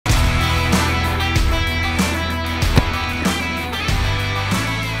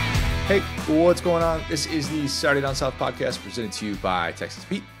What's going on? This is the Saturday Down South podcast presented to you by Texas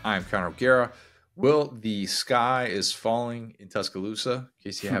Pete. I'm Connor O'Gara. Will, the sky is falling in Tuscaloosa, in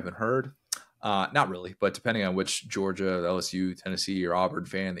case you haven't heard. Not really, but depending on which Georgia, LSU, Tennessee, or Auburn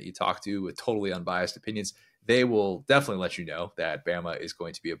fan that you talk to with totally unbiased opinions, they will definitely let you know that Bama is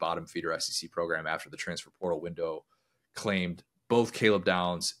going to be a bottom feeder SEC program after the transfer portal window claimed both Caleb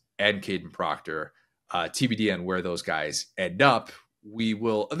Downs and Caden Proctor. TBD on where those guys end up. We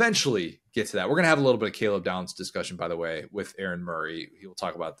will eventually get to that. We're going to have a little bit of Caleb Downs discussion, by the way, with Aaron Murray. He will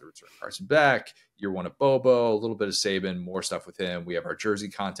talk about the return of Carson Beck, year one of Bobo, a little bit of Saban, more stuff with him. We have our jersey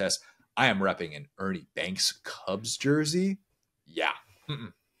contest. I am repping an Ernie Banks Cubs jersey. Yeah,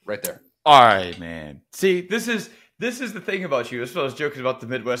 right there. All right, man. See, this is the thing about you. That's what I was joking about the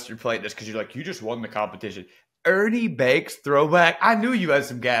Midwestern politeness, because you're like, you just won the competition. Ernie Banks throwback. I knew you had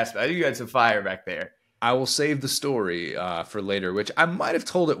some gas. I knew you had some fire back there. I will save the story for later, which I might have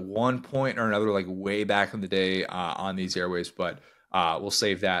told at one point or another, like way back in the day on these airways, but we'll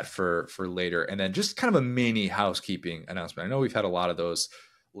save that for later. And then just kind of a mini housekeeping announcement. I know we've had a lot of those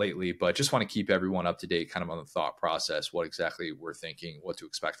lately, but just want to keep everyone up to date kind of on the thought process, what exactly we're thinking, what to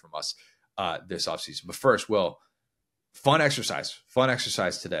expect from us this offseason. But first, Will, fun exercise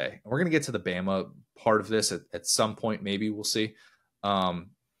today. We're going to get to the Bama part of this at some point, maybe we'll see.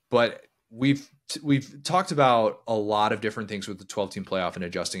 But we've talked about a lot of different things with the 12-team playoff and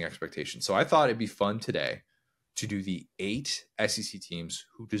adjusting expectations. So I thought it'd be fun today to do the 8 SEC teams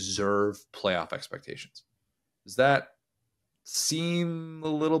who deserve playoff expectations. Does that seem a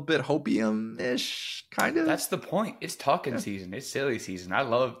little bit hopium-ish, kind of? That's the point. It's talking season. It's silly season.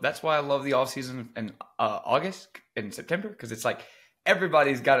 That's why I love the offseason in August and September, because it's like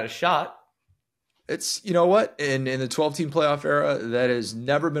everybody's got a shot. It's, you know what? In the 12-team playoff era, that has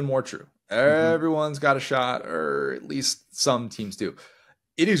never been more true. Everyone's got a shot, or at least some teams do.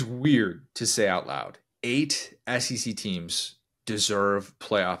 It is weird to say out loud, 8 SEC teams deserve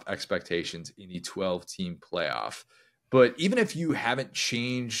playoff expectations in the 12-team playoff. But even if you haven't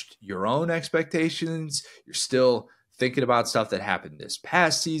changed your own expectations, you're still thinking about stuff that happened this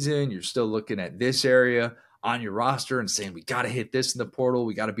past season. You're still looking at this area on your roster and saying, we got to hit this in the portal.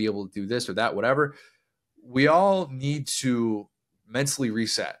 We got to be able to do this or that, whatever. We all need to mentally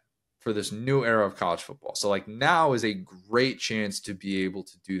reset for this new era of college football. So like now is a great chance to be able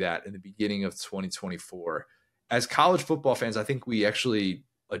to do that in the beginning of 2024. As college football fans, I think we actually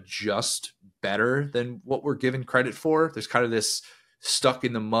adjust better than what we're given credit for. There's kind of this stuck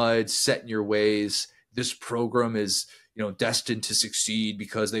in the mud, set in your ways. This program is, destined to succeed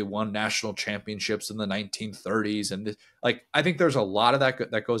because they won national championships in the 1930s. And I think there's a lot of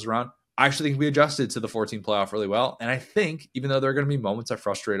that goes around. I actually think we adjusted to the 14 playoff really well. And I think even though there are going to be moments that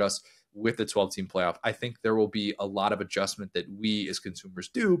frustrate us with the 12-team playoff, I think there will be a lot of adjustment that we as consumers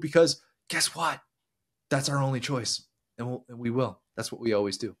do, because guess what? That's our only choice. And we will. That's what we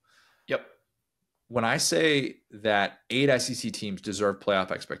always do. Yep. When I say that 8 SEC teams deserve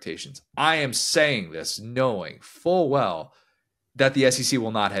playoff expectations, I am saying this knowing full well that the SEC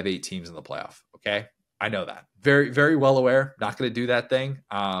will not have 8 teams in the playoff. Okay. I know that. Very, very well aware. Not going to do that thing.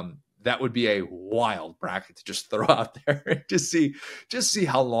 That would be a wild bracket to just throw out there and just see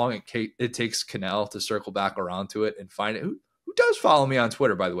how long it takes Cannell to circle back around to it and find it. Who does follow me on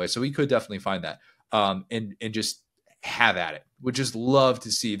Twitter, by the way. So we could definitely find that and just have at it. Would just love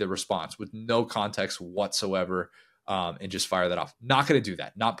to see the response with no context whatsoever and just fire that off. Not going to do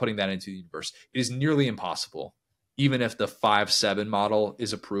that. Not putting that into the universe. It is nearly impossible. Even if the 5-7 model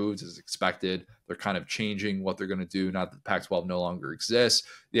is approved as expected, they're kind of changing what they're going to do. Not that the Pac-12 no longer exists.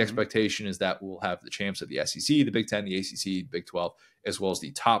 The expectation is that we'll have the champs of the SEC, the Big Ten, the ACC, the Big 12, as well as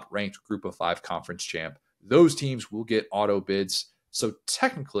the top-ranked Group of 5 conference champ. Those teams will get auto bids. So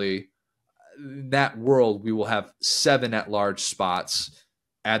technically, in that world, we will have 7 at-large spots.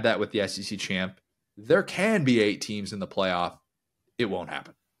 Add that with the SEC champ. There can be 8 teams in the playoff. It won't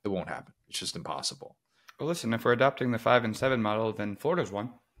happen. It won't happen. It's just impossible. Well, listen, if we're adopting the 5-7 model, then Florida's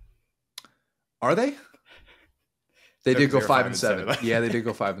one. Are they? They did go 5-7. Yeah, they did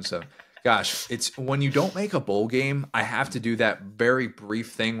go 5-7. Gosh, it's when you don't make a bowl game, I have to do that very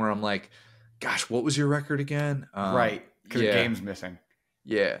brief thing where I'm like, gosh, what was your record again? Right, because the game's missing.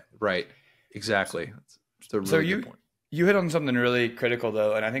 Yeah, right. Exactly. That's a really good point. You hit on something really critical,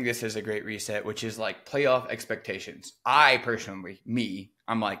 though, and I think this is a great reset, which is like playoff expectatations. I personally,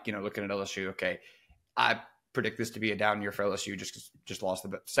 I'm like, looking at LSU, okay, I predict this to be a down year for LSU just lost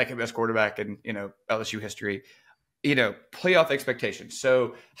the second best quarterback in, LSU history. Playoff expectations.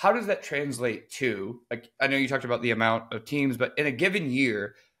 So how does that translate to, like, I know you talked about the amount of teams, but in a given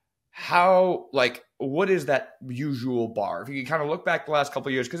year, what is that usual bar? If you can kind of look back the last couple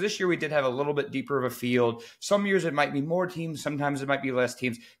of years, because this year we did have a little bit deeper of a field. Some years it might be more teams, sometimes it might be less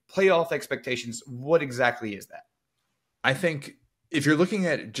teams. Playoff expectations, what exactly is that? I think if you're looking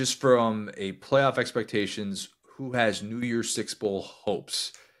at it just from a playoff expectations, who has New Year's Six Bowl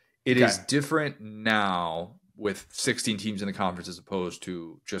hopes, it is different now with 16 teams in the conference as opposed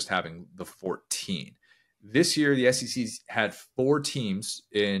to just having the 14. This year, the SEC had 4 teams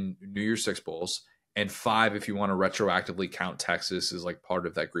in New Year's Six Bowls, and 5 if you want to retroactively count Texas as like part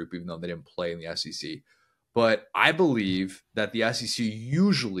of that group, even though they didn't play in the SEC. But I believe that the SEC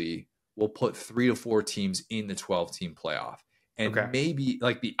usually will put 3 to 4 teams in the 12-team playoff. And maybe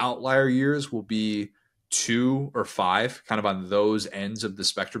like the outlier years will be 2 or 5, kind of on those ends of the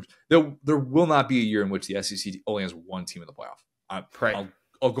spectrum. There will not be a year in which the SEC only has 1 team in the playoff.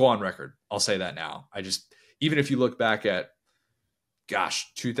 I'll go on record. I'll say that now. Even if you look back at,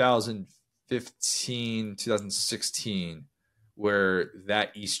 2015, 2016, where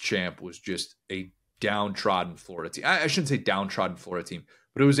that East champ was just a downtrodden Florida team. I shouldn't say downtrodden Florida team,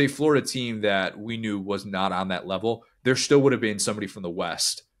 but it was a Florida team that we knew was not on that level. There still would have been somebody from the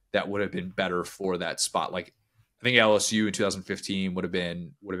West that would have been better for that spot. Like I think LSU in 2015 would have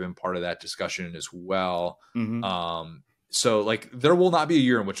been part of that discussion as well. Mm-hmm. So like there will not be a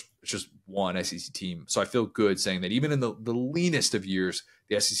year in which it's just one SEC team. So I feel good saying that even in the leanest of years,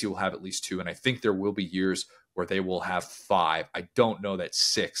 the SEC will have at least 2. And I think there will be years where they will have 5. I don't know that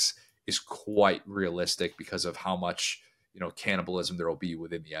 6 is quite realistic because of how much, cannibalism there will be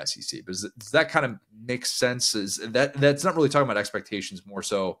within the SEC. But does that kind of make sense? That's not really talking about expectations, more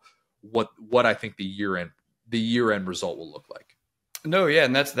so what I think the year end result will look like. No, yeah,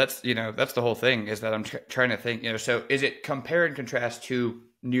 and that's the whole thing is that I'm trying to think, so is it compare and contrast to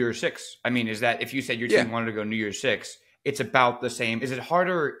New Year's Six? I mean, is that if you said your team wanted to go New Year's Six, it's about the same. Is it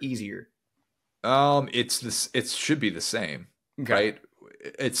harder or easier? It should be the same, right?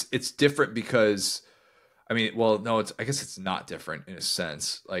 It's different because, I guess it's not different in a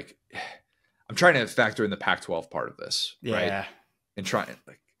sense. Like, I'm trying to factor in the Pac-12 part of this, right? And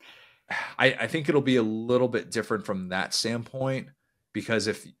I think it'll be a little bit different from that standpoint. Because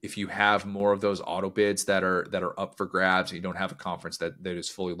if you have more of those auto bids that are up for grabs, and you don't have a conference that is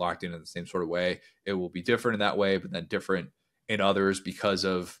fully locked in the same sort of way, it will be different in that way, but then different in others because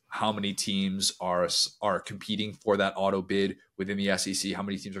of how many teams are competing for that auto bid within the SEC, how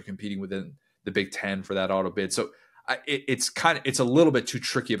many teams are competing within the Big Ten for that auto bid. So it's a little bit too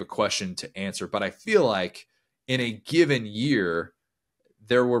tricky of a question to answer, but I feel like in a given year,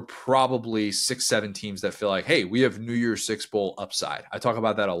 there were probably 6-7 teams that feel like, hey, we have New Year's Six Bowl upside. I talk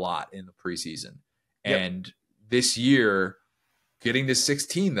about that a lot in the preseason. Yep. And this year, getting to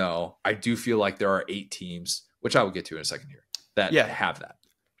 16, though, I do feel like there are 8 teams, which I will get to in a second here, that have that.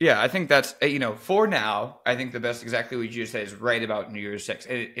 Yeah, I think that's, for now, I think the best, exactly what you just said, is right about New Year's Six.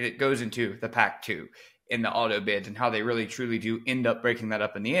 It goes into the Pac-2 in the auto bids and how they really truly do end up breaking that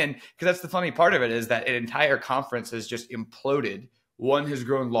up in the end. Because that's the funny part of it, is that an entire conference has just imploded. One has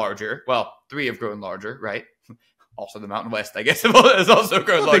grown larger. Well, 3 have grown larger, right? Also, the Mountain West, I guess, has also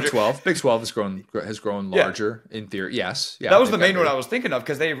grown larger. Big 12 has grown larger in theory. Yes, that was the main one I was thinking of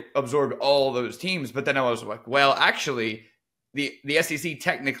because they absorbed all those teams. But then I was like, well, actually, the SEC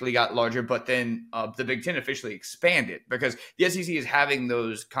technically got larger, but then the Big Ten officially expanded because the SEC is having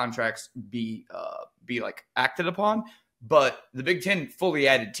those contracts be like acted upon. But the Big Ten fully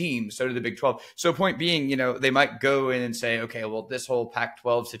added teams, so did the Big 12. So point being, they might go in and say, okay, well, this whole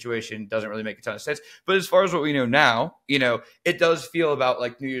Pac-12 situation doesn't really make a ton of sense. But as far as what we know now, it does feel about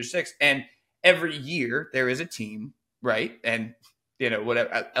like New Year's Six. And every year there is a team, right? And,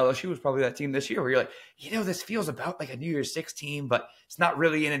 whatever, LSU was probably that team this year where you're like, this feels about like a New Year's Six team, but it's not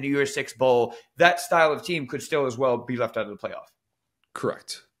really in a New Year's Six bowl. That style of team could still as well be left out of the playoff.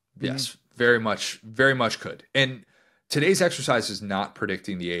 Correct. Yes, very much could. And today's exercise is not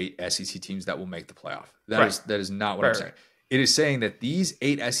predicting the 8 SEC teams that will make the playoff. That is not what I'm saying. It is saying that these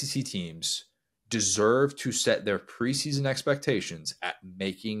 8 SEC teams deserve to set their preseason expectations at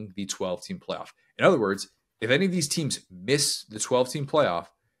making the 12-team playoff. In other words, if any of these teams miss the 12-team playoff,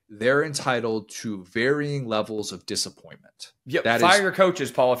 they're entitled to varying levels of disappointment. Yep. Fire your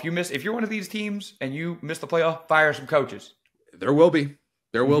coaches, Paul. If you're one of these teams and you miss the playoff, fire some coaches. There will be.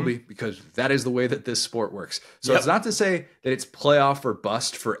 There will be, because that is the way that this sport works. So it's not to say that it's playoff or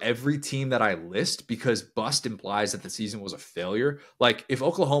bust for every team that I list, because bust implies that the season was a failure. Like if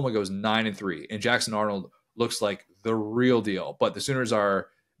Oklahoma goes 9-3 and Jackson Arnold looks like the real deal, but the Sooners are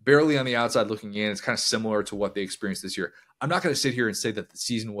barely on the outside looking in, it's kind of similar to what they experienced this year. I'm not going to sit here and say that the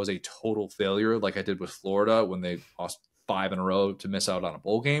season was a total failure like I did with Florida when they lost 5 in a row to miss out on a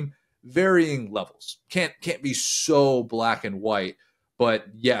bowl game. varying levels. Can't be so black and white. But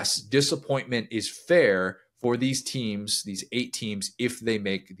yes, disappointment is fair for these teams, these 8 teams, if they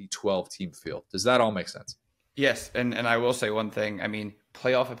make the 12-team field. Does that all make sense? Yes, and I will say one thing. I mean,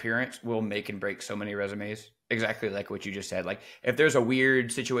 playoff appearance will make and break so many resumes. Exactly like what you just said. Like, if there's a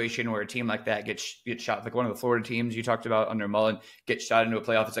weird situation where a team like that gets shot, like one of the Florida teams you talked about under Mullen gets shot into a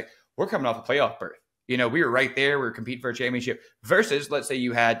playoff, it's like, we're coming off a playoff berth. We were right there. We were competing for a championship. Versus, let's say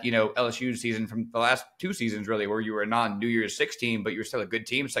you had, LSU's season from the last 2 seasons, really, where you were a non-New Year's Six team, but you were still a good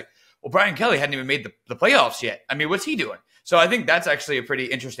team. It's like, well, Brian Kelly hadn't even made the playoffs yet. I mean, what's he doing? So I think that's actually a pretty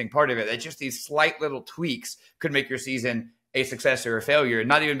interesting part of it. That just these slight little tweaks could make your season a success or a failure,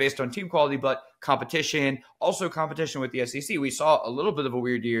 not even based on team quality, but competition, also competition with the SEC. We saw a little bit of a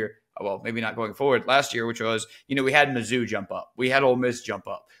weird year, well, maybe not going forward last year, which was, we had Mizzou jump up. We had Ole Miss jump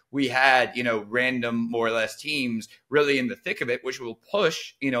up. We had, random more or less teams really in the thick of it, which will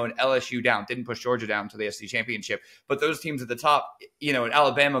push, an LSU down. Didn't push Georgia down to the SEC championship. But those teams at the top, an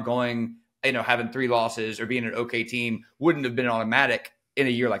Alabama going, having 3 losses or being an okay team wouldn't have been automatic in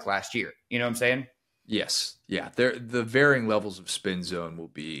a year like last year. You know what I'm saying? Yes. Yeah. The varying levels of spin zone will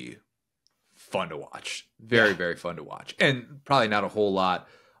be fun to watch. Very, very fun to watch. And probably not a whole lot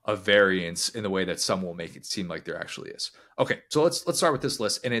of variance in the way that some will make it seem like there actually is. Okay, so let's start with this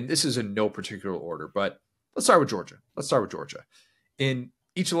list. And this is in no particular order, but let's start with Georgia. In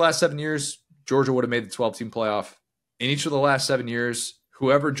each of the last 7 years, Georgia would have made the 12-team playoff. In each of the last 7 years,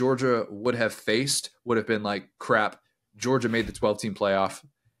 whoever Georgia would have faced would have been like, crap, Georgia made the 12-team playoff.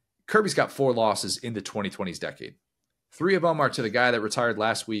 Kirby's got 4 losses in the 2020s decade. 3 of them are to the guy that retired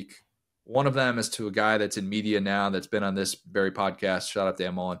last week. One of them is to a guy that's in media now that's been on this very podcast. Shout out to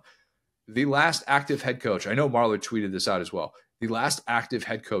Dan Mullen. The last active head coach, I know Marler tweeted this out as well. The last active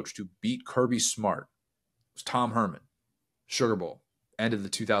head coach to beat Kirby Smart was Tom Herman. Sugar Bowl, end of the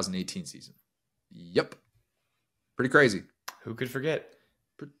 2018 season. Yep. Pretty crazy. Who could forget?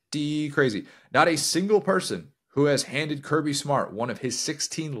 Pretty crazy. Not a single person who has handed Kirby Smart one of his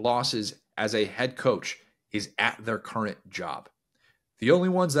 16 losses as a head coach is at their current job. The only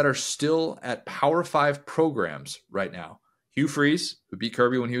ones that are still at Power 5 programs right now, Hugh Freeze, who beat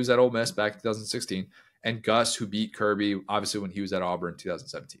Kirby when he was at Ole Miss back in 2016, and Gus, who beat Kirby, obviously, when he was at Auburn in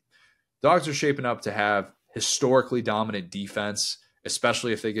 2017. Dogs are shaping up to have historically dominant defense,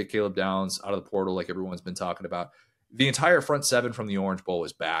 especially if they get Caleb Downs out of the portal like everyone's been talking about. The entire front 7 from the Orange Bowl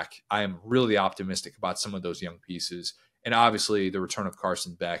is back. I am really optimistic about some of those young pieces. And obviously, the return of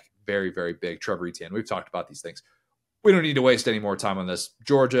Carson Beck, very, very big. Trevor Etienne, we've talked about these things. We don't need to waste any more time on this.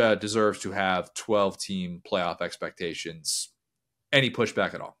 Georgia deserves to have 12-team playoff expectations. Any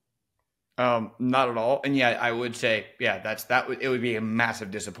pushback at all? Not at all. And yeah, I would say, it would be a massive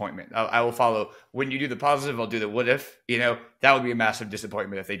disappointment. I will follow. When you do the positive, I'll do the what if. That would be a massive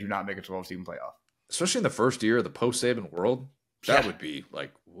disappointment if they do not make a 12-team playoff. Especially in the first year of the post-Saban world. That would be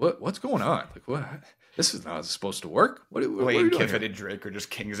like, what's going on? Like, what? This is not supposed to work. What are you doing? Kiffin and Drake are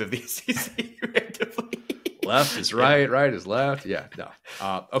just kings of the SEC, randomly. Left is right, right is left. Yeah,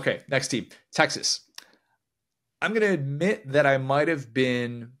 no. Okay, next team, Texas. I'm going to admit that I might have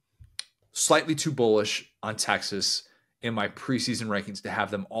been slightly too bullish on Texas in my preseason rankings to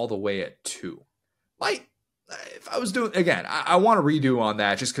have them all the way at 2. If I was doing, again, I want to redo on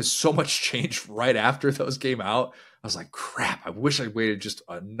that just because so much changed right after those came out. I was like, crap, I wish I'd waited just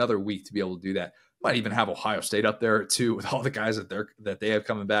another week to be able to do that. Might even have Ohio State up there too with all the guys that they have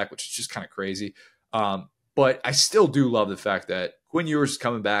coming back, which is just kind of crazy. But I still do love the fact that Quinn Ewers is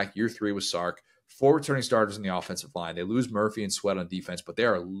coming back year 3 with Sark, 4 returning starters in the offensive line. They lose Murphy and Sweat on defense, but they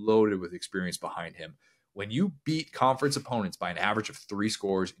are loaded with experience behind him. When you beat conference opponents by an average of 3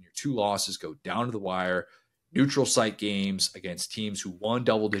 scores and your 2 losses go down to the wire, neutral site games against teams who won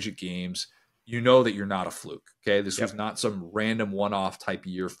double-digit games, you know that you're not a fluke, okay? This was not some random one-off type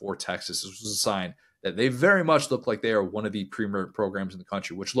year for Texas. This was a sign that they very much look like they are one of the premier programs in the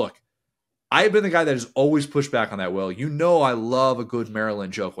country, which, look, I have been the guy that has always pushed back on that, Will. You know I love a good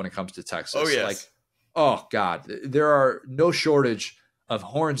Maryland joke when it comes to Texas. Oh, yes. Like, oh, God, there are no shortage of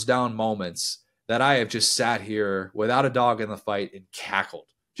horns down moments that I have just sat here without a dog in the fight and cackled.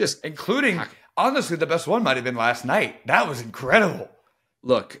 Just including, honestly, the best one might have been last night. That was incredible.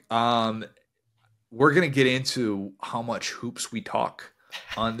 Look, we're going to get into how much hoops we talk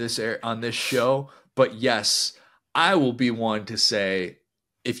on this show. But yes, I will be one to say,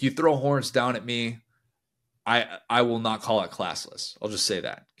 if you throw horns down at me, I will not call it classless. I'll just say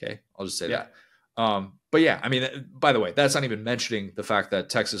that. Okay. I'll just say that. But yeah, I mean, by the way, that's not even mentioning the fact that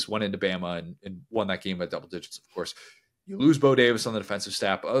Texas went into Bama and won that game by double digits. Of course, you lose Bo Davis on the defensive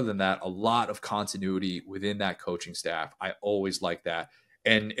staff. But other than that, a lot of continuity within that coaching staff. I always like that.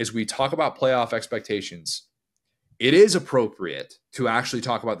 And as we talk about playoff expectations, it is appropriate to actually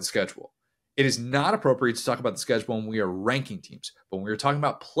talk about the schedule. It is not appropriate to talk about the schedule when we are ranking teams. But when we're talking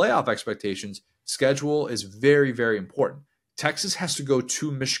about playoff expectations, schedule is very, very important. Texas has to go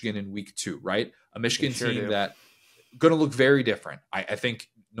to Michigan in week 2, right? A Michigan team that going to look very different. I think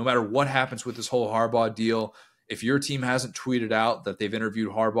no matter what happens with this whole Harbaugh deal, if your team hasn't tweeted out that they've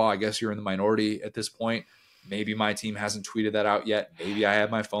interviewed Harbaugh, I guess you're in the minority at this point. Maybe my team hasn't tweeted that out yet. Maybe I have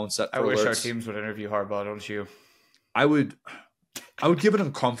my phone set for I wish alerts. our teams would interview Harbaugh, don't you? I would give an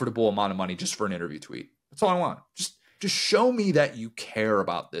uncomfortable amount of money just for an interview tweet. That's all I want. Just show me that you care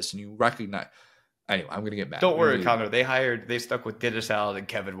about this and you recognize. Anyway, I'm going to get mad. Don't worry, Connor. They stuck with Dennis Allen and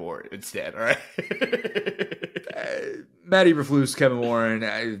Kevin Ward instead, all right? Matt Eberflus, Kevin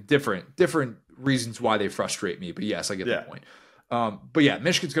Warren, different reasons why they frustrate me. But yes, I get the point. But yeah,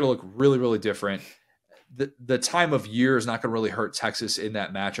 Michigan's going to look really, really different. The time of year is not going to really hurt Texas in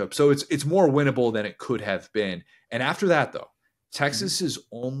that matchup. So it's more winnable than it could have been. And after that, though, Texas's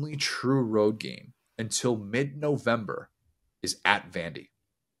only true road game until mid-November is at Vandy.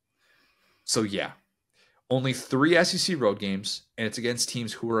 So yeah, only 3 SEC road games, and it's against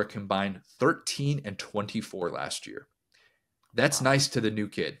teams who were a combined 13-24 last year. That's nice to the new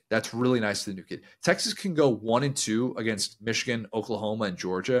kid. That's really nice to the new kid. Texas can go 1-2 against Michigan, Oklahoma, and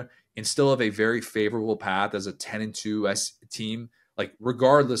Georgia and still have a very favorable path as a 10-2 team. Like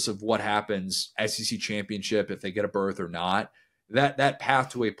regardless of what happens, SEC championship, if they get a berth or not, that path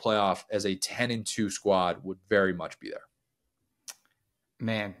to a playoff as a 10-2 squad would very much be there.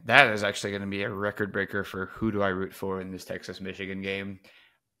 Man, that is actually going to be a record breaker for who do I root for in this Texas-Michigan game.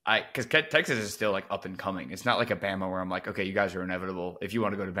 Because Texas is still like up and coming. It's not like a Bama where I'm like, okay, you guys are inevitable. If you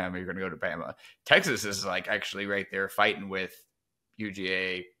want to go to Bama, you're going to go to Bama. Texas is like actually right there fighting with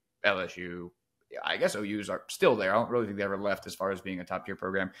UGA, LSU. I guess OUs are still there. I don't really think they ever left as far as being a top tier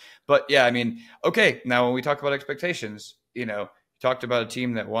program. But yeah, I mean, okay, now when we talk about expectations, you talked about a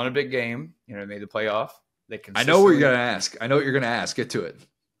team that won a big game, made the playoff. I know what you're going to ask. Get to it.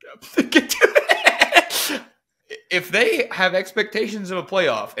 Get to it. If they have expectations of a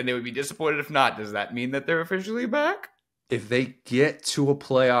playoff and they would be disappointed if not, does that mean that they're officially back? If they get to a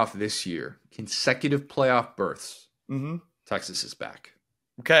playoff this year, consecutive playoff berths, Texas is back.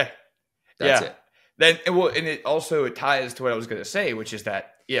 Okay. That's it. Then, and it also ties to what I was going to say, which is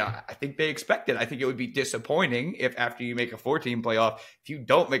that, I think they expect it. I think it would be disappointing if after you make a 4-team playoff, if you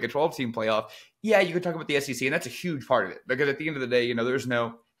don't make a 12-team playoff, you could talk about the SEC, and that's a huge part of it. Because at the end of the day, there's no,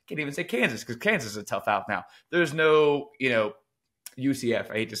 I can't even say Kansas, because Kansas is a tough out now. There's no,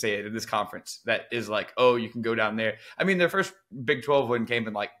 UCF, I hate to say it, in this conference that is like, oh, you can go down there. I mean, their first Big 12 win came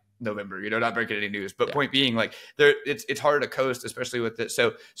in like November, not breaking any news. But point being, like, it's harder to coast, especially with it.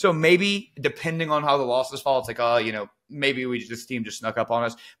 So maybe depending on how the losses fall, it's like, maybe this team just snuck up on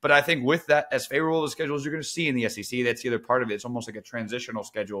us. But I think with that, as favorable as schedules you're going to see in the SEC, that's the other part of it. It's almost like a transitional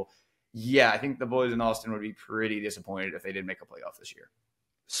schedule. Yeah, I think the boys in Austin would be pretty disappointed if they didn't make a playoff this year.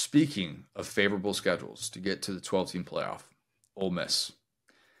 Speaking of favorable schedules to get to the 12-team playoff, Ole Miss.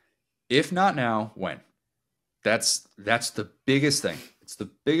 If not now, when? That's the biggest thing. It's the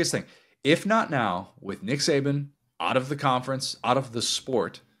biggest thing. If not now, with Nick Saban out of the conference, out of the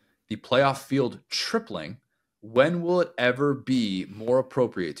sport, the playoff field tripling, when will it ever be more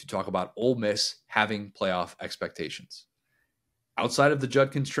appropriate to talk about Ole Miss having playoff expectations? Outside of the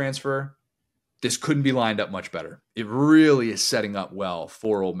Judkins transfer, this couldn't be lined up much better. It really is setting up well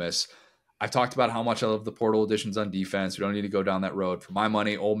for Ole Miss. I've talked about how much I love the portal additions on defense. We don't need to go down that road. For my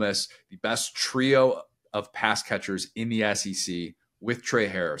money, Ole Miss, the best trio of pass catchers in the SEC, with Trey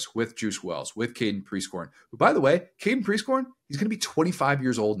Harris, with Juice Wells, with Caden Prescorn, who, by the way, Caden Prescorn, he's going to be 25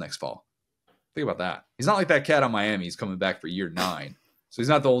 years old next fall. Think about that. He's not like that cat on Miami. He's coming back for year 9. So he's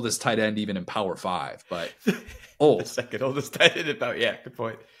not the oldest tight end even in Power 5, but old. The second oldest tight end about, good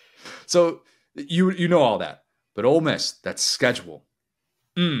point. So you know all that. But Ole Miss, that schedule,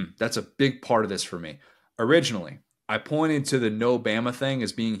 that's a big part of this for me. Originally, I pointed to the no Bama thing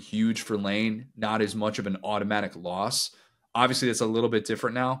as being huge for Lane, not as much of an automatic loss. Obviously, that's a little bit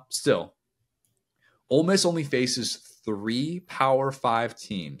different now. Still, Ole Miss only faces 3 Power 5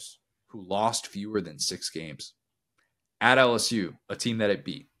 teams who lost fewer than 6 games. At LSU, a team that it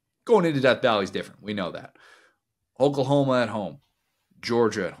beat. Going into Death Valley is different. We know that. Oklahoma at home.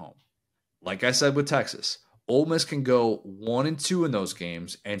 Georgia at home. Like I said with Texas, Ole Miss can go 1-2 in those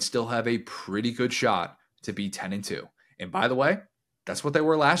games and still have a pretty good shot to be 10-2. And by the way, that's what they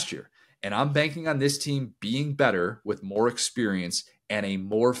were last year. And I'm banking on this team being better with more experience and a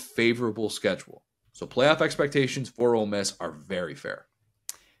more favorable schedule. So playoff expectations for Ole Miss are very fair.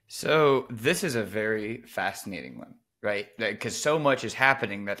 So this is a very fascinating one right? Because so much is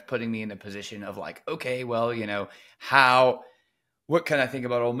happening that's putting me in a position of like, okay, well, what can I think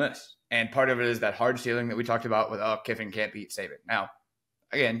about Ole Miss? And part of it is that hard ceiling that we talked about with, Kiffin can't beat Saban. Now,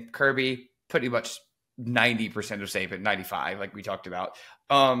 again, Kirby, pretty much 90% of Saban, 95, like we talked about.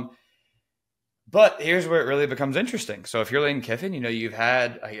 But here's where it really becomes interesting. So if you're Lane Kiffin, you've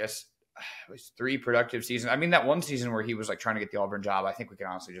had, I guess, it was 3 productive seasons. I mean, that one season where he was like trying to get the Auburn job, I think we can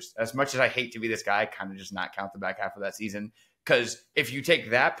honestly just, as much as I hate to be this guy, kind of just not count the back half of that season. Because if you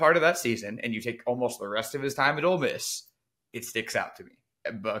take that part of that season and you take almost the rest of his time at Ole Miss, it sticks out to me.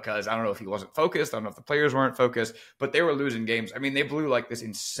 Because I don't know if he wasn't focused. I don't know if the players weren't focused, but they were losing games. I mean, they blew like this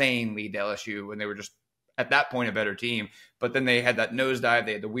insane lead to LSU when they were just at that point a better team. But then they had that nosedive.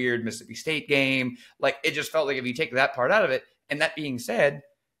 They had the weird Mississippi State game. Like, it just felt like if you take that part out of it, and that being said,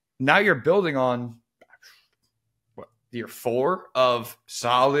 now you're building on year 4 of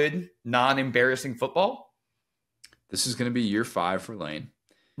solid, non-embarrassing football. This is going to be year 5 for Lane.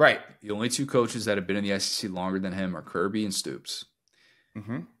 Right. The only 2 coaches that have been in the SEC longer than him are Kirby and Stoops.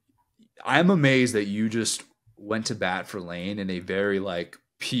 Mm-hmm. I'm amazed that you just went to bat for Lane in a very like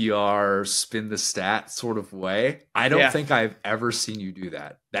PR spin the stat sort of way. I don't think I've ever seen you do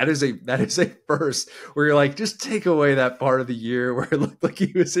that. That is a first where you're like, just take away that part of the year where it looked like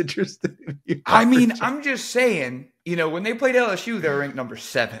he was interested in you. I mean, I'm just saying, when they played LSU, they were ranked number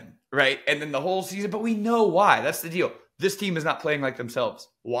 7, right? And then the whole season, but we know why. That's the deal. This team is not playing like themselves.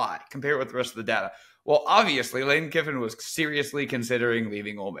 Why? Compare it with the rest of the data. Well, obviously, Lane Kiffin was seriously considering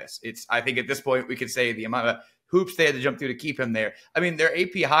leaving Ole Miss. I think at this point we could say the amount of hoops they had to jump through to keep him there. I mean, their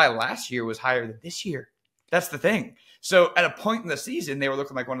AP high last year was higher than this year. That's the thing. So at a point in the season, they were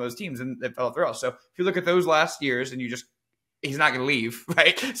looking like one of those teams, and they fell through. So if you look at those last years, and he's not going to leave,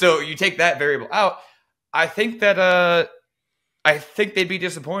 right? So you take that variable out. I think they'd be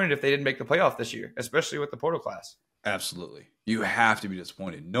disappointed if they didn't make the playoff this year, especially with the portal class. Absolutely. You have to be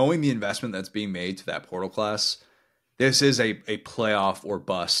disappointed. Knowing the investment that's being made to that portal class, this is a playoff or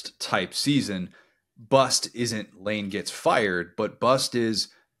bust type season. Bust isn't Lane gets fired, but bust is,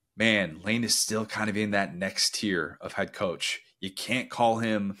 man, Lane is still kind of in that next tier of head coach. You can't call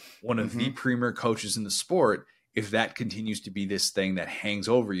him one of the premier coaches in the sport if that continues to be this thing that hangs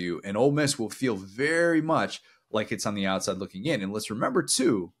over you. And Ole Miss will feel very much like it's on the outside looking in. And let's remember,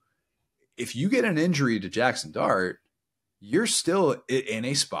 too, if you get an injury to Jackson Dart, you're still in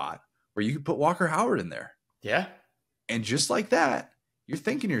a spot where you can put Walker Howard in there. Yeah. And just like that, you're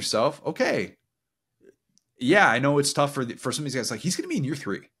thinking to yourself, okay, yeah, I know it's tough for some of these guys. Like, he's going to be in year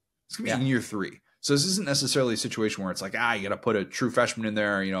 3. It's going to be in year 3. So this isn't necessarily a situation where it's like, you got to put a true freshman in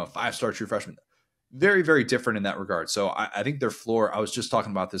there, a 5-star true freshman. Very, very different in that regard. So I think their floor, I was just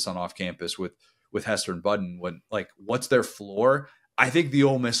talking about this on off campus with Hester and Budden, what's their floor? I think the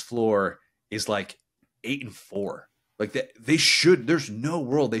Ole Miss floor is like 8-4. Like they should. There's no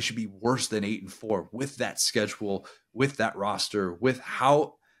world they should be worse than 8-4 with that schedule, with that roster, with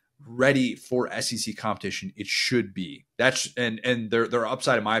how ready for SEC competition it should be. That's and their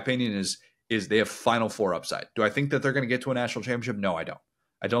upside, in my opinion, is they have Final Four upside. Do I think that they're going to get to a national championship? No, I don't.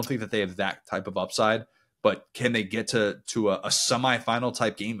 I don't think that they have that type of upside. But can they get to a semifinal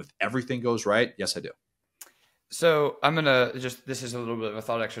type game if everything goes right? Yes, I do. So I'm going to this is a little bit of a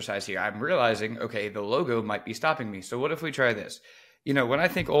thought exercise here. I'm realizing, okay, the logo might be stopping me. So what if we try this? When I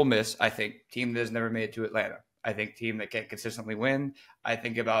think Ole Miss, I think team that has never made it to Atlanta. I think team that can't consistently win. I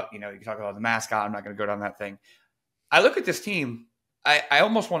think about, you can talk about the mascot. I'm not going to go down that thing. I look at this team. I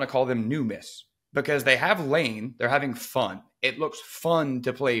almost want to call them New Miss because they have Lane. They're having fun. It looks fun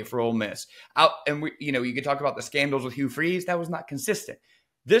to play for Ole Miss. You could talk about the scandals with Hugh Freeze. That was not consistent.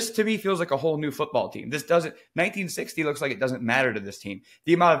 This, to me, feels like a whole new football team. 1960 looks like it doesn't matter to this team.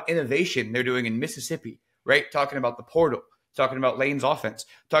 The amount of innovation they're doing in Mississippi, right? Talking about the portal, talking about Lane's offense,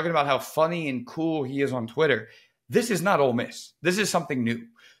 talking about how funny and cool he is on Twitter. This is not Ole Miss. This is something new.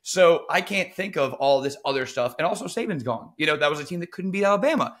 So I can't think of all this other stuff. And also Saban's gone. That was a team that couldn't beat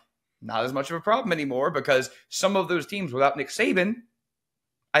Alabama. Not as much of a problem anymore because some of those teams without Nick Saban,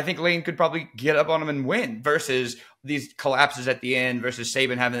 I think Lane could probably get up on them and win versus these collapses at the end versus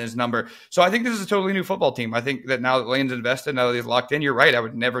Saban having his number. So I think this is a totally new football team. I think that now that Lane's invested, now that he's locked in, you're right. I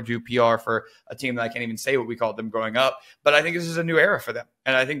would never do PR for a team that I can't even say what we called them growing up. But I think this is a new era for them.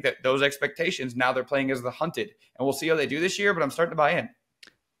 And I think that those expectations, now they're playing as the hunted. And we'll see how they do this year, but I'm starting to buy in.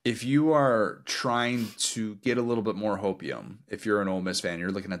 If you are trying to get a little bit more hopium, if you're an Ole Miss fan,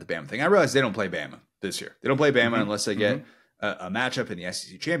 you're looking at the Bama thing. I realize they don't play Bama this year. They don't play Bama unless they get a matchup in the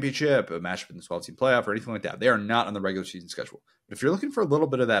SEC championship, a matchup in the 12-team playoff, or anything like that. They are not on the regular season schedule. But if you're looking for a little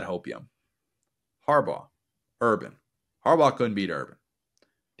bit of that hopium, Harbaugh, Urban. Harbaugh couldn't beat Urban.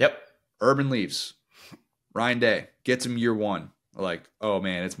 Yep. Urban leaves. Ryan Day gets him year one. Like, oh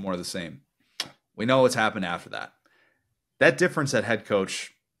man, it's more of the same. We know what's happened after that. That difference at head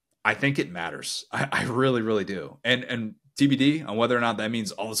coach, I think it matters. I really, really do. And TBD on whether or not that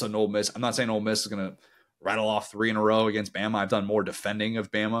means all of a sudden Ole Miss. I'm not saying Ole Miss is going to rattle off 3 in a row against Bama. I've done more defending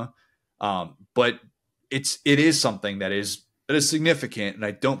of Bama, but it is something that is significant, and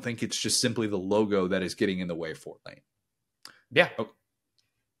I don't think it's just simply the logo that is getting in the way for Lane. Yeah. Okay.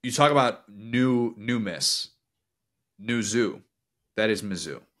 You talk about new Miss, new Zoo. That is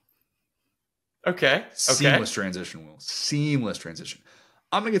Mizzou. Okay. Seamless transition, Will. Seamless transition.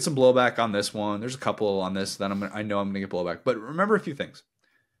 I'm gonna get some blowback on this one. There's a couple on this that I know I'm gonna get blowback. But remember a few things.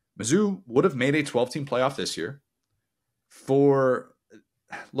 Mizzou would have made a 12-team playoff this year.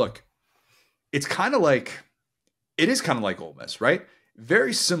 It is kind of like Ole Miss, right?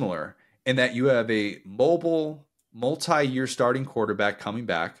 Very similar in that you have a mobile, multi-year starting quarterback coming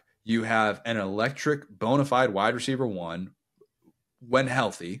back. You have an electric, bona fide wide receiver one when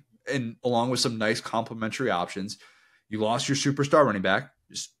healthy, and along with some nice complementary options. You lost your superstar running back,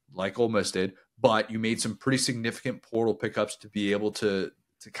 just like Ole Miss did, but you made some pretty significant portal pickups to be able to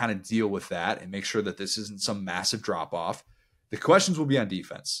kind of deal with that and make sure that this isn't some massive drop-off. The questions will be on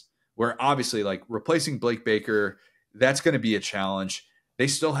defense, where obviously like replacing Blake Baker, that's going to be a challenge. They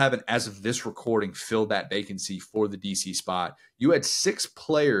still haven't, as of this recording, filled that vacancy for the DC spot. You had 6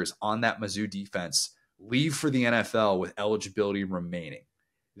 players on that Mizzou defense leave for the NFL with eligibility remaining.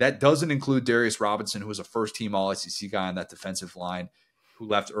 That doesn't include Darius Robinson, who was a first-team All-SEC guy on that defensive line who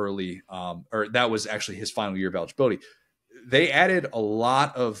left early, or that was actually his final year of eligibility. They added a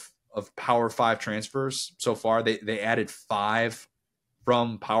lot of Power 5 transfers so far. They added 5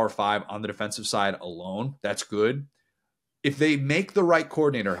 from Power 5 on the defensive side alone. That's good. If they make the right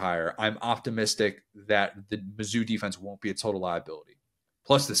coordinator hire, I'm optimistic that the Mizzou defense won't be a total liability.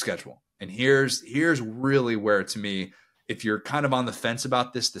 Plus the schedule. And here's really where, to me, if you're kind of on the fence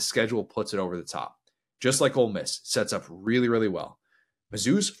about this, the schedule puts it over the top. Just like Ole Miss, sets up really, really well.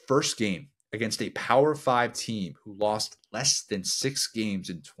 Mizzou's first game against a Power 5 team who lost less than 6 games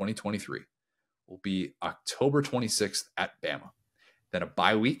in 2023 will be October 26th at Bama. Then a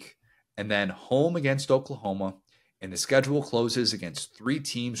bye week, and then home against Oklahoma, and the schedule closes against 3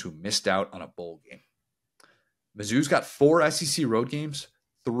 teams who missed out on a bowl game. Mizzou's got 4 SEC road games.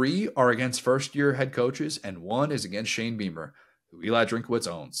 3 are against first-year head coaches, and 1 is against Shane Beamer, who Eli Drinkwitz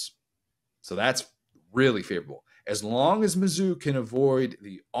owns. So that's really favorable. As long as Mizzou can avoid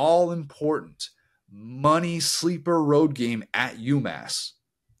the all-important money sleeper road game at UMass,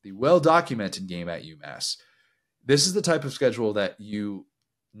 the well-documented game at UMass, this is the type of schedule that you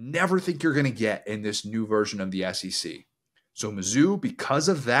never think you're going to get in this new version of the SEC. So Mizzou, because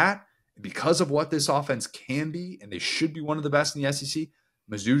of that, because of what this offense can be, and they should be one of the best in the SEC,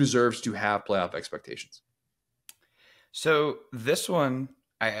 Mizzou deserves to have playoff expectations. So this one,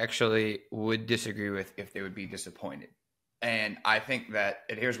 I actually would disagree with if they would be disappointed. And I think that,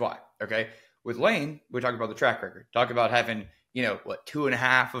 and here's why, okay? With Lane, we talk about the track record. Talk about having,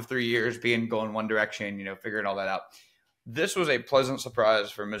 2.5 of 3 years going one direction, figuring all that out. This was a pleasant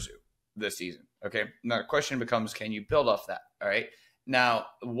surprise for Mizzou this season, okay? Now the question becomes, can you build off that, all right? Now,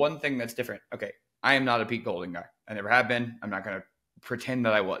 one thing that's different, okay, I am not a Pete Golding guy. I never have been. I'm not going to pretend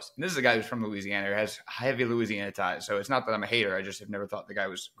that I was. And this is a guy who's from Louisiana, who has heavy Louisiana ties. So it's not that I'm a hater. I just have never thought the guy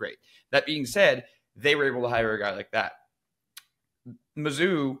was great. That being said, they were able to hire a guy like that.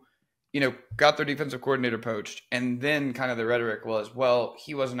 Mizzou, got their defensive coordinator poached. And then kind of the rhetoric was, well,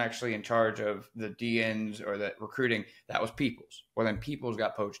 he wasn't actually in charge of the DNs or the recruiting. That was Peoples. Well, then Peoples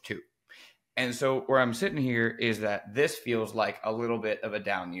got poached too. And so where I'm sitting here is that this feels like a little bit of a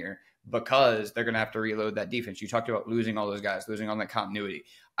down year, because they're going to have to reload that defense. You talked about losing all those guys, losing all that continuity.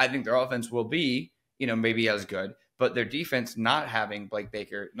 I think their offense will be, maybe as good, but their defense not having Blake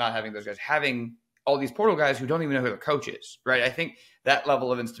Baker, not having those guys, having all these portal guys who don't even know who their coach is, right? I think that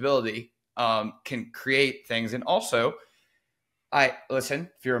level of instability can create things. And also, listen,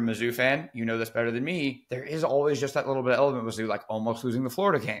 if you're a Mizzou fan, you know this better than me. There is always just that little bit of element with Mizzou, like almost losing the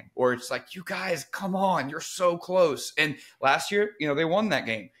Florida game, or it's like, you guys, come on, you're so close. And last year, they won that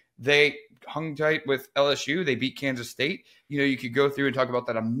game. They hung tight with LSU. They beat Kansas State. You could go through and talk about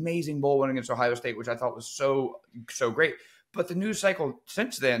that amazing bowl win against Ohio State, which I thought was so great. But the news cycle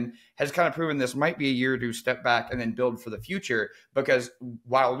since then has kind of proven this might be a year to step back and then build for the future, because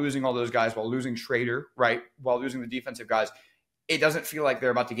while losing all those guys, while losing Schrader, right, while losing the defensive guys, it doesn't feel like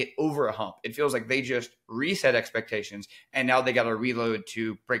they're about to get over a hump. It feels like they just reset expectations, and now they got to reload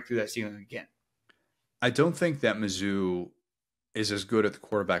to break through that ceiling again. I don't think that Mizzou is as good at the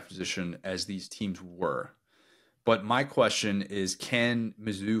quarterback position as these teams were. But my question is, can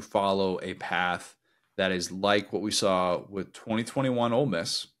Mizzou follow a path that is like what we saw with 2021 Ole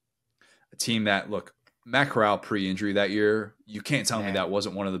Miss, a team that, look, Matt Corral pre-injury that year, you can't tell me that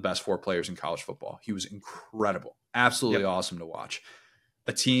wasn't one of the best 4 players in college football. He was incredible, absolutely awesome to watch.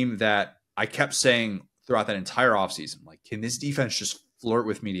 A team that I kept saying throughout that entire offseason, like, can this defense just flirt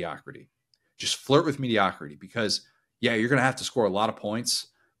with mediocrity? Just flirt with mediocrity, because, yeah, you're going to have to score a lot of points,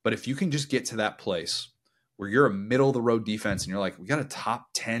 but if you can just get to that place where you're a middle-of-the-road defense and you're like, we got a top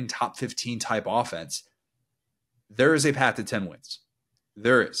 10, top 15 type offense, there is a path to 10 wins.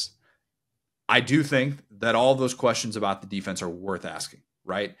 There is. I do think that all those questions about the defense are worth asking,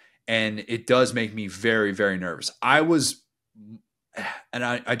 right? And it does make me very, very nervous. I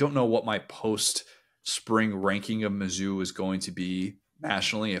don't know what my post-spring ranking of Mizzou is going to be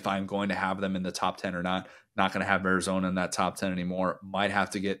nationally, if I'm going to have them in the top 10 or not. Not going to have Arizona in that top 10 anymore. Might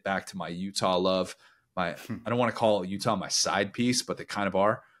have to get back to my Utah love. I don't want to call Utah my side piece, but they kind of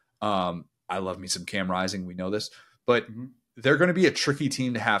are. I love me some Cam Rising. We know this. But they're going to be a tricky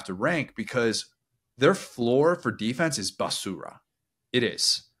team to have to rank because their floor for defense is basura. It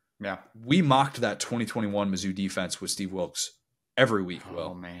is. Yeah. We mocked that 2021 Mizzou defense with Steve Wilkes every week, Will.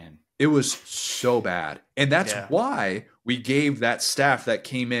 Oh, man. It was so bad. And that's why we gave that staff that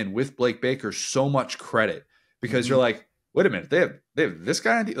came in with Blake Baker so much credit, because you're like, wait a minute, they have this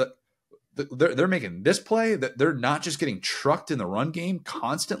guy. They're making this play. That they're not just getting trucked in the run game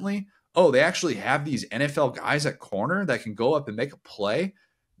constantly. Oh, they actually have these NFL guys at corner that can go up and make a play.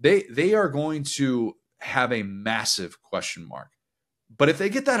 They are going to have a massive question mark. But if they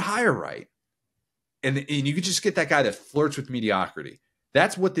get that hire right, and you could just get that guy that flirts with mediocrity,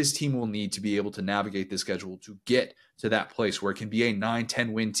 that's what this team will need to be able to navigate the schedule to get to that place where it can be a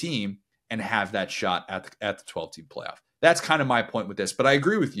 9-10 win team and have that shot at the 12-team playoff. That's kind of my point with this. But I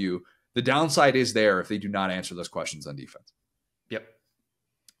agree with you. The downside is there if they do not answer those questions on defense. Yep.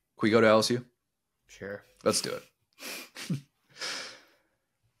 Can we go to LSU? Sure. Let's do it.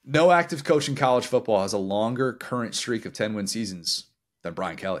 No active coach in college football has a longer current streak of 10-win seasons than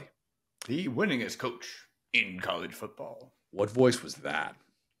Brian Kelly. The winningest coach in college football. What voice was that?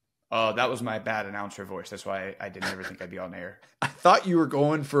 That was my bad announcer voice. That's why I didn't ever think I'd be on air. I thought you were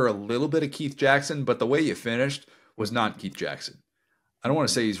going for a little bit of Keith Jackson, but the way you finished was not Keith Jackson. I don't want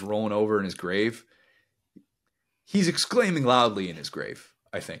to say he's rolling over in his grave. He's exclaiming loudly in his grave,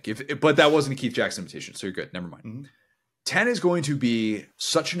 I think. But that wasn't a Keith Jackson imitation, so you're good. Never mind. Mm-hmm. 10 is going to be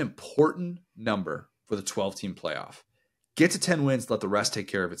such an important number for the 12-team playoff. Get to 10 wins, let the rest take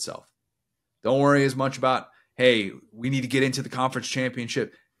care of itself. Don't worry as much about, hey, we need to get into the conference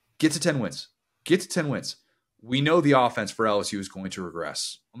championship. Get to 10 wins. Get to 10 wins. We know the offense for LSU is going to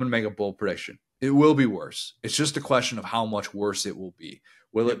regress. I'm going to make a bold prediction. It will be worse. It's just a question of how much worse it will be.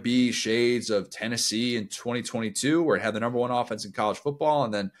 Will it be shades of Tennessee in 2022, where it had the number one offense in college football,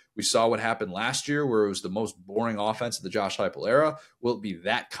 and then we saw what happened last year, where it was the most boring offense of the Josh Heupel era? Will it be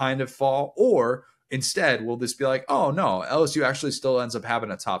that kind of fall? Or instead, will this be like, oh, no, LSU actually still ends up having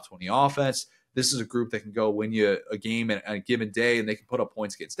a top 20 offense. This is a group that can go win you a game on a given day, and they can put up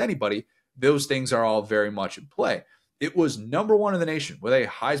points against anybody. Those things are all very much in play. It was number one in the nation with a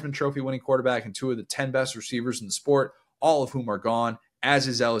Heisman Trophy winning quarterback and 2 of the 10 best receivers in the sport, all of whom are gone, as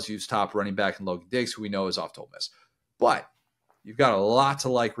is LSU's top running back in Logan Diggs, who we know is off to Ole Miss. But you've got a lot to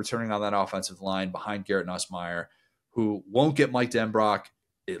like returning on that offensive line behind Garrett Nussmeier, who won't get Mike Denbrock.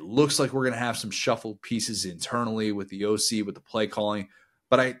 It looks like we're going to have some shuffled pieces internally with the OC, with the play calling.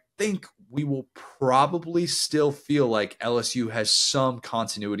 But I think we will probably still feel like LSU has some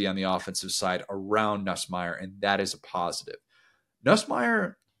continuity on the offensive side around Nussmeier, and that is a positive.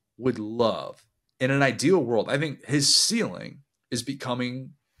 Nussmeier would love, in an ideal world, I think his ceiling is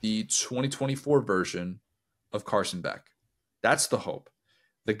becoming the 2024 version of Carson Beck. That's the hope.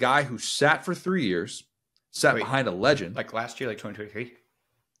 The guy who sat for 3 years, sat behind a legend. Like last year, like 2023?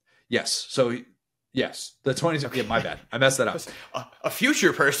 Yes. So, yes. The 20. Okay. Yeah, my bad. I messed that up. A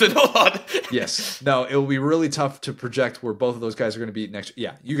future person. Hold on. Yes. No, it will be really tough to project where both of those guys are going to be next.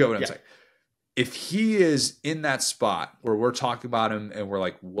 Yeah, you get what I'm saying. If he is in that spot where we're talking about him and we're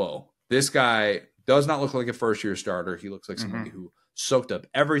like, whoa, this guy does not look like a first-year starter. He looks like somebody who soaked up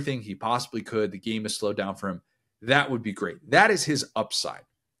everything he possibly could. The game is slowed down for him. That would be great. That is his upside.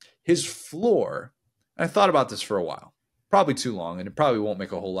 His floor, and I thought about this for a while, probably too long, and it probably won't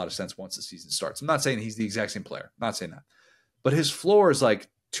make a whole lot of sense once the season starts. I'm not saying he's the exact same player. I'm not saying that. But his floor is like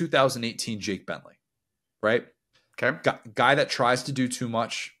 2018 Jake Bentley, right? Okay. Guy that tries to do too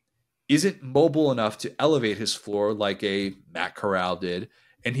much, isn't mobile enough to elevate his floor like a Matt Corral did,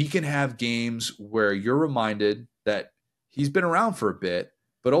 and he can have games where you're reminded that he's been around for a bit,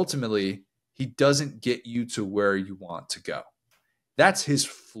 but ultimately he doesn't get you to where you want to go. That's his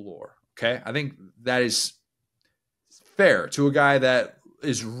floor, Okay. I think that is fair to a guy that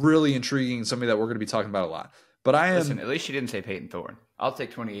is really intriguing, somebody that we're going to be talking about a lot. But Listen, at least you didn't say Peyton Thorne. I'll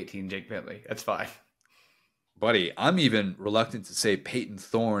take 2018 Jake Bentley. That's fine. Buddy, I'm even reluctant to say Peyton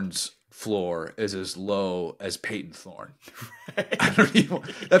Thorne's floor is as low as Peyton Thorne. Right. I don't even,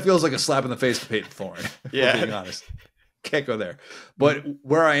 that feels like a slap in the face to Peyton Thorne. Yeah. Being honest. Can't go there. But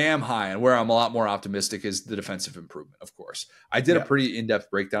where I am high and where I'm a lot more optimistic is the defensive improvement, of course. I did a pretty in-depth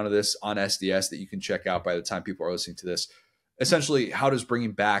breakdown of this on SDS that you can check out by the time people are listening to this. Essentially, how does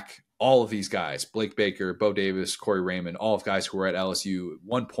bringing back all of these guys, Blake Baker, Bo Davis, Corey Raymond, all of guys who were at LSU at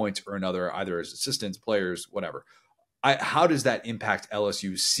one point or another, either as assistants, players, whatever, how does that impact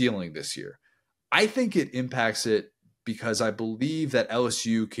LSU's ceiling this year? I think it impacts it because I believe that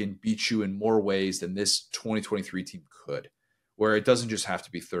LSU can beat you in more ways than this 2023 team could, where it doesn't just have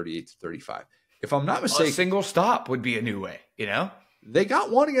to be 38-35. If I'm not mistaken, a single stop would be a new way, you know? They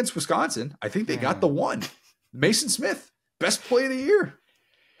got one against Wisconsin. I think they got the one. Mason Smith, best play of the year,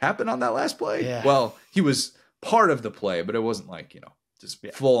 happened on that last play. Yeah. Well, he was part of the play, but it wasn't like, just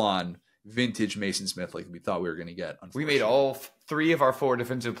full on vintage Mason Smith like we thought we were going to get. We made all 3 of our 4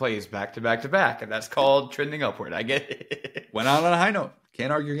 defensive plays back to back to back, and that's called trending upward. I get it. Went on a high note.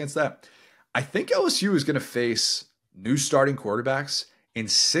 Can't argue against that. I think LSU is going to face new starting quarterbacks in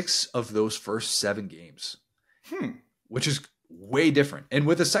 6 of those first 7 games, which is way different. And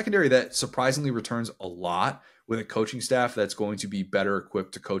with a secondary that surprisingly returns a lot, with a coaching staff that's going to be better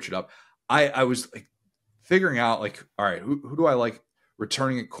equipped to coach it up, I was like figuring out like, all right, who do I like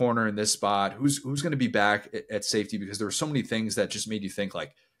returning at corner in this spot? Who's going to be back at safety? Because there were so many things that just made you think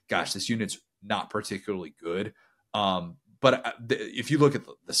like, gosh, this unit's not particularly good. But if you look at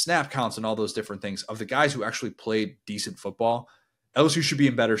the snap counts and all those different things of the guys who actually played decent football, LSU should be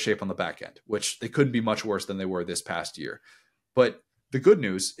in better shape on the back end, which they couldn't be much worse than they were this past year. But the good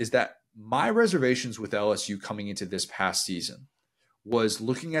news is that my reservations with LSU coming into this past season was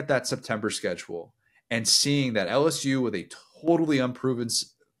looking at that September schedule and seeing that LSU with a totally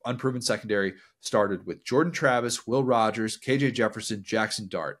unproven secondary started with Jordan Travis, Will Rogers, KJ Jefferson, Jackson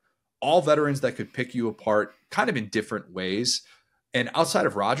Dart, all veterans that could pick you apart kind of in different ways. And outside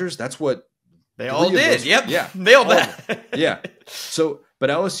of Rogers, that's what they all did. Yep. Yeah. Nailed that. Yeah. So, but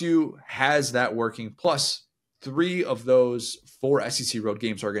LSU has that working. Plus 3 of those 4 SEC road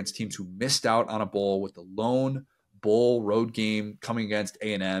games are against teams who missed out on a bowl, with the lone bowl road game coming against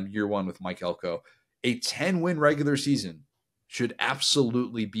A&M year 1 with Mike Elko. A 10-win regular season should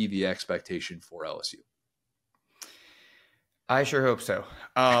absolutely be the expectation for LSU. I sure hope so.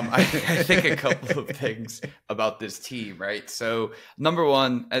 I think a couple of things about this team, right? So number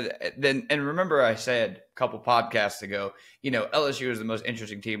one, and remember I said a couple podcasts ago, LSU is the most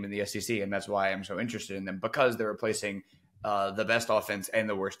interesting team in the SEC, and that's why I'm so interested in them, because they're replacing the best offense and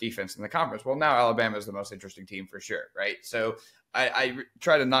the worst defense in the conference. Well, now Alabama is the most interesting team for sure, right? So I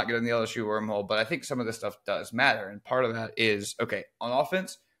try to not get in the LSU wormhole, but I think some of this stuff does matter. And part of that is, okay, on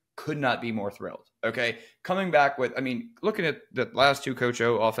offense, could not be more thrilled. Okay. Coming back with, looking at the last 2 Coach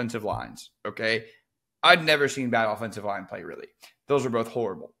O offensive lines. Okay. I'd never seen bad offensive line play, really. Those are both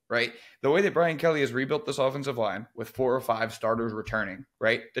horrible, right? The way that Brian Kelly has rebuilt this offensive line with 4 or 5 starters returning,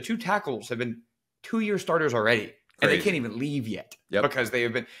 right? The 2 tackles have been 2-year starters already. And they can't even leave yet because they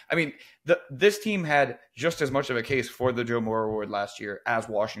have been. This team had just as much of a case for the Joe Moore Award last year as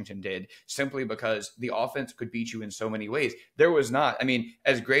Washington did, simply because the offense could beat you in so many ways. There was not,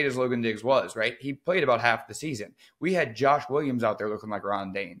 as great as Logan Diggs was, right? He played about half the season. We had Josh Williams out there looking like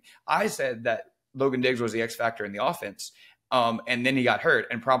Ron Dane. I said that Logan Diggs was the X factor in the offense. And then he got hurt,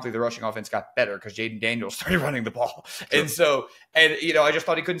 and promptly the rushing offense got better because Jaden Daniels started running the ball. Sure. I just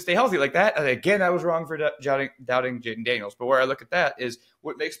thought he couldn't stay healthy like that. And again, I was wrong for doubting Jaden Daniels. But where I look at that is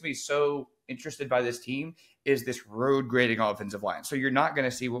what makes me so interested by this team is this road grading offensive line. So you're not going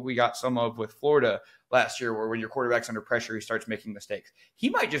to see what we got some of with Florida last year, where when your quarterback's under pressure, he starts making mistakes. He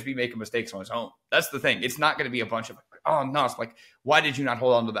might just be making mistakes on his own. That's the thing. It's not going to be a bunch of, oh, no, it's like, why did you not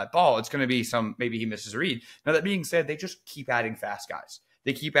hold on to that ball? It's going to be maybe he misses a read. Now, that being said, they just keep adding fast guys.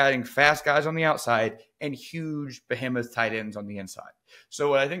 They keep adding fast guys on the outside and huge behemoth tight ends on the inside. So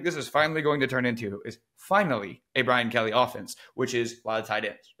what I think this is finally going to turn into is finally a Brian Kelly offense, which is a lot of tight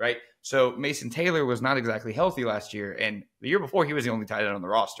ends, right? So Mason Taylor was not exactly healthy last year, and the year before he was the only tight end on the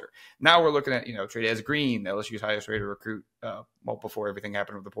roster. Now we're looking at, Trey'Dez Green, LSU's highest rated recruit, before everything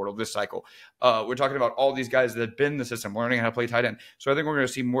happened with the portal this cycle. We're talking about all these guys that have been in the system learning how to play tight end. So I think we're going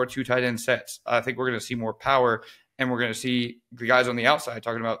to see more 2 tight end sets. I think we're going to see more power, and we're going to see the guys on the outside,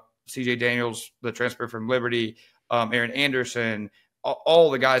 talking about CJ Daniels, the transfer from Liberty, Aaron Anderson,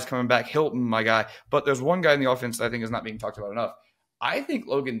 all the guys coming back, Hilton, my guy. But there's one guy in the offense that I think is not being talked about enough. I think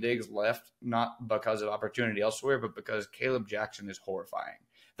Logan Diggs left not because of opportunity elsewhere, but because Caleb Jackson is horrifying.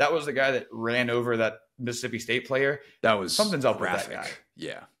 That was the guy that ran over that Mississippi State player. That was something's up graphic. with that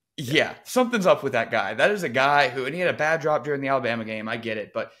guy. Yeah, something's up with that guy. That is a guy who, and he had a bad drop during the Alabama game. I get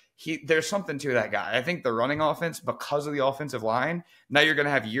it, but there's something to that guy. I think the running offense, because of the offensive line, now you're going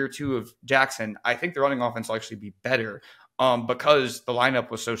to have year 2 of Jackson. I think the running offense will actually be better because the lineup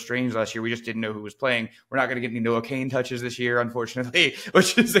was so strange last year. We just didn't know who was playing. We're not going to get any Noah Cain touches this year, unfortunately,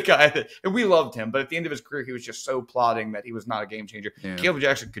 which is the guy that, and we loved him, but at the end of his career, he was just so plodding that he was not a game changer. Yeah. Caleb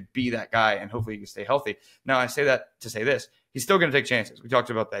Jackson could be that guy, and hopefully he can stay healthy. Now, I say that to say this. He's still going to take chances. We talked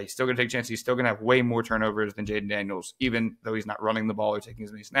about that. He's still going to take chances. He's still going to have way more turnovers than Jaden Daniels, even though he's not running the ball or taking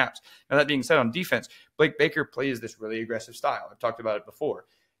as many snaps. Now, that being said, on defense, Blake Baker plays this really aggressive style. I've talked about it before.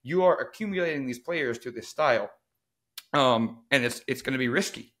 You are accumulating these players to this style, and it's going to be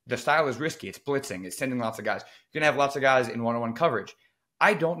risky. The style is risky. It's blitzing. It's sending lots of guys. You're going to have lots of guys in one-on-one coverage.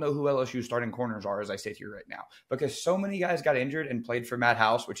 I don't know who LSU's starting corners are as I sit here right now because so many guys got injured and played for Matt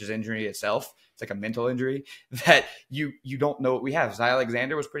House, which is injury itself. It's like a mental injury that you don't know what we have. Zy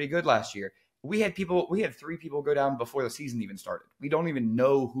Alexander was pretty good last year. We had 3 people go down before the season even started. We don't even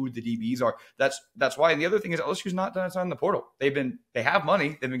know who the DBs are. That's why. And the other thing is LSU's not done it on the portal. They have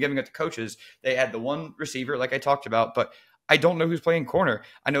money. They've been giving it to coaches. They had the one receiver like I talked about, but I don't know who's playing corner.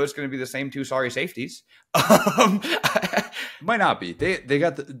 I know it's going to be the same 2 sorry safeties. Might not be. They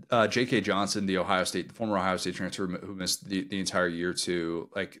got the J.K. Johnson, the former Ohio State transfer who missed the entire year too.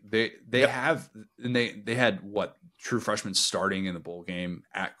 Like they have, and they had true freshmen starting in the bowl game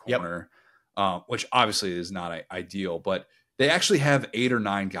at corner, which obviously is not ideal. But they actually have 8 or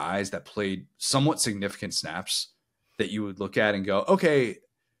 9 guys that played somewhat significant snaps that you would look at and go, okay,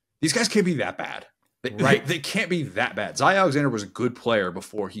 these guys can't be that bad. They can't be that bad. Zy Alexander was a good player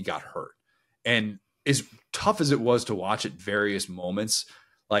before he got hurt. And as tough as it was to watch at various moments,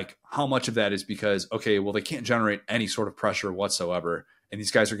 like how much of that is because, okay, well, they can't generate any sort of pressure whatsoever. And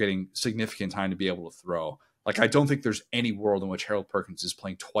these guys are getting significant time to be able to throw. Like, I don't think there's any world in which Harold Perkins is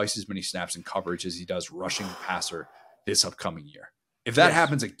playing twice as many snaps in coverage as he does rushing the passer this upcoming year. If that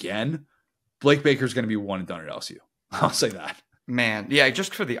happens again, Blake Baker's going to be one and done at LSU. I'll say that. Man, yeah,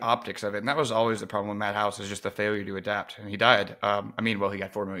 just for the optics of it. And that was always the problem with Matt House, is just the failure to adapt. And he died. He got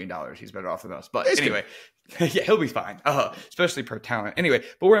 $4 million. He's better off than us. But anyway, yeah, he'll be fine, especially per talent. Anyway,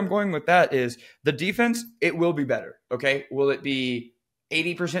 but where I'm going with that is the defense, it will be better, okay? Will it be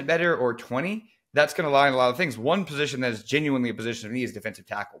 80% better or 20%? That's going to lie in a lot of things. One position that is genuinely a position of need is defensive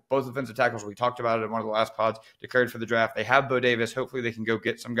tackle. Both defensive tackles, we talked about it in one of the last pods, declared for the draft. They have Bo Davis. Hopefully they can go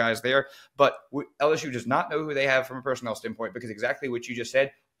get some guys there. But LSU does not know who they have from a personnel standpoint because exactly what you just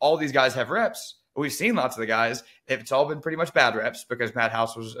said, all these guys have reps. We've seen lots of the guys. It's all been pretty much bad reps because Matt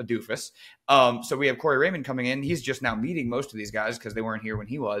House was a doofus. So we have Corey Raymond coming in. He's just now meeting most of these guys because they weren't here when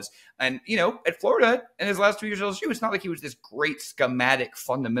he was. And, at Florida in his last 2 years at LSU, it's not like he was this great schematic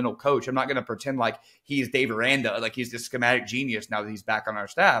fundamental coach. I'm not going to pretend like he's Dave Aranda, like he's this schematic genius now that he's back on our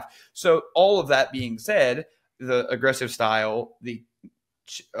staff. So all of that being said, the aggressive style, the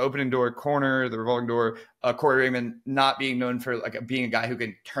opening door corner, the revolving door, Corey Raymond not being known for being a guy who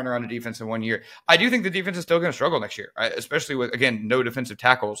can turn around a defense in 1 year. I do think the defense is still going to struggle next year, right? Especially with, again, no defensive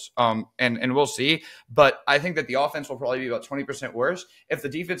tackles. And we'll see. But I think that the offense will probably be about 20% worse. If the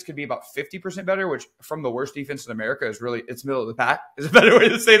defense could be about 50% better, which from the worst defense in America is really, it's middle of the pack is a better way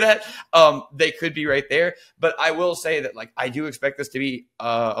to say that. They could be right there. But I will say that I do expect this to be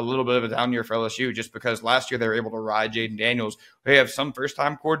a little bit of a down year for LSU just because last year they were able to ride Jaden Daniels. They have some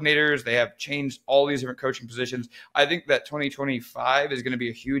first-time coordinators. They have changed all these different coaching positions. I think that 2025 is going to be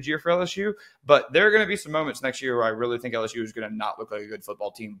a huge year for LSU, but there are going to be some moments next year where I really think LSU is going to not look like a good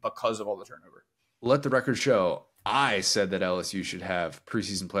football team because of all the turnover. Let the record show, I said that LSU should have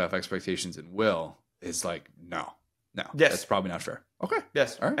preseason playoff expectations and will. It's no. Yes. That's probably not fair. Okay.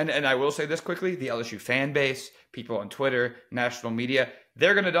 Yes. All right. And I will say this quickly, the LSU fan base, people on Twitter, national media,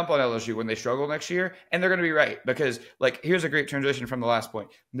 they're going to dump on LSU when they struggle next year, and they're going to be right because, here's a great transition from the last point.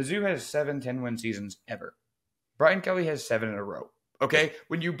 Mizzou has 7 10-win seasons ever. Brian Kelly has 7 in a row. Okay?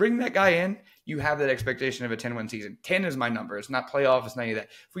 When you bring that guy in, you have that expectation of a 10-win season. 10 is my number. It's not playoff. It's not any of that.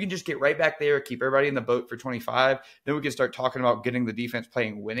 If we can just get right back there, keep everybody in the boat for 25, then we can start talking about getting the defense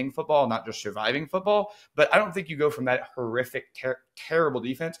playing winning football, not just surviving football. But I don't think you go from that horrific, terrible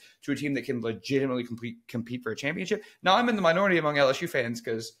defense to a team that can legitimately compete for a championship. Now, I'm in the minority among LSU fans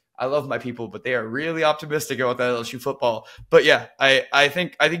because I love my people, but they are really optimistic about that LSU football. But yeah, I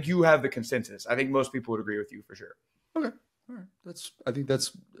think you have the consensus. I think most people would agree with you for sure. Okay. All right. I think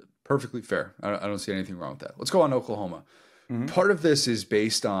that's perfectly fair. I don't see anything wrong with that. Let's go on Oklahoma. Mm-hmm. Part of this is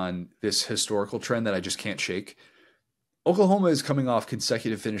based on this historical trend that I just can't shake. Oklahoma is coming off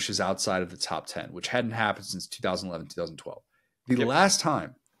consecutive finishes outside of the top 10, which hadn't happened since 2011, 2012. The last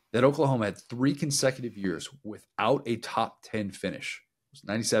time that Oklahoma had 3 consecutive years without a top 10 finish was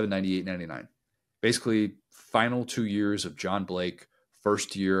 97, 98, 99. Basically, final 2 years of John Blake,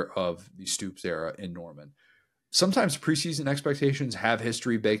 first year of the Stoops era in Norman. Sometimes preseason expectations have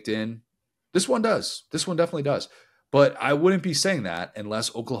history baked in. This one does. This one definitely does. But I wouldn't be saying that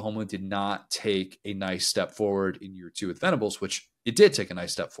unless Oklahoma did not take a nice step forward in year 2 with Venables, which it did take a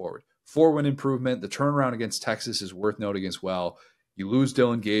nice step forward. 4-win improvement. The turnaround against Texas is worth noting as well. You lose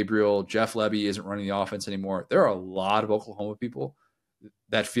Dylan Gabriel. Jeff Lebby isn't running the offense anymore. There are a lot of Oklahoma people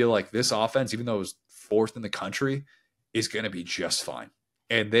that feel like this offense, even though it was 4th in the country, is going to be just fine.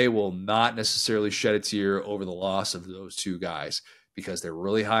 And they will not necessarily shed a tear over the loss of those 2 guys, because they're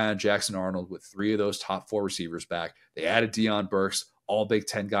really high on Jackson Arnold with 3 of those top 4 receivers back. They added Deion Burks, all Big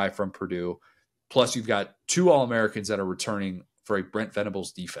Ten guy from Purdue. Plus, you've got 2 All-Americans that are returning for a Brent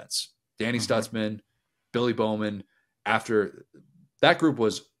Venables defense. Danny Stutzman, Billy Bowman. After that group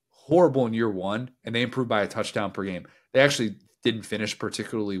was horrible in year 1, and they improved by a touchdown per game. They actually didn't finish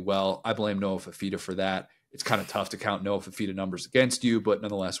particularly well. I blame Noah Fafita for that. It's kind of tough to count Noah Fafita numbers against you, but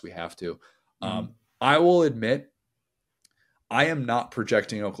nonetheless, we have to. I will admit, I am not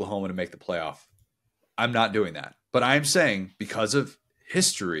projecting Oklahoma to make the playoff. I'm not doing that. But I'm saying, because of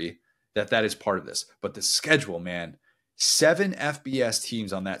history, that is part of this. But the schedule, man, 7 FBS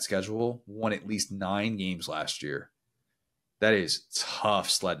teams on that schedule won at least 9 games last year. That is tough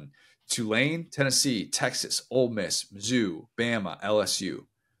sledding. Tulane, Tennessee, Texas, Ole Miss, Mizzou, Bama, LSU.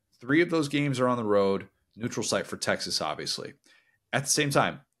 3 of those games are on the road. Neutral site for Texas, obviously. At the same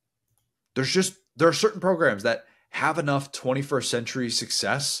time, there are certain programs that have enough 21st century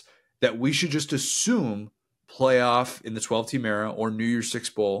success that we should just assume playoff in the 12-team era or New Year's Six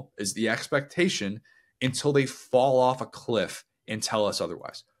Bowl is the expectation until they fall off a cliff and tell us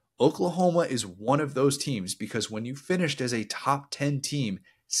otherwise. Oklahoma is one of those teams, because when you finished as a top 10 team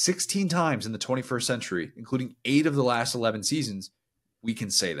 16 times in the 21st century, including 8 of the last 11 seasons, we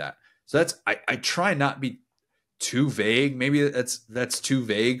can say that. So I try not be too vague. Maybe that's too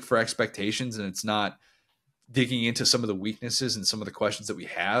vague for expectations, and it's not digging into some of the weaknesses and some of the questions that we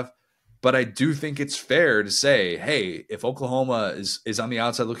have. But I do think it's fair to say, hey, if Oklahoma is on the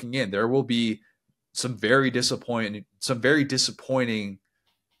outside looking in, there will be some very disappointed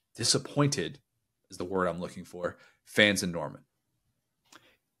is the word I'm looking for, fans in Norman.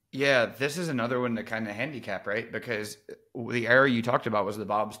 Yeah, this is another one to kind of handicap, right? Because the era you talked about was the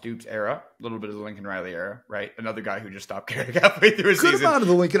Bob Stoops era, a little bit of the Lincoln Riley era, right? Another guy who just stopped caring halfway through a season. Good amount of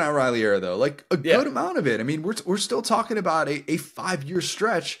the Lincoln Riley era, though. Like a good amount of it. I mean, we're still talking about a 5-year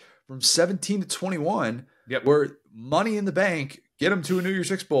stretch from 17 to 21 where money in the bank, get them to a New Year's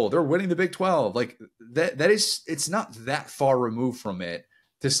Six Bowl. They're winning the Big 12. Like that is, it's not that far removed from it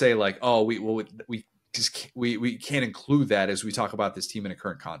to say like, oh, we can't include that as we talk about this team in a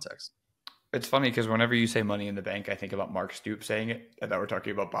current context. It's funny because whenever you say money in the bank, I think about Mark Stoops saying it, and now we're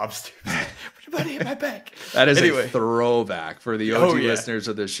talking about Bob Stoops. Put your money in my bank. That is a throwback for the OG listeners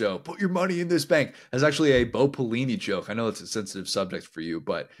of this show. Put your money in this bank. That's actually a Bo Pelini joke. I know it's a sensitive subject for you,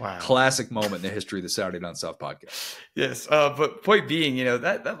 but classic moment in the history of the Saturday Down South podcast. Yes, but point being,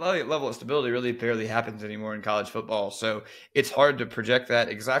 that level of stability really barely happens anymore in college football. So it's hard to project that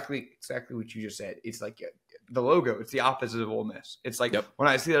exactly what you just said. It's like the logo, it's the opposite of Ole Miss. It's like when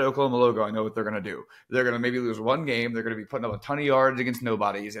I see that Oklahoma logo, I know what they're going to do. They're going to maybe lose one game. They're going to be putting up a ton of yards against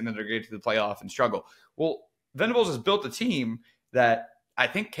nobodies, and then they're going to get to the playoff and struggle. Well, Venables has built a team that I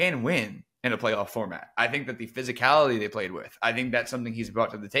think can win in a playoff format. I think that the physicality they played with, I think that's something he's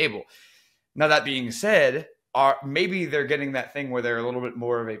brought to the table. Now, that being said, maybe they're getting that thing where they're a little bit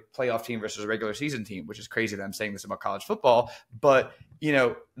more of a playoff team versus a regular season team, which is crazy that I'm saying this about college football. But,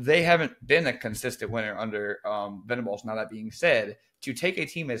 they haven't been a consistent winner under Venables. Now, that being said, to take a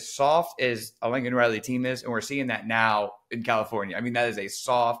team as soft as a Lincoln Riley team is, and we're seeing that now in California. I mean, that is a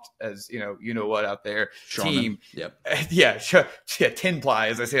soft as, what out there Sharman. Team. Yep. Yeah, 10 ply,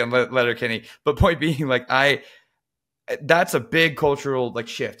 as I say on Letterkenny. But point being, that's a big cultural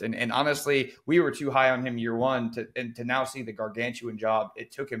shift. And honestly, we were too high on him year 1 to now see the gargantuan job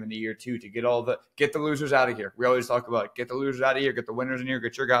it took him in the year 2 to get the losers out of here. We always talk about get the losers out of here, get the winners in here,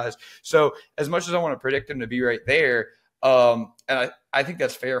 get your guys. So as much as I want to predict him to be right there, and I think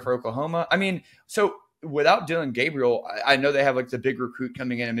that's fair for Oklahoma. I mean, so without Dylan Gabriel, I know they have the big recruit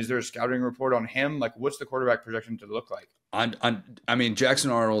coming in. Is there a scouting report on him? What's the quarterback projection to look like? I mean, Jackson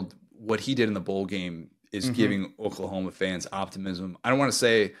Arnold, what he did in the bowl game is giving Oklahoma fans optimism. I don't want to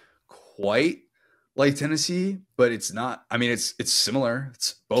say quite like Tennessee, but it's not. I mean, it's similar.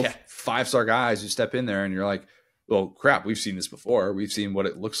 It's both 5-star guys who step in there and you're like, well, crap, we've seen this before. We've seen what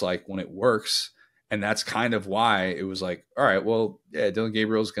it looks like when it works. And that's kind of why it was like, all right, well, yeah, Dylan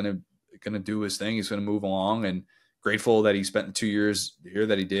Gabriel's going to do his thing. He's going to move along, and grateful that he spent the 2 years here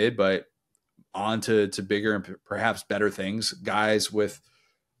that he did, but on to bigger and perhaps better things, guys with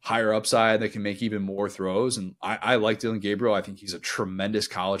higher upside that can make even more throws. And I like Dylan Gabriel. I think he's a tremendous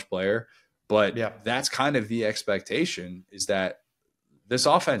college player, but that's kind of the expectation, is that this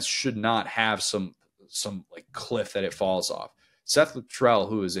offense should not have some like cliff that it falls off. Seth Luttrell,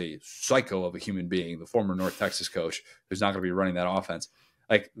 who is a psycho of a human being, the former North Texas coach, who's not going to be running that offense,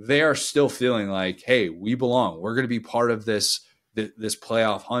 like, they are still feeling like, hey, we belong. We're going to be part of this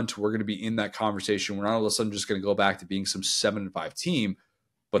playoff hunt. We're going to be in that conversation. We're not all of a sudden just going to go back to being some 7-5 team,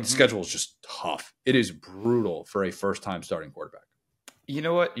 but the schedule is just tough. It is brutal for a first-time starting quarterback. You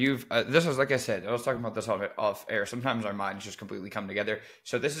know what? This is, like I said, I was talking about this off air. Sometimes our minds just completely come together.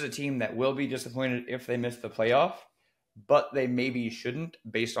 So this is a team that will be disappointed if they miss the playoff, but they maybe shouldn't,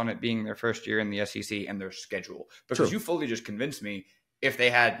 based on it being their first year in the SEC and their schedule. Because you fully just convinced me, if they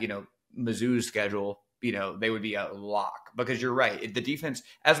had, Mizzou's schedule, they would be a lock. Because you're right. The defense,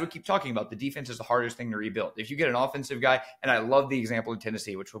 as we keep talking about, the defense is the hardest thing to rebuild. If you get an offensive guy, and I love the example of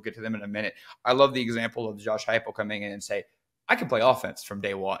Tennessee, which we'll get to them in a minute. I love the example of Josh Heupel coming in and say, I can play offense from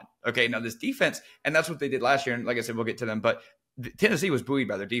day one. Okay, now this defense, and that's what they did last year. And like I said, we'll get to them. But Tennessee was buoyed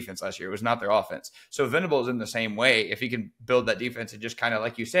by their defense last year. It was not their offense. So Venables in the same way, if he can build that defense and just kind of,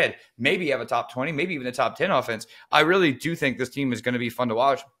 like you said, maybe have a top 20, maybe even a top 10 offense, I really do think this team is going to be fun to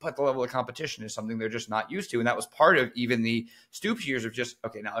watch, but the level of competition is something they're just not used to. And that was part of even the Stoops years of just,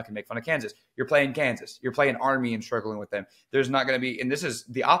 okay, now I can make fun of Kansas. You're playing Kansas. You're playing Army and struggling with them. There's not going to be, and this is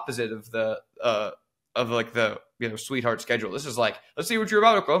the opposite of the sweetheart schedule. This is like, let's see what you're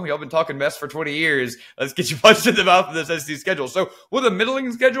about, Oklahoma. Y'all been talking mess for 20 years. Let's get you punched in the mouth of this SEC schedule. So with a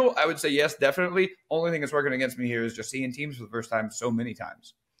middling schedule, I would say yes, definitely. Only thing that's working against me here is just seeing teams for the first time so many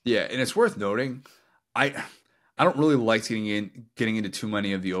times. Yeah, and it's worth noting, I don't really like getting into too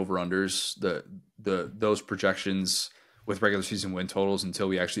many of the over-unders, those projections with regular season win totals, until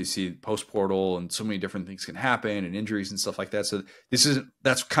we actually see post-portal, and so many different things can happen, and injuries and stuff like that. So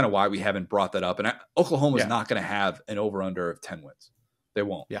that's kind of why we haven't brought that up. And Oklahoma's not going to have an over-under of 10 wins. They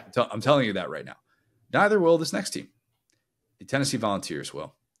won't. Yeah, I'm telling you that right now. Neither will this next team. The Tennessee Volunteers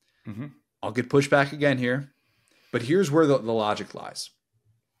will. Mm-hmm. I'll get pushed back again here, but here's where the logic lies.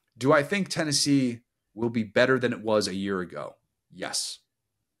 Do I think Tennessee will be better than it was a year ago? Yes.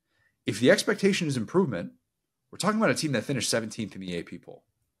 If the expectation is improvement, we're talking about a team that finished 17th in the AP poll.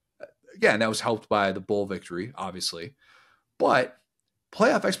 Again, that was helped by the bowl victory, obviously. But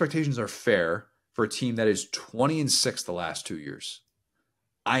playoff expectations are fair for a team that is 20-6 the last 2 years.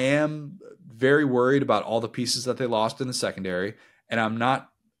 I am very worried about all the pieces that they lost in the secondary, and I'm not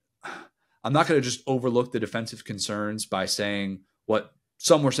going to just overlook the defensive concerns by saying what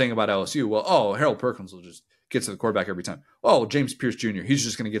some were saying about LSU. Well, Harold Perkins will just get to the quarterback every time. Oh, James Pierce Jr., he's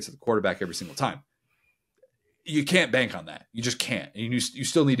just going to get to the quarterback every single time. You can't bank on that. You just can't. And you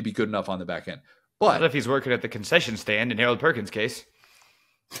still need to be good enough on the back end. But what if he's working at the concession stand in Harold Perkins' case?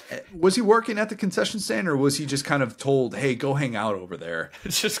 Was he working at the concession stand, or was he just kind of told, hey, go hang out over there?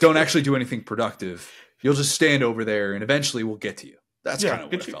 Just don't actually do anything productive. You'll just stand over there, and eventually we'll get to you. That's kind of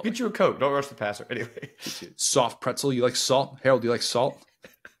what it felt like. Get you a coat. Don't rush the passer. Anyway. Soft pretzel. You like salt? Harold, do you like salt?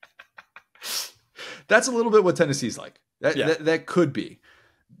 That's a little bit what Tennessee's like. That could be.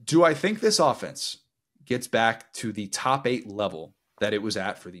 Do I think this offense gets back to the top 8 level that it was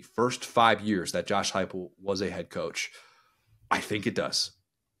at for the first 5 years that Josh Heupel was a head coach? I think it does.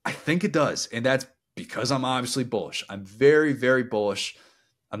 And that's because I'm obviously bullish. I'm very, very bullish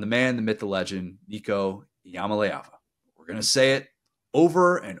on the man, the myth, the legend, Nico Iamaleava. We're going to say it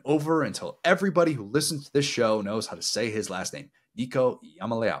over and over until everybody who listens to this show knows how to say his last name, Nico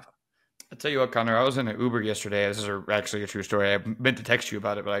Iamaleava. I'll tell you what, Connor, I was in an Uber yesterday. This is actually a true story. I meant to text you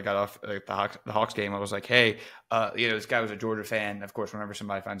about it, but I got off the Hawks game. I was like, hey, this guy was a Georgia fan. Of course, whenever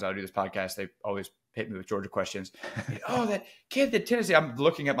somebody finds out I do this podcast, they always hit me with Georgia questions. Oh, that kid at Tennessee. I'm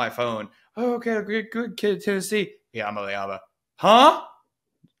looking at my phone. Oh, okay, good kid at Tennessee. Iamaleava. Huh?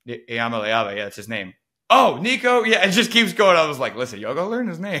 Iamaleava, yeah, that's his name. Oh, Nico. Yeah, it just keeps going. I was like, listen, y'all go learn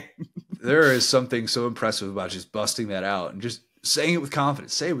his name. There is something so impressive about just busting that out and just saying it with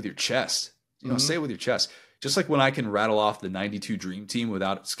confidence. Say it with your chest. Say it with your chest. Just like when I can rattle off the 92 Dream Team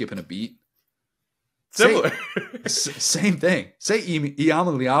without skipping a beat. Similar. Same thing. Say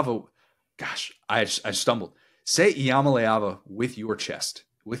Iamaleava. Gosh, I stumbled. Say Iamaleava with your chest,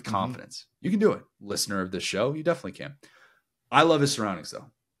 with confidence. You can do it. Listener of this show, you definitely can. I love his surroundings, though.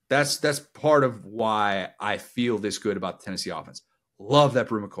 That's part of why I feel this good about the Tennessee offense. Love that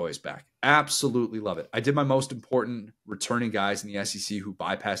Brew McCoy is back. Absolutely love it. I did my most important returning guys in the SEC who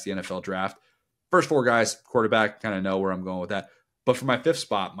bypassed the NFL draft. First 4 guys, quarterback, kind of know where I'm going with that. But for my 5th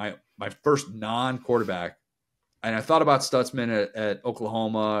spot, my first non-quarterback, and I thought about Stutzman at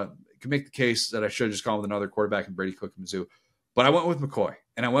Oklahoma. I could make the case that I should have just gone with another quarterback in Brady Cook at Mizzou. But I went with McCoy.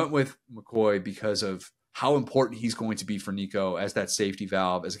 And I went with McCoy because of how important he's going to be for Nico as that safety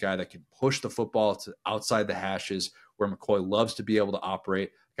valve, as a guy that can push the football to outside the hashes, where McCoy loves to be able to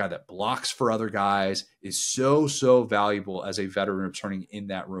operate, a guy that blocks for other guys, is so valuable as a veteran returning in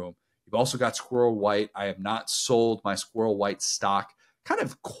that room. You've also got Squirrel White. I have not sold my Squirrel White stock. Kind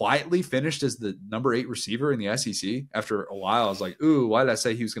of quietly finished as the number 8 receiver in the SEC. After a while, I was like, ooh, why did I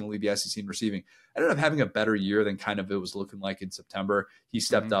say he was going to lead the SEC in receiving? I ended up having a better year than kind of it was looking like in September. He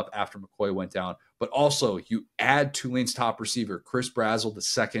stepped up after McCoy went down. But also, you add Tulane's top receiver, Chris Brazzell, the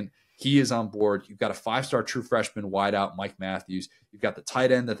second. He is on board. You've got a 5-star true freshman wideout, Mike Matthews. You've got the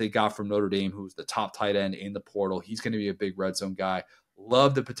tight end that they got from Notre Dame, who's the top tight end in the portal. He's going to be a big red zone guy.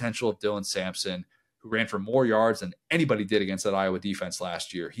 Love the potential of Dylan Sampson, who ran for more yards than anybody did against that Iowa defense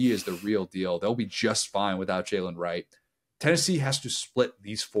last year. He is the real deal. They'll be just fine without Jalen Wright. Tennessee has to split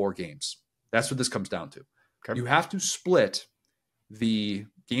these 4 games. That's what this comes down to. Okay. You have to split the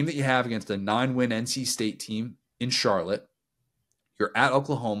game that you have against a 9-win NC State team in Charlotte. You're at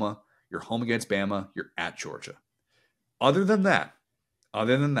Oklahoma. You're home against Bama. You're at Georgia. Other than that,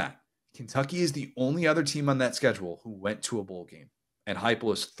 Kentucky is the only other team on that schedule who went to a bowl game. And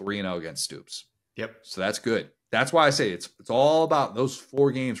Heupel is 3-0 against Stoops. Yep. So that's good. That's why I say it's all about those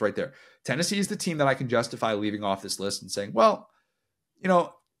 4 games right there. Tennessee is the team that I can justify leaving off this list and saying, well,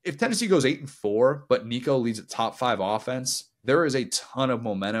 if Tennessee goes 8-4, but Nico leads a top 5 offense, there is a ton of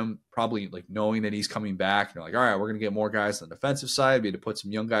momentum, probably like knowing that he's coming back. Like, all right, we're going to get more guys on the defensive side. We had to put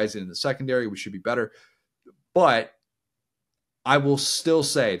some young guys in the secondary. We should be better. But I will still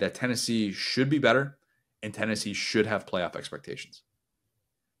say that Tennessee should be better, and Tennessee should have playoff expectations.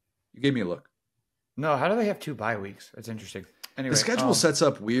 You gave me a look. No, how do they have 2 bye weeks? That's interesting. Anyway, the schedule sets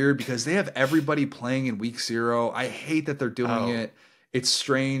up weird because they have everybody playing in week 0. I hate that they're doing it. It's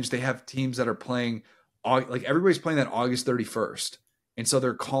strange. They have teams that are playing, like everybody's playing that August 31st. And so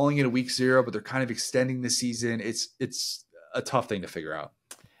they're calling it a week 0, but they're kind of extending the season. It's a tough thing to figure out.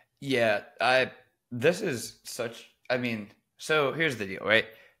 Yeah, so here's the deal, right?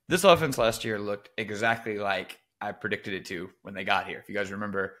 This offense last year looked exactly like I predicted it to when they got here. If you guys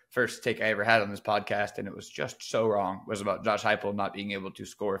remember, first take I ever had on this podcast, and it was just so wrong, was about Josh Heupel not being able to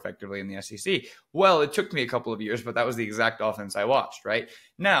score effectively in the SEC. Well, it took me a couple of years, but that was the exact offense I watched, right?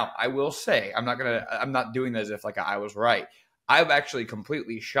 Now, I will say, I'm not doing this as if like I was right. I'm actually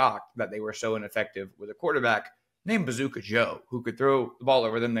completely shocked that they were so ineffective with a quarterback named Bazooka Joe, who could throw the ball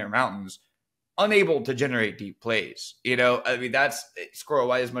over them their mountains, unable to generate deep plays. That's Squirrel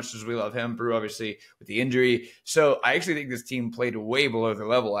White, as much as we love him. Brew, obviously, with the injury. So I actually think this team played way below their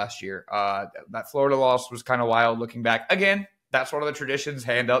level last year. That Florida loss was kind of wild looking back. Again, that's one of the traditions.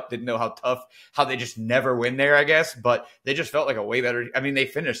 Hand up, didn't know how they just never win there, I guess. But they just felt like a way better. I mean, they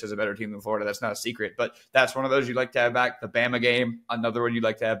finished as a better team than Florida. That's not a secret. But that's one of those you'd like to have back. The Bama game, another one you'd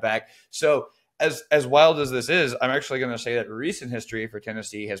like to have back. So as wild as this is, I'm actually going to say that recent history for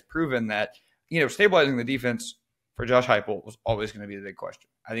Tennessee has proven that stabilizing the defense for Josh Heupel was always going to be the big question.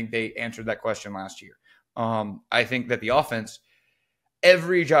 I think they answered that question last year. I think that the offense,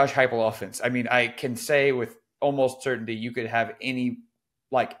 every Josh Heupel offense, I can say with almost certainty you could have any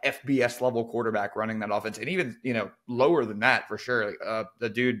like FBS level quarterback running that offense, and even lower than that for sure. The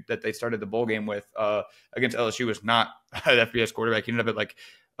dude that they started the bowl game with against LSU was not an FBS quarterback. He ended up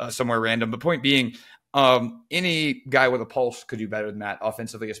at somewhere random. But point being, any guy with a pulse could do better than that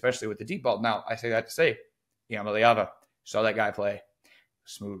offensively, especially with the deep ball. Now, I say that to say, Yamaliava, saw that guy play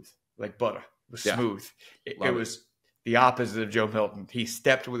smooth, like butter. It was smooth. It was the opposite of Joe Milton. He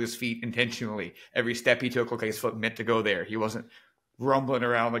stepped with his feet intentionally. Every step he took looked like his foot meant to go there. He wasn't rumbling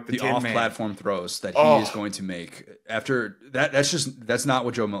around like the off-platform throws that he is going to make after that. That's not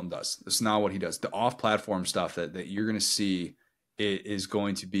what Joe Milton does. That's not what he does. The off-platform stuff that you're going to see is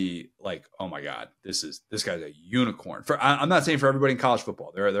going to be like, oh my God, this guy's a unicorn. I'm not saying for everybody in college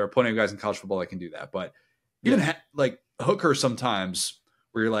football. There are plenty of guys in college football that can do that, but even like Hooker sometimes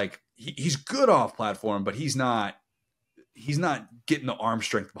where you're like, he's good off platform, but he's not getting the arm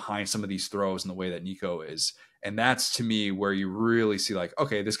strength behind some of these throws in the way that Nico is. And that's to me where you really see like,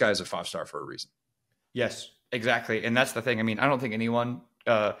 okay, this guy's a 5-star for a reason. Yes, exactly. And that's the thing. I don't think anyone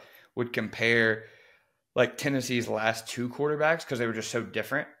would compare like Tennessee's last two quarterbacks because they were just so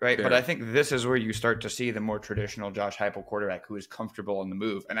different, right? Fair. But I think this is where you start to see the more traditional Josh Heupel quarterback who is comfortable in the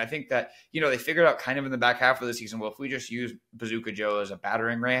move. And I think that, they figured out kind of in the back half of the season, well, if we just use Bazooka Joe as a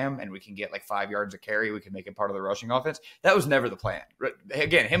battering ram and we can get like 5 yards of carry, we can make it part of the rushing offense. That was never the plan.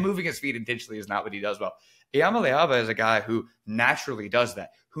 Again, him moving his feet intentionally is not what he does well. Iyamaleava is a guy who naturally does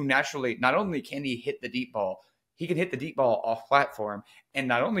that, who naturally, not only can he hit the deep ball, he can hit the deep ball off platform. And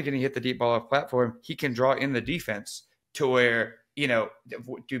not only can he hit the deep ball off platform, he can draw in the defense to where,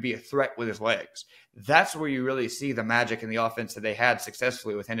 to be a threat with his legs. That's where you really see the magic in the offense that they had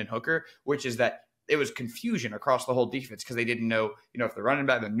successfully with Hendon Hooker, which is that it was confusion across the whole defense because they didn't know, if the running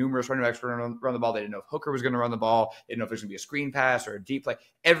back, the numerous running backs were going to run the ball. They didn't know if Hooker was going to run the ball. They didn't know if there's going to be a screen pass or a deep play.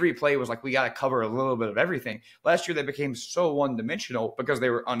 Every play was like, we got to cover a little bit of everything. Last year, they became so one-dimensional because they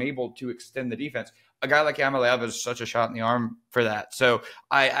were unable to extend the defense. A guy like Iyamaleava is such a shot in the arm for that. So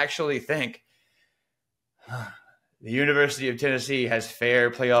I actually think the University of Tennessee has fair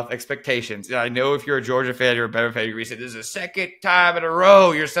playoff expectations. I know if you're a Georgia fan or a Bama fan, you said this is the second time in a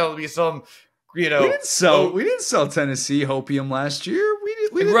row you're selling me some – we didn't sell Tennessee hopium last year.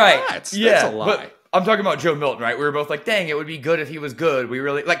 We did right. not. That's a lie. But I'm talking about Joe Milton, right? We were both like, dang, it would be good if he was good.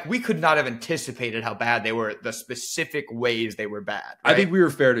 We could not have anticipated how bad they were, the specific ways they were bad. Right? I think we were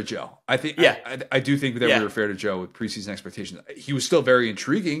fair to Joe. I do think that we were fair to Joe with preseason expectations. He was still very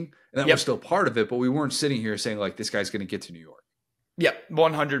intriguing, and that was still part of it, but we weren't sitting here saying like, this guy's going to get to New York. Yeah,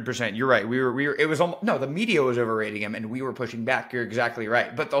 100%. You're right. It was almost, no, the media was overrating him and we were pushing back. You're exactly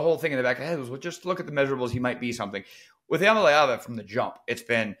right. But the whole thing in the back of the head was, well, just look at the measurables. He might be something. With Iyamaleava from the jump, it's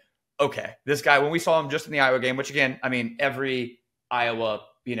been, okay, this guy, when we saw him just in the Iowa game, which again, I mean, every Iowa,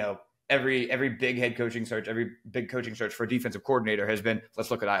 every big head coaching search, every big coaching search for a defensive coordinator has been, let's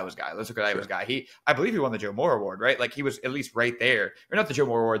look at Iowa's guy. Let's look at Iowa's guy. I believe he won the Joe Moore Award, right? Like he was at least right there. Or not the Joe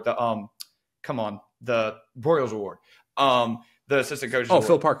Moore Award, the Royals Award. The assistant coach. Oh,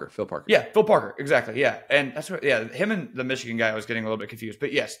 Phil Parker. Yeah, Phil Parker. Exactly. Yeah. And that's what, him and the Michigan guy, I was getting a little bit confused.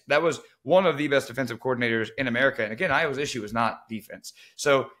 But yes, that was one of the best defensive coordinators in America. And again, Iowa's issue was not defense.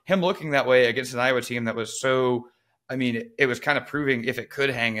 So him looking that way against an Iowa team that was it was kind of proving if it could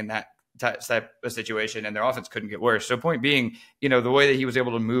hang in that type of situation and their offense couldn't get worse. So point being, the way that he was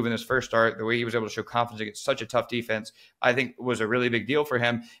able to move in his first start, the way he was able to show confidence against such a tough defense, I think was a really big deal for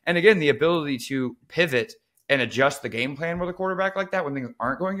him. And again, the ability to pivot and adjust the game plan with a quarterback like that when things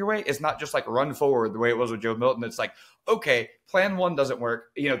aren't going your way. It's not just like run forward the way it was with Joe Milton. It's like, okay, plan one doesn't work.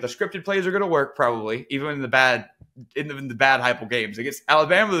 The scripted plays are going to work probably, even in the bad Heupel games. Against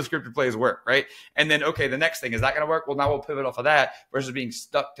Alabama, the scripted plays work, right? And then, okay, the next thing, is that going to work? Well, now we'll pivot off of that versus being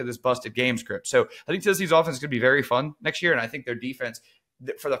stuck to this busted game script. So I think Tennessee's offense is going to be very fun next year, and I think their defense,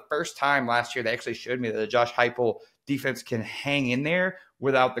 for the first time last year, they actually showed me that the Josh Heupel defense can hang in there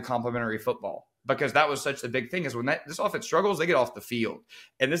without the complimentary football. Because that was such a big thing is when this offense struggles, they get off the field.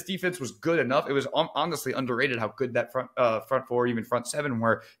 And this defense was good enough. It was honestly underrated how good that front four, even front seven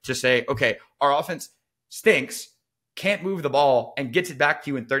were to say, okay, our offense stinks, can't move the ball, and gets it back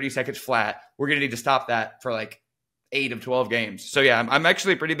to you in 30 seconds flat. We're going to need to stop that for like 8 of 12 games. So yeah, I'm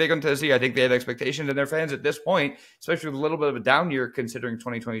actually pretty big on Tennessee. I think they have expectations in their fans at this point, especially with a little bit of a down year considering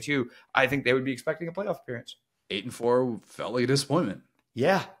 2022. I think they would be expecting a playoff appearance. 8-4 felt like a disappointment.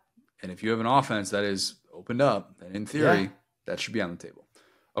 Yeah. And if you have an offense that is opened up, then in theory, that should be on the table.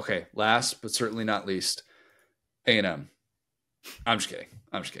 Okay, last but certainly not least, A&M. I'm just kidding.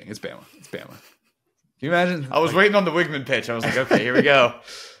 It's Bama. Can you imagine? I was waiting on the Wigman pitch. I was like, okay, here we go.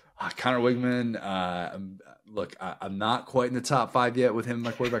 Connor Wigman. I'm not quite in the top 5 yet with him and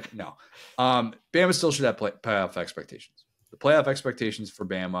my quarterback. No. Bama still should have playoff expectations. The playoff expectations for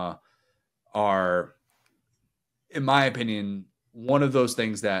Bama are, in my opinion, one of those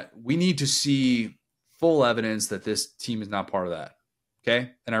things that we need to see full evidence that this team is not part of that.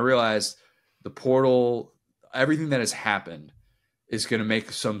 Okay. And I realized the portal, everything that has happened is going to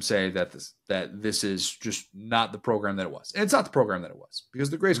make some say that this is just not the program that it was. And it's not the program that it was because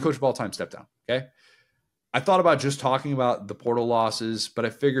the greatest coach of all time stepped down. Okay. I thought about just talking about the portal losses, but I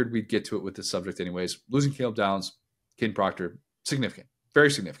figured we'd get to it with this subject anyways. Losing Caleb Downs, Ken Proctor, significant, very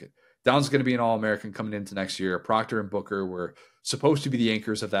significant. Downs is going to be an All-American coming into next year. Proctor and Booker were supposed to be the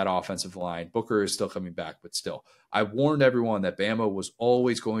anchors of that offensive line. Booker is still coming back, but still. I warned everyone that Bama was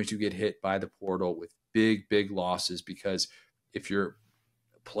always going to get hit by the portal with big, big losses because if you're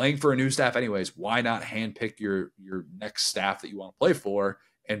playing for a new staff anyways, why not handpick your next staff that you want to play for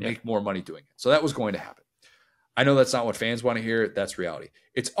and make more money doing it? So that was going to happen. I know that's not what fans want to hear. That's reality.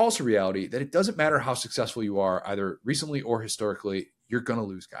 It's also reality that it doesn't matter how successful you are, either recently or historically, you're going to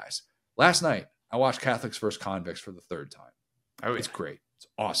lose guys. Last night, I watched Catholics versus Convicts for the third time. Oh, yeah. It's great. It's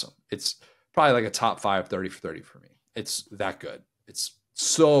awesome. It's probably like a top 5 30 for 30 for me. It's that good. It's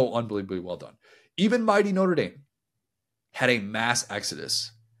so unbelievably well done. Even mighty Notre Dame had a mass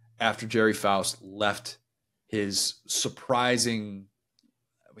exodus after Jerry Faust left his surprising.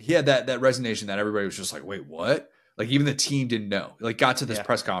 He had that resignation that everybody was just like, wait, what? Like even the team didn't know. Like got to this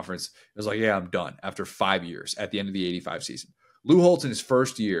press conference. It was like, yeah, I'm done after 5 years at the end of the 85 season. Lou Holtz in his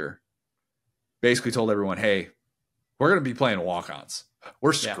first year basically told everyone, hey, we're going to be playing walk-ons.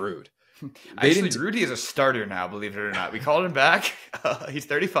 We're screwed. Actually, Rudy is a starter now, believe it or not. We called him back. He's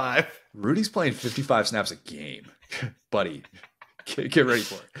 35. Rudy's playing 55 snaps a game. Buddy, get ready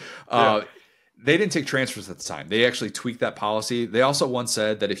for it. They didn't take transfers at the time. They actually tweaked that policy. They also once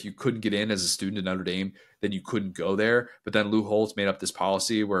said that if you couldn't get in as a student at Notre Dame, then you couldn't go there. But then Lou Holtz made up this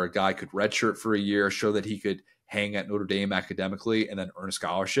policy where a guy could redshirt for a year, show that he could hang at Notre Dame academically, and then earn a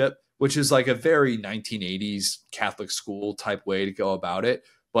scholarship, which is like a very 1980s Catholic school type way to go about it.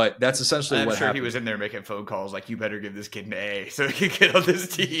 But that's essentially what happened. He was in there making phone calls like, you better give this kid an A so he can get on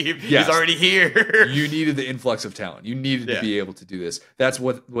this team. Yes. He's already here. You needed the influx of talent. You needed to be able to do this. That's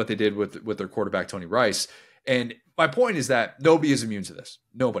what they did with their quarterback, Tony Rice. And my point is that nobody is immune to this.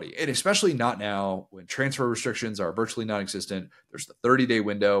 Nobody. And especially not now when transfer restrictions are virtually non-existent. There's the 30-day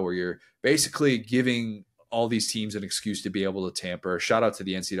window where you're basically giving all these teams an excuse to be able to tamper. Shout out to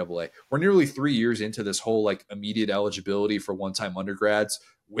the NCAA. We're nearly 3 years into this whole like immediate eligibility for one-time undergrads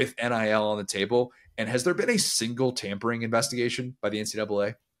with NIL on the table. And has there been a single tampering investigation by the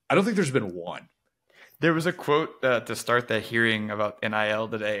NCAA? I don't think there's been one. There was a quote to start the hearing about NIL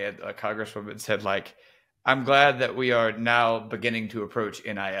today. A congresswoman said, like, I'm glad that we are now beginning to approach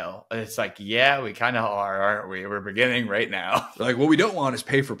NIL. And it's like, yeah, we kind of are, aren't we? We're beginning right now. Like, what we don't want is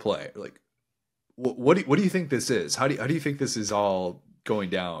pay for play. Like, what do you think this is? How do you think this is all going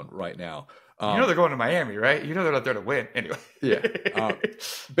down right now? You know they're going to Miami, right? You know they're not there to win. Anyway. Yeah.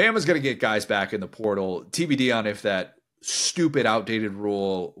 Bama's going to get guys back in the portal. TBD on if that stupid, outdated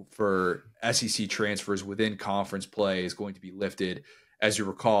rule for SEC transfers within conference play is going to be lifted. As you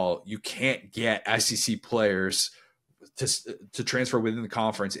recall, you can't get SEC players to transfer within the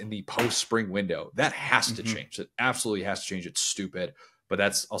conference in the post-spring window. That has to change. It absolutely has to change. It's stupid. But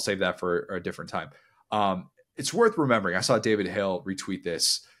I'll save that for a different time. It's worth remembering. I saw David Hale retweet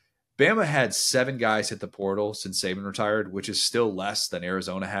this. Bama had 7 guys hit the portal since Saban retired, which is still less than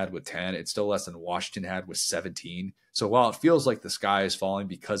Arizona had with 10. It's still less than Washington had with 17. So while it feels like the sky is falling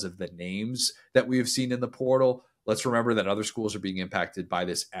because of the names that we have seen in the portal, let's remember that other schools are being impacted by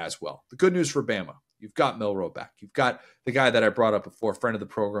this as well. The good news for Bama, you've got Milroe back. You've got the guy that I brought up before, friend of the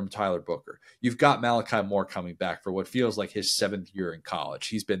program, Tyler Booker. You've got Malachi Moore coming back for what feels like his 7th year in college.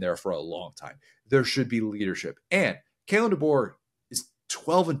 He's been there for a long time. There should be leadership. And Kalen DeBoer is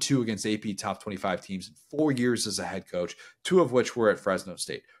 12-2 against AP top 25 teams in 4 years as a head coach, 2 of which were at Fresno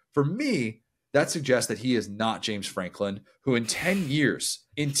State. For me, that suggests that he is not James Franklin, who in 10 years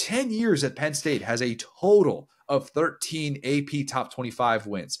at Penn State has a total of 13 AP top 25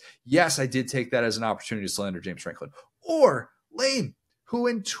 wins. Yes, I did take that as an opportunity to slander James Franklin. Or Lane, who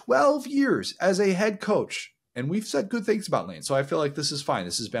in 12 years as a head coach, and we've said good things about Lane, so I feel like this is fine.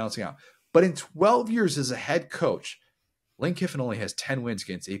 This is balancing out. But in 12 years as a head coach, Lane Kiffin only has 10 wins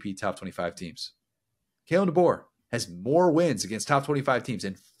against AP top 25 teams. Kalen DeBoer has more wins against top 25 teams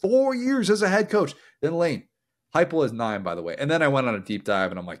in 4 years as a head coach than Lane. Heupel has 9, by the way. And then I went on a deep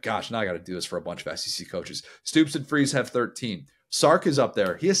dive, and I'm like, gosh, now I got to do this for a bunch of SEC coaches. Stoops and Freeze have 13. Sark is up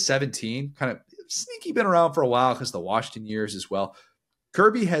there. He has 17. Kind of sneaky, been around for a while because the Washington years as well.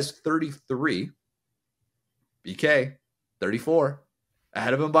 Kirby has 33. BK, 34.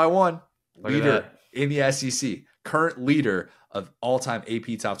 Ahead of him by 1. Leader in the SEC. Current leader of all-time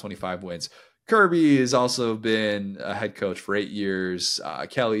AP top 25 wins. Kirby has also been a head coach for 8 years.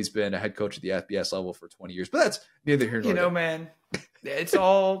 Kelly's been a head coach at the FBS level for 20 years. But that's neither here nor there. Man, it's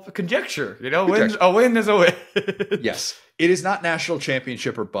all conjecture. Conjecture. A win is a win. Yes. It is not national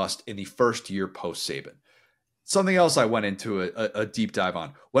championship or bust in the first year post-Saban. Something else I went into a deep dive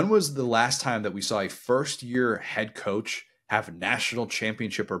on. When was the last time that we saw a first-year head coach have national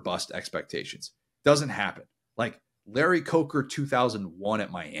championship or bust expectations? Doesn't happen. Like Larry Coker 2001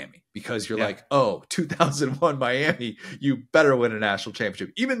 at Miami, because you're like, oh, 2001 Miami, you better win a national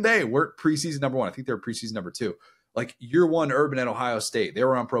championship. Even they weren't preseason number 1. I think they were preseason number 2. Like year 1 Urban at Ohio State, they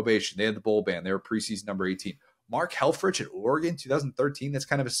were on probation. They had the bowl ban. They were preseason number 18. Mark Helfrich at Oregon 2013, that's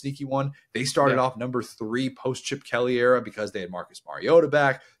kind of a sneaky one. They started off number 3 post-Chip Kelly era because they had Marcus Mariota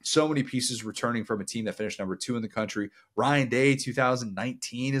back. So many pieces returning from a team that finished number 2 in the country. Ryan Day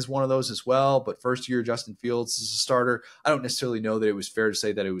 2019 is one of those as well, but first year Justin Fields is a starter. I don't necessarily know that it was fair to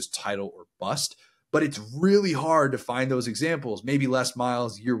say that it was title or bust, but it's really hard to find those examples. Maybe Les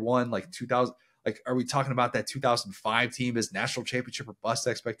Miles year one, like 2000. Like, are we talking about that 2005 team as national championship or bust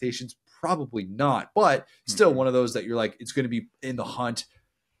expectations? Probably not, but still one of those that you're like, it's going to be in the hunt.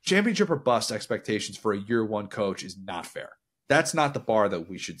 Championship or bust expectations for a year one coach is not fair. That's not the bar that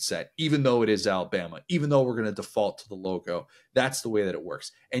we should set, even though it is Alabama, even though we're going to default to the logo. That's the way that it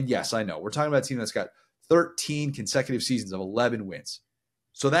works. And yes, I know we're talking about a team that's got 13 consecutive seasons of 11 wins.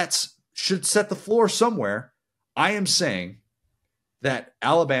 So that's should set the floor somewhere. I am saying that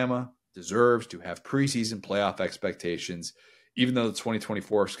Alabama deserves to have preseason playoff expectations, even though the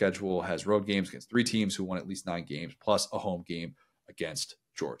 2024 schedule has road games against 3 teams who won at least 9 games, plus a home game against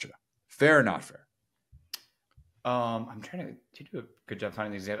Georgia. Fair or not fair? I'm trying to do a good job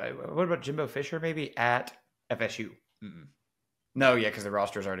finding these. What about Jimbo Fisher maybe at FSU? Mm-mm. No, yeah, because the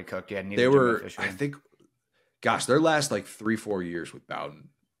roster's already cooked. Yeah, they were, I think, gosh, their last like 3-4 years with Bowden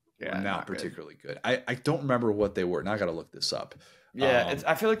were not particularly good. I don't remember what they were. Now I got to look this up. Yeah,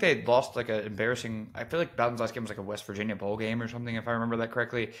 I feel like they lost like an embarrassing. I feel like Bowden's last game was like a West Virginia bowl game or something, if I remember that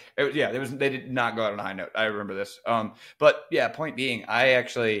correctly. They did not go out on a high note. I remember this. But yeah, point being, I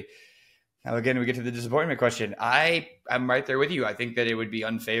actually. Now again, we get to the disappointment question. I'm right there with you. I think that it would be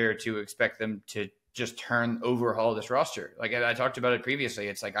unfair to expect them to just overhaul this roster. Like I talked about it previously.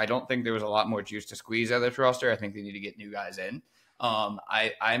 It's like I don't think there was a lot more juice to squeeze out of this roster. I think they need to get new guys in. I'm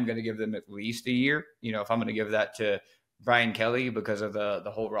going to give them at least a year. If I'm going to give that to Brian Kelly because of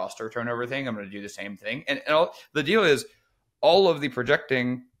the whole roster turnover thing, I'm going to do the same thing. And the deal is all of the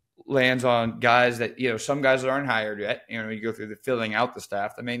projecting lands on guys that, some guys that aren't hired yet. You go through the filling out the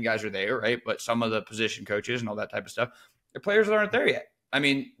staff. The main guys are there, right? But some of the position coaches and all that type of stuff, the players that aren't there yet. I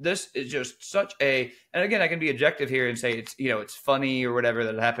mean, this is just such and again, I can be objective here and say it's, it's funny or whatever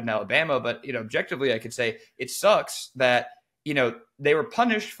that happened in Alabama. But, objectively, I could say it sucks that, they were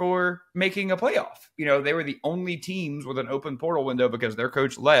punished for making a playoff. They were the only teams with an open portal window because their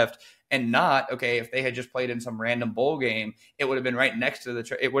coach left, and not, okay, if they had just played in some random bowl game, it would have been right next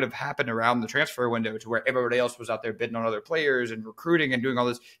to it would have happened around the transfer window to where everybody else was out there bidding on other players and recruiting and doing all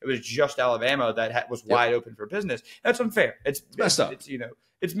this. It was just Alabama that was wide open for business. That's unfair. It's messed up.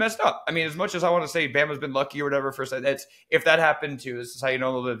 It's messed up. I mean, as much as I want to say Bama's been lucky or whatever, if that happened to, this is how you know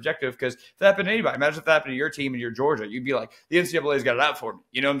a little bit objective, because if that happened to anybody, imagine if that happened to your team and you're Georgia, you'd be like, the NCAA's got it out for me.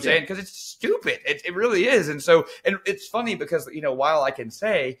 You know what I'm saying? Because it's stupid. It really is. And so, and it's funny because, while I can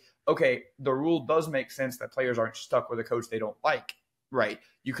say, okay, the rule does make sense that players aren't stuck with a coach they don't like, right?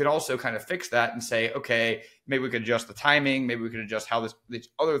 You can also kind of fix that and say, okay, maybe we could adjust the timing. Maybe we could adjust how these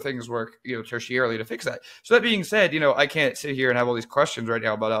other things work, tertiarily to fix that. So that being said, I can't sit here and have all these questions right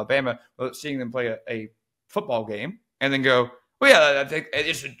now about Alabama, without seeing them play a football game and then go, well, yeah, I think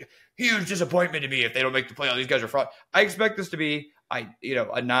it's a huge disappointment to me if they don't make the playoff. These guys are fraud. I expect this to be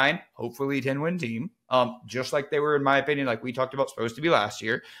a 9, hopefully 10-win team, just like they were, in my opinion, like we talked about, supposed to be last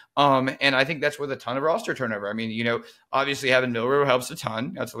year. And I think that's with a ton of roster turnover. I mean, obviously having Milroe helps a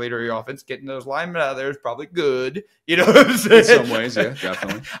ton. That's a leader of your offense. Getting those linemen out of there is probably good. You know what I'm saying? In some ways, yeah,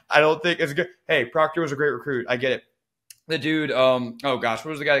 definitely. I don't think it's good. Hey, Proctor was a great recruit. I get it. The dude, oh gosh,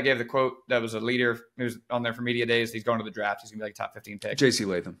 what was the guy that gave the quote that was a leader who's on there for media days? He's going to the draft. He's going to be like top 15 pick. J.C.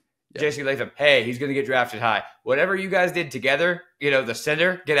 Latham. Yeah. J.C. Latham, hey, he's going to get drafted high. Whatever you guys did together, the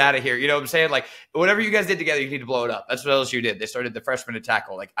center, get out of here. You know what I'm saying? Like, whatever you guys did together, you need to blow it up. That's what LSU did. They started the freshman to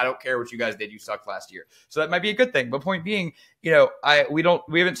tackle. Like, I don't care what you guys did. You sucked last year. So that might be a good thing. But point being, we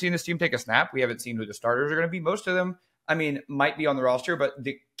haven't seen this team take a snap. We haven't seen who the starters are going to be. Most of them, might be on the roster, but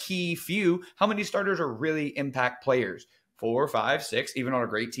the key few, how many starters are really impact players? 4, 5, 6, even on a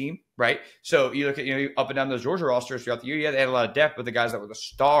great team, right? So you look at, up and down those Georgia rosters throughout the year, they had a lot of depth, but the guys that were the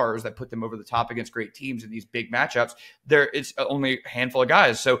stars that put them over the top against great teams in these big matchups, it's only a handful of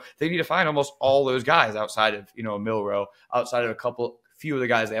guys. So they need to find almost all those guys outside of, a Milroe, outside of a few of the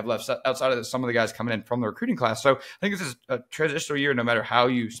guys they have left, outside of some of the guys coming in from the recruiting class. So I think this is a transitional year, no matter how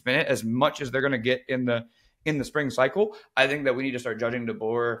you spin it, as much as they're going to get in the spring cycle. I think that we need to start judging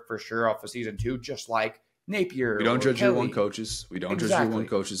DeBoer for sure off of season 2, just like Napier. We don't judge your one coaches. We don't judge your one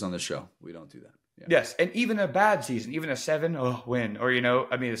coaches on the show. We don't do that. Yeah. Yes. And even a bad season, even a 7-win, or, a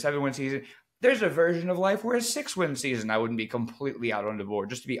 7-win season, there's a version of life where a 6-win season, I wouldn't be completely out on the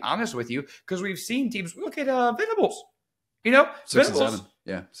board, just to be honest with you, because we've seen teams, look at Venables. 6 and 7.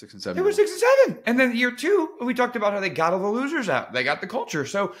 Yeah, 6 and 7. They were 6 and 7. And then year 2, we talked about how they got all the losers out. They got the culture.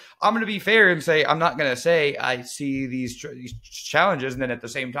 So I'm going to be fair and say, I'm not going to say I see these challenges. And then at the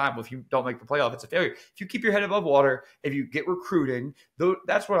same time, well, if you don't make the playoff, it's a failure. If you keep your head above water, if you get recruiting,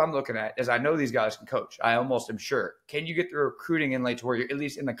 that's what I'm looking at, is I know these guys can coach. I almost am sure. Can you get the recruiting in late to where you're at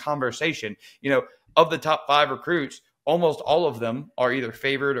least in the conversation? Of the top 5 recruits, almost all of them are either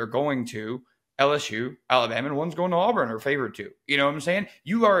favored or going to LSU, Alabama, and one's going to Auburn are favored to. You know what I'm saying?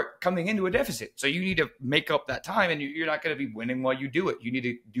 You are coming into a deficit. So you need to make up that time, and you're not going to be winning while you do it. You need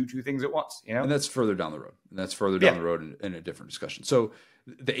to do two things at once, you know? And that's further down the road. And that's further down the road in a different discussion. So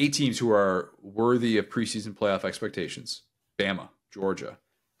the 8 teams who are worthy of preseason playoff expectations: Bama, Georgia,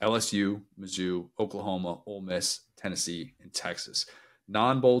 LSU, Mizzou, Oklahoma, Ole Miss, Tennessee, and Texas.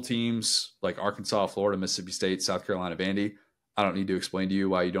 Non-bowl teams like Arkansas, Florida, Mississippi State, South Carolina, Vandy. I don't need to explain to you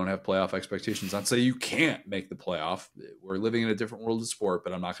why you don't have playoff expectations. I'd say you can't make the playoff. We're living in a different world of sport,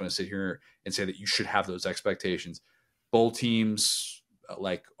 but I'm not going to sit here and say that you should have those expectations. Bowl teams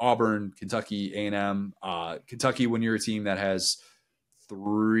like Auburn, Kentucky, A&M. Kentucky, when you're a team that has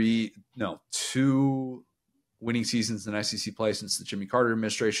 2 winning seasons in SEC play since the Jimmy Carter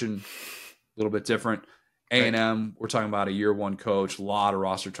administration, a little bit different. A&M, we're talking about a year one coach, a lot of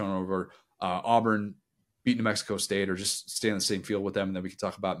roster turnover. Auburn beat New Mexico State or just stay on the same field with them, and then we can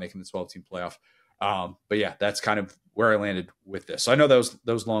talk about making the 12-team playoff. But yeah, that's kind of where I landed with this. So I know that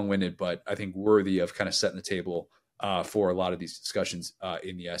was long-winded, but I think worthy of kind of setting the table for a lot of these discussions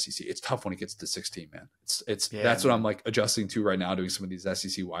in the SEC. It's tough when it gets to 16, man. That's what I'm like adjusting to right now, doing some of these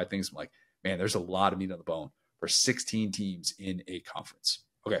SEC wide things. I'm like, man, there's a lot of meat on the bone for 16 teams in a conference.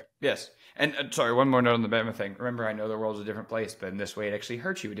 Okay. Yes. And sorry, one more note on the Bama thing. Remember, I know the world's a different place, but in this way, it actually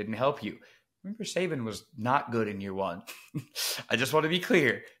hurt you. It didn't help you. Remember, Saban was not good in year one. I just want to be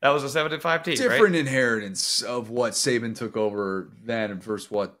clear. That was a 7-5 team, different right? Inheritance of what Saban took over then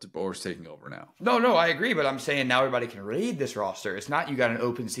versus what DeBoer's taking over now. No, I agree, but I'm saying now everybody can raid this roster. It's not you got an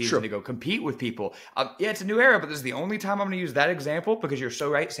open season to go compete with people. Yeah, it's a new era, but this is the only time I'm going to use that example because you're so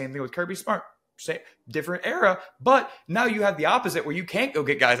right. Same thing with Kirby Smart. Different era, but now you have the opposite where you can't go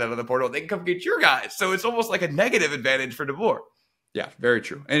get guys out of the portal. They can come get your guys. So it's almost like a negative advantage for DeBoer. Yeah, very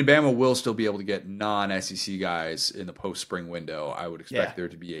true. And Bama will still be able to get non-SEC guys in the post-spring window. I would expect there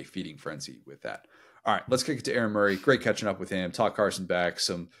to be a feeding frenzy with that. All right, let's kick it to Aaron Murray. Great catching up with him. Talk Carson Beck,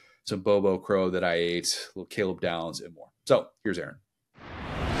 some Bobo Crow that I ate, a little Caleb Downs, and more. So here's Aaron.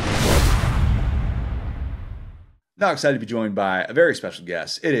 Now excited to be joined by a very special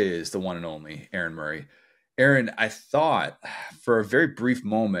guest. It is the one and only Aaron Murray. Aaron, I thought for a very brief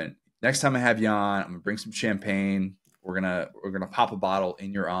moment, next time I have you on, I'm gonna bring some champagne. We're gonna pop a bottle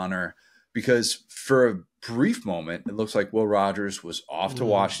in your honor because for a brief moment, it looks like Will Rogers was off to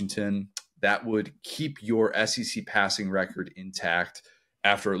Washington. That would keep your SEC passing record intact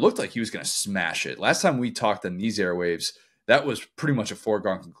after it looked like he was going to smash it. Last time we talked on these airwaves, that was pretty much a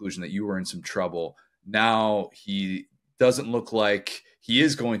foregone conclusion that you were in some trouble. Now he doesn't look like he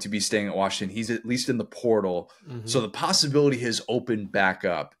is going to be staying at Washington. He's at least in the portal. So the possibility has opened back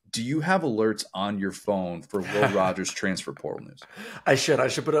up. Do you have alerts on your phone for Will Rogers transfer portal news? I should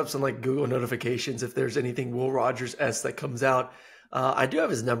put up some like Google notifications if there's anything Will Rogers-esque that comes out. I do have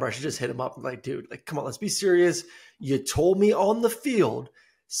his number. I should just hit him up. I'm like, dude, like, come on, let's be serious. You told me on the field,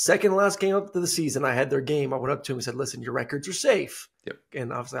 second last game up to the season, I had their game. I went up to him and said, listen, your records are safe. Yep.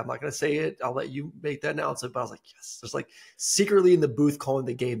 And obviously I'm not going to say it. I'll let you make that announcement. But I was like, yes. Just like secretly in the booth calling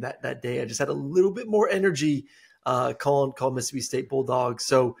the game that day. I just had a little bit more energy calling Mississippi State Bulldogs.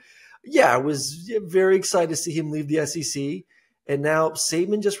 So, yeah, I was very excited to see him leave the SEC. And now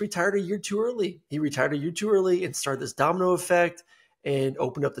Saban just retired a year too early. He retired a year too early and started this domino effect and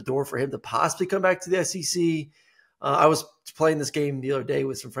opened up the door for him to possibly come back to the SEC. I was playing this game the other day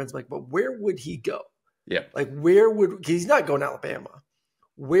with some friends. I'm like, but where would he go? Yeah. Like, where would – he's not going to Alabama.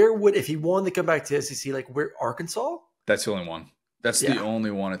 Where would – if he wanted to come back to the SEC, like where – Arkansas? That's the only one. That's the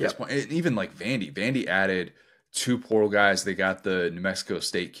only one at this point. And even like Vandy. Vandy added – 2 portal guys. They got the New Mexico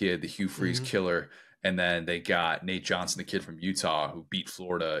State kid, the Hugh Freeze killer, and then they got Nate Johnson, the kid from Utah, who beat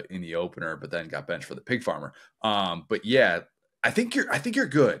Florida in the opener, but then got benched for the pig farmer. But yeah, I think you're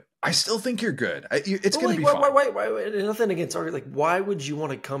good. I still think you're good. It's going to be fine. Why, nothing against Arkansas. Like, why would you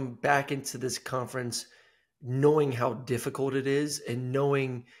want to come back into this conference knowing how difficult it is and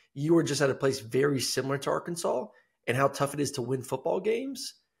knowing you were just at a place very similar to Arkansas and how tough it is to win football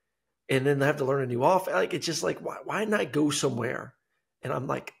games? And then they have to learn a new offense. Like, it's just like, why not go somewhere? And I'm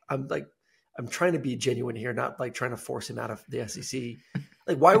trying to be genuine here, not like trying to force him out of the SEC.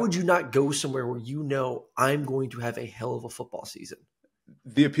 Like, why would you not go somewhere where you know I'm going to have a hell of a football season?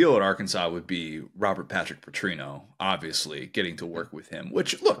 The appeal at Arkansas would be Robert Patrick Petrino, obviously, getting to work with him.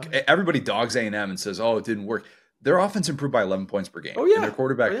 Which, look, everybody dogs A&M and says, oh, it didn't work. Their offense improved by 11 points per game. Oh, yeah. And their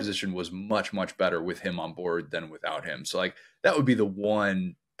quarterback position was much, much better with him on board than without him. So, like, that would be the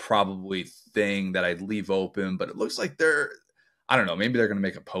one probably thing that I'd leave open, but it looks like I don't know, maybe they're going to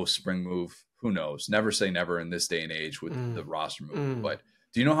make a post-spring move. Who knows? Never say never in this day and age with the roster move. But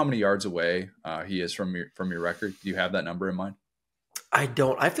do you know how many yards away he is from your record? Do you have that number in mind? I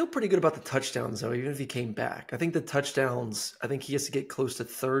don't. I feel pretty good about the touchdowns, though, even if he came back. I think the touchdowns, I think he has to get close to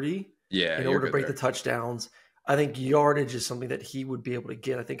 30 Yeah, in you're order to good break there. the touchdowns. I think yardage is something that he would be able to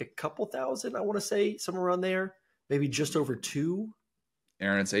get. I think a couple thousand, I want to say, somewhere around there. Maybe just over 2.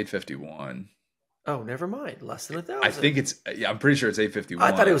 Aaron, it's 851. Oh, never mind. Less than 1,000. I think it's, I'm pretty sure it's 851.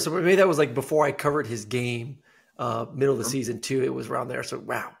 I thought it was, maybe that was like before I covered his game, middle of the season too. It was around there. So,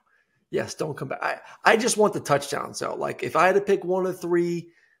 wow. Yes, don't come back. I just want the touchdowns. So, like, if I had to pick one of 3,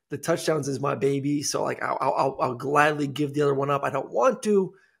 the touchdowns is my baby. So, like, I'll gladly give the other one up. I don't want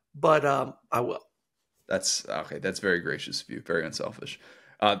to, but I will. That's okay. That's very gracious of you. Very unselfish.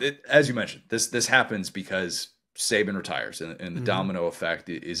 As you mentioned, this happens because Saban retires, and the domino effect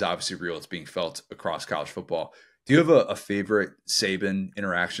is obviously real. It's being felt across college football. Do you have a favorite Saban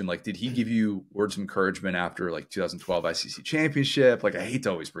interaction? Like, did he give you words of encouragement after like 2012 ICC championship? Like, I hate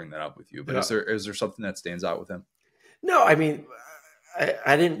to always bring that up with you, but is there something that stands out with him? No, I mean,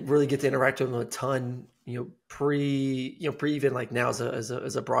 I didn't really get to interact with him a ton, pre even like now as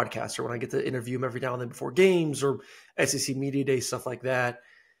a broadcaster, when I get to interview him every now and then before games or SEC Media Day, stuff like that.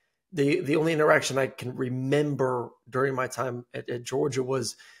 The only interaction I can remember during my time at Georgia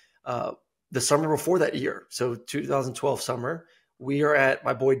was the summer before that year. So 2012 summer, we are at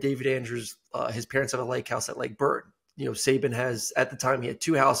my boy David Andrews. His parents have a lake house at Lake Burton. Saban has, at the time, he had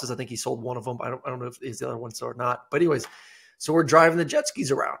 2 houses. I think he sold one of them. I don't know if it's the other one so or not. But anyways, so we're driving the jet skis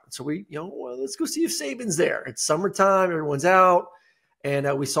around. So we, well, let's go see if Saban's there. It's summertime. Everyone's out.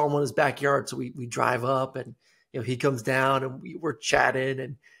 And we saw him on his backyard. So we drive up and, he comes down and we're chatting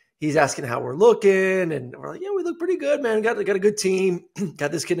and he's asking how we're looking. And we're like, yeah, we look pretty good, man. Got a good team.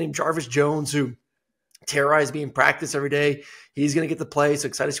 Got this kid named Jarvis Jones who terrorized me in practice every day. He's going to get the play. So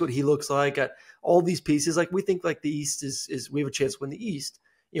excited to see what he looks like. Got all these pieces. Like, we think like the East is we have a chance to win the East.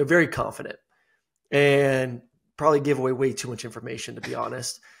 Very confident. And probably gave away way too much information, to be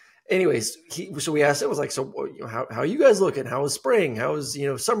honest. Anyways, so we asked, it was like, so how are you guys looking? How was spring? How was,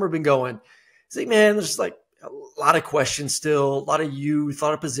 summer been going? He's like, man, there's just like a lot of questions still, a lot of youth, a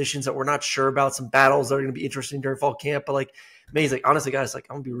lot of positions that we're not sure about, some battles that are going to be interesting during fall camp. But like, man, he's like, honestly, guys, like,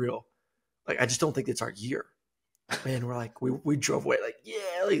 I'm going to be real. Like, I just don't think it's our year. Man, we're like, we drove away. Like,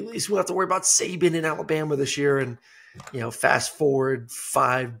 yeah, like, at least we don't have to worry about Saban in Alabama this year. And, fast forward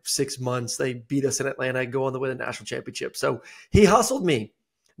 5-6 months, they beat us in Atlanta, go on to win the national championship. So he hustled me.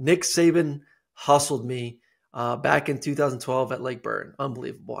 Nick Saban hustled me back in 2012 at Lake Burton.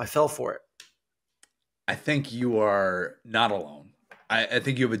 Unbelievable. I fell for it. I think you are not alone. I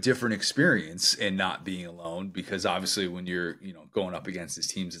think you have a different experience in not being alone, because obviously when you're, going up against these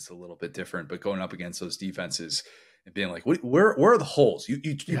teams, it's a little bit different, but going up against those defenses and being like, where are the holes?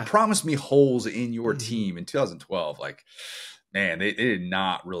 You promised me holes in your team in 2012. Like, man, they did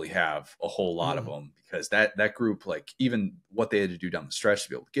not really have a whole lot of them, because that group, like, even what they had to do down the stretch to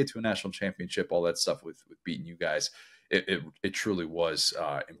be able to get to a national championship, all that stuff with beating you guys, it truly was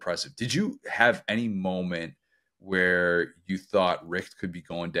impressive. Did you have any moment where you thought Rick could be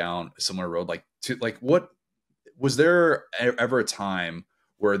going down a similar road? What was there ever a time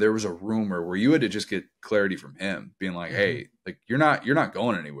where there was a rumor where you had to just get clarity from him being like, hey, like, you're not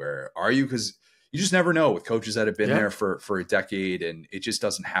going anywhere, are you? Because you just never know with coaches that have been there for a decade, and it just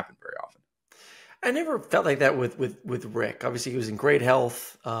doesn't happen very often. I never felt like that with Rick. Obviously, he was in great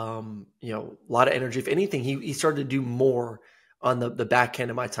health, a lot of energy. If anything, he started to do more on the back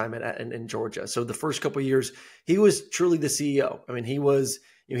end of my time in Georgia. So the first couple of years, he was truly the CEO. I mean, he was,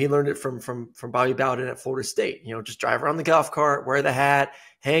 he learned it from Bobby Bowden at Florida State. Just drive around the golf cart, wear the hat,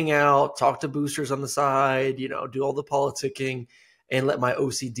 hang out, talk to boosters on the side, do all the politicking, and let my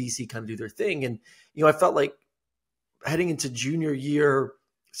OCDC kind of do their thing. And I felt like heading into junior year,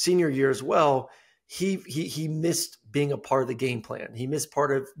 senior year as well, he missed being a part of the game plan. He missed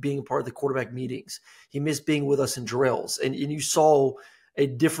being a part of the quarterback meetings. He missed being with us in drills. And you saw a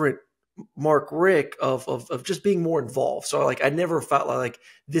different Mark Rick of just being more involved. So like, I never felt like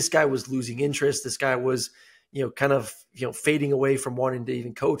this guy was losing interest. This guy was, kind of, fading away from wanting to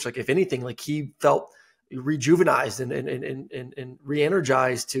even coach. Like, if anything, like, he felt rejuvenized and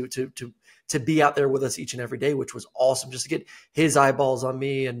re-energized to be out there with us each and every day, which was awesome, just to get his eyeballs on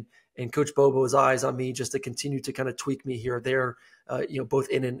me and Coach Bobo's eyes on me, just to continue to kind of tweak me here or there, both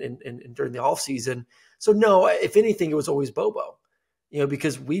in and during the off season. So no, if anything, it was always Bobo,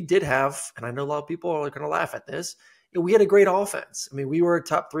 because we did have, and I know a lot of people are going to laugh at this, we had a great offense. I mean, we were a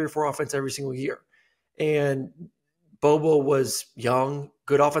top 3 or 4 offense every single year. And Bobo was young,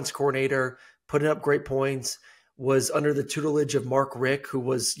 good offense coordinator, putting up great points, was under the tutelage of Mark Rick, who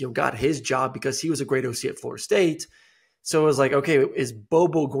was, got his job because he was a great OC at Florida State. So it was like, okay, is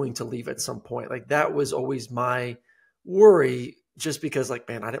Bobo going to leave at some point? Like, that was always my worry. just because like,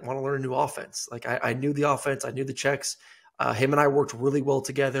 man, I didn't want to learn a new offense. Like I knew the offense, I knew the checks. Him and I worked really well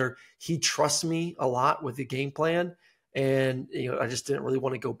together. He trusts me a lot with the game plan. And, I just didn't really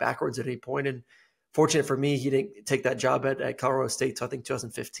want to go backwards at any point. And fortunate for me, he didn't take that job at Colorado State till I think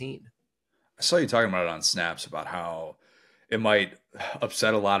 2015. I saw you talking about it on Snaps about how it might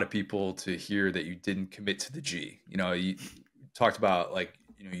upset a lot of people to hear that you didn't commit to the G. You talked about like,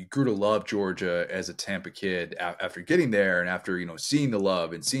 you grew to love Georgia as a Tampa kid after getting there and after, seeing the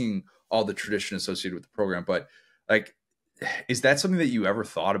love and seeing all the tradition associated with the program. But like, is that something that you ever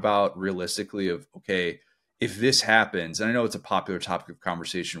thought about realistically of, okay, if this happens, and I know it's a popular topic of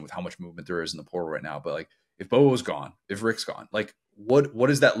conversation with how much movement there is in the portal right now, but like if Bobo's gone, if Rick's gone, like what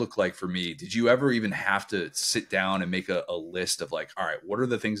does that look like for me? Did you ever even have to sit down and make a list of like, all right, what are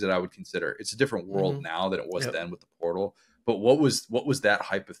the things that I would consider? It's a different world now than it was then with the portal. But what was that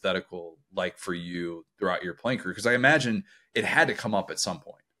hypothetical like for you throughout your playing career? Because I imagine it had to come up at some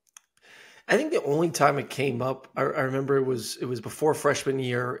point. I think the only time it came up, I remember it was before freshman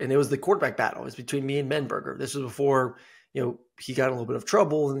year, and it was the quarterback battle. It was between me and Menberger. This was before, he got in a little bit of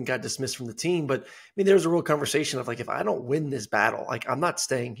trouble and got dismissed from the team. But I mean, there was a real conversation of like, if I don't win this battle, like I'm not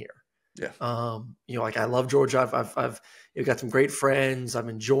staying here. Yeah. Like I love Georgia. I've got some great friends. I'm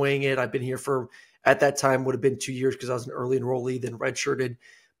enjoying it. I've been here for, at that time would have been 2 years because I was an early enrollee, then redshirted.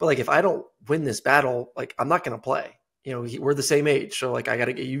 But like, if I don't win this battle, like I'm not going to play. We're the same age. So like,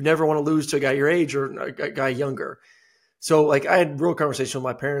 you never want to lose to a guy your age or a guy younger. So like I had real conversation with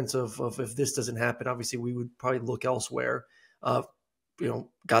my parents of if this doesn't happen, obviously we would probably look elsewhere.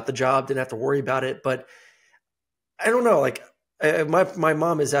 Got the job, didn't have to worry about it. But I don't know, like my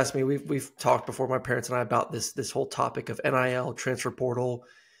mom has asked me, we've talked before, my parents and I, about this whole topic of NIL, transfer portal.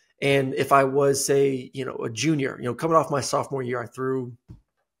 And if I was, say, a junior, coming off my sophomore year, I threw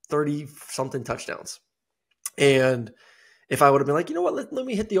 30 something touchdowns. And if I would have been like, let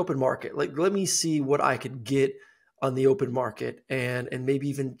me hit the open market, like, let me see what I could get on the open market and maybe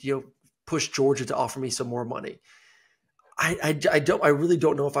even, push Georgia to offer me some more money. I really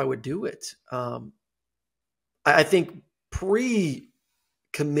don't know if I would do it. I think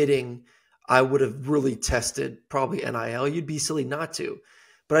pre-committing, I would have really tested probably NIL. You'd be silly not to.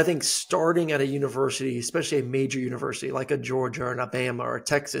 But I think starting at a university, especially a major university like a Georgia or an Bama or a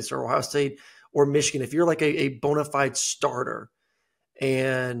Texas or Ohio State or Michigan, if you're like a bona fide starter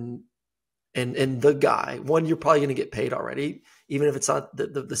and the guy, one, you're probably going to get paid already, even if it's not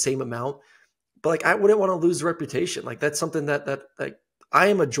the same amount. But like, I wouldn't want to lose the reputation. Like that's something that like I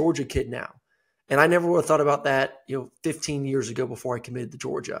am a Georgia kid now. And I never would have thought about that, 15 years ago before I committed to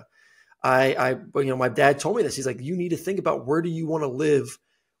Georgia. My dad told me this. He's like, you need to think about where do you want to live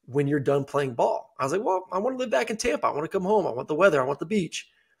when you're done playing ball. I was like, well, I want to live back in Tampa. I want to come home. I want the weather. I want the beach.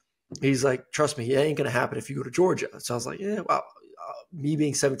 He's like, trust me, it ain't going to happen if you go to Georgia. So I was like, yeah, well, me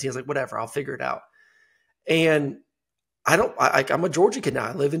being 17, I was like, whatever, I'll figure it out. And I'm a Georgia kid now.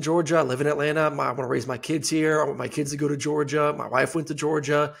 I live in Georgia. I live in Atlanta. I want to raise my kids here. I want my kids to go to Georgia. My wife went to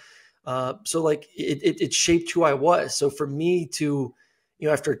Georgia. So like it shaped who I was. So for me to,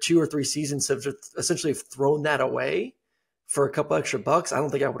 after 2 or 3 seasons have essentially thrown that away for a couple extra bucks, I don't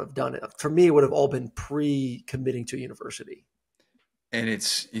think I would have done it. For me, it would have all been pre-committing to a university. And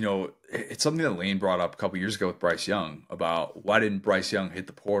it's, it's something that Lane brought up a couple years ago with Bryce Young about why didn't Bryce Young hit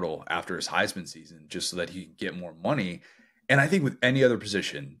the portal after his Heisman season just so that he could get more money. And I think with any other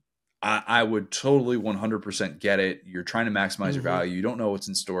position, I would totally 100% get it. You're trying to maximize your value. You don't know what's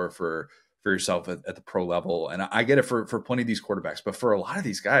in store for yourself at the pro level. And I get it for plenty of these quarterbacks, but for a lot of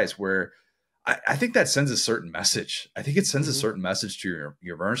these guys where I think that sends a certain message. I think it sends a certain message to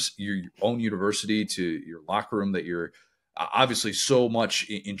your own university, to your locker room, that you're obviously so much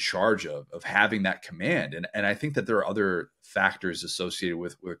in charge of having that command. And I think that there are other factors associated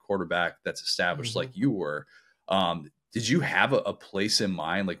with a quarterback that's established like you were. Did you have a place in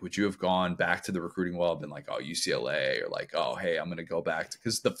mind? Like, would you have gone back to the recruiting well, been like, oh, UCLA, or like, oh, hey, I'm going to go back to,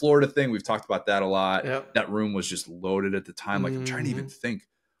 because the Florida thing, we've talked about that a lot. Yep. That room was just loaded at the time. Like, I'm trying to even think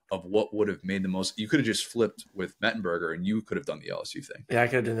of what would have made the most. You could have just flipped with Mettenberger and you could have done the LSU thing. Yeah, I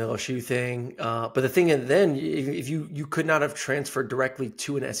could have done the LSU thing. But the thing is, then if you could not have transferred directly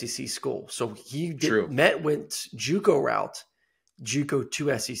to an SEC school. So Met went JUCO route, JUCO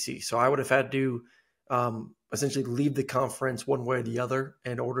to SEC. So I would have had to essentially leave the conference one way or the other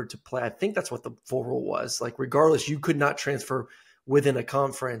in order to play. I think that's what the full rule was. Like, regardless, you could not transfer within a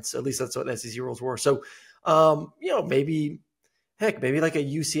conference. At least that's what SEC rules were. So, maybe like a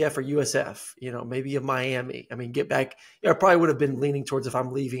UCF or USF, maybe a Miami. I mean, get back. I probably would have been leaning towards, if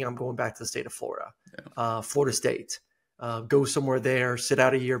I'm leaving, I'm going back to the state of Florida, Florida State. Go somewhere there, sit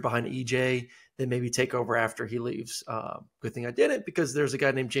out a year behind EJ, then maybe take over after he leaves. Good thing I didn't, because there's a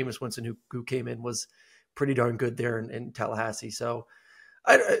guy named Jameis Winston who came in, was pretty darn good there in Tallahassee. So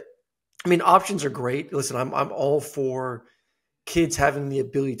I mean, options are great. Listen, I'm all for kids having the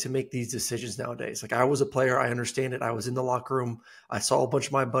ability to make these decisions nowadays. Like, I was a player, I understand it. I was in the locker room. I saw a bunch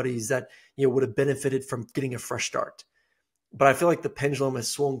of my buddies that, would have benefited from getting a fresh start. But I feel like the pendulum has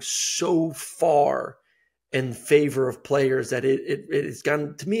swung so far in favor of players that it's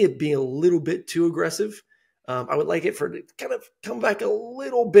gotten, to me, it being a little bit too aggressive. I would like it for it to kind of come back a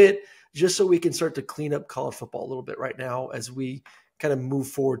little bit, just so we can start to clean up college football a little bit right now as we kind of move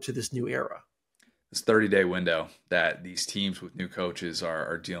forward to this new era. This 30-day window that these teams with new coaches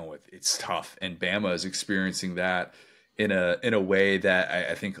are dealing with, it's tough. And Bama is experiencing that in a way that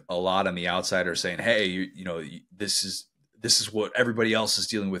I think a lot on the outside are saying, hey, this is what everybody else is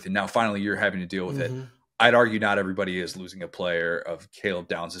dealing with, and now finally you're having to deal with it. I'd argue not everybody is losing a player of Caleb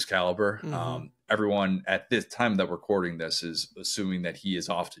Downs' caliber. Everyone at this time that we're recording this is assuming that he is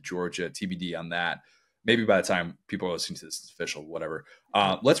off to Georgia, TBD on that. Maybe by the time people are listening to this, it's official, whatever.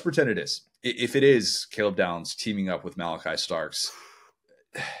 Let's pretend it is. If it is Caleb Downs teaming up with Malachi Starks,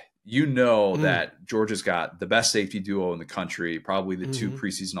 that Georgia's got the best safety duo in the country, probably the two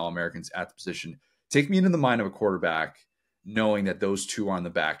preseason All-Americans at the position. Take me into the mind of a quarterback knowing that those two are on the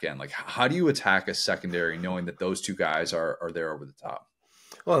back end. Like, how do you attack a secondary knowing that those two guys are there over the top?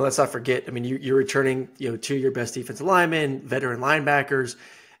 Well, let's not forget, I mean, you're returning, two of your best defensive linemen, veteran linebackers.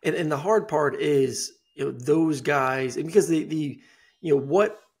 And the hard part is, those guys, and because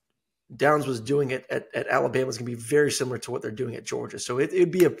what Downs was doing at Alabama is going to be very similar to what they're doing at Georgia. So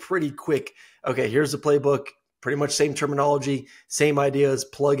it'd be a pretty quick, okay, here's the playbook, pretty much same terminology, same ideas,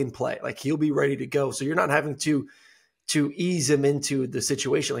 plug and play. Like, he'll be ready to go. So you're not having to ease him into the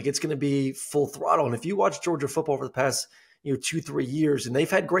situation. Like, it's going to be full throttle. And if you watch Georgia football over the past 2-3 years, and they've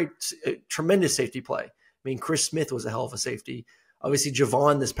had tremendous safety play. I mean, Chris Smith was a hell of a safety. Obviously,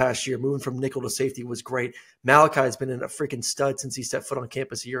 Javon this past year, moving from nickel to safety, was great. Malachi's been in a freaking stud since he stepped foot on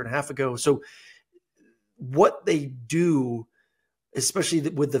campus a year and a half ago. So what they do, especially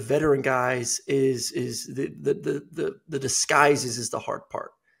with the veteran guys, is the disguises is the hard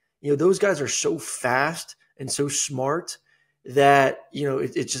part. Those guys are so fast and so smart that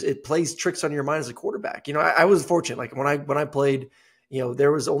it plays tricks on your mind as a quarterback. I was fortunate. Like, when I played,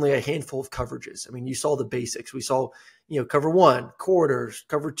 there was only a handful of coverages. I mean, you saw the basics. We saw cover 1, quarters,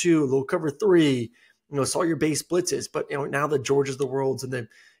 cover 2, little cover 3. Saw your base blitzes. But now the Georgias of the worlds and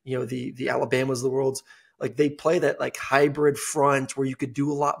the Alabamas of the worlds, like, they play that like hybrid front where you could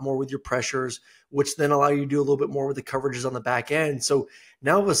do a lot more with your pressures, which then allow you to do a little bit more with the coverages on the back end. So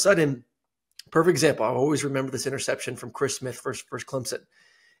now all of a sudden, perfect example, I always remember this interception from Chris Smith versus Clemson.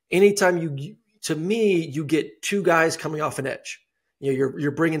 Anytime you get two guys coming off an edge,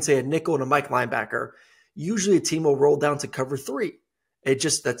 you're bringing, say, a nickel and a Mike linebacker. Usually a team will roll down to cover 3.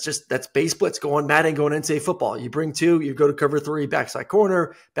 That's base blitz, going Madden, going NCAA football. You bring 2, you go to cover 3, backside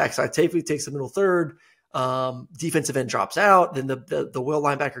corner, backside safety takes the middle third, defensive end drops out, then the will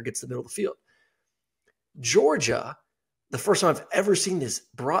linebacker gets the middle of the field. Georgia, the first time I've ever seen this,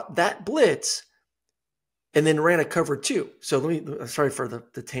 brought that blitz and then ran a cover 2. So sorry for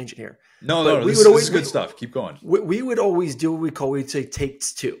the tangent here. No, this is good stuff. Keep going. We would always do what we'd say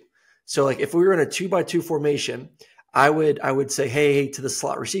takes 2. So like, if we were in a 2x2 formation, I would say, hey, to the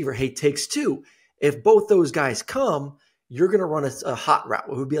slot receiver, hey, takes 2. If both those guys come, you're going to run a hot route.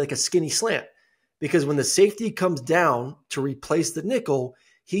 It would be like a skinny slant, because when the safety comes down to replace the nickel,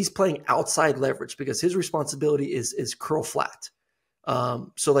 he's playing outside leverage because his responsibility is curl flat.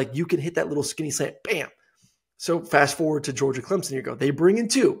 So like, you can hit that little skinny slant, bam. So fast forward to Georgia Clemson, you go, they bring in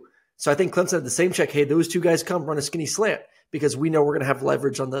 2. So I think Clemson had the same check. Hey, those 2 guys come, run a skinny slant, because we know we're going to have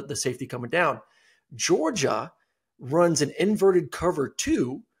leverage on the safety coming down. Georgia runs an inverted cover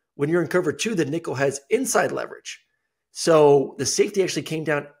 2. When you're in cover 2, the nickel has inside leverage. So the safety actually came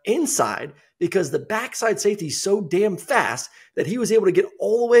down inside because the backside safety is so damn fast that he was able to get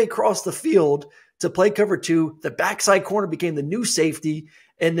all the way across the field to play cover 2. The backside corner became the new safety,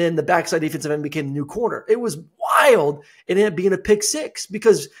 and then the backside defensive end became the new corner. It was wild. It ended up being a pick 6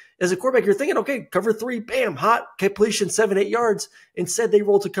 because as a quarterback, you're thinking, okay, cover 3, bam, hot completion, 7-8 yards. Instead, they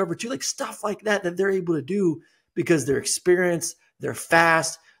roll to cover 2, like stuff like that they're able to do because they're experienced, they're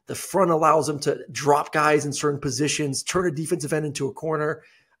fast. The front allows them to drop guys in certain positions, turn a defensive end into a corner.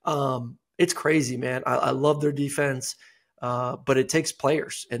 It's crazy, man. I love their defense, but it takes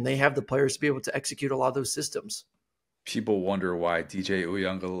players, and they have the players to be able to execute a lot of those systems. People wonder why DJ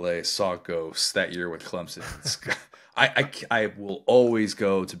Uiagalelei saw ghosts that year with Clemson. I will always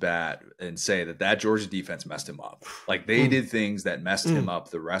go to bat and say that Georgia defense messed him up. Like they did things that messed him up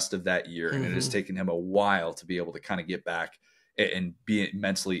the rest of that year, and it has taken him a while to be able to kind of get back and be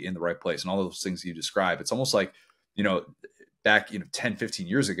mentally in the right place. And all those things you describe, it's almost like, back 10, 15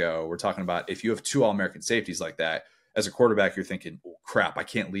 years ago, we're talking about if you have two All-American safeties like that, as a quarterback, you're thinking, oh, crap, I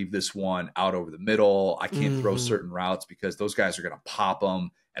can't leave this one out over the middle. I can't throw certain routes because those guys are going to pop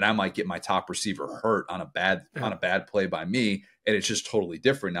them, and I might get my top receiver hurt on a bad play by me. And it's just totally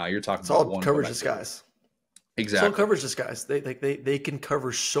different now. You're talking about all coverage disguise. Exactly. It's all coverage disguise. They can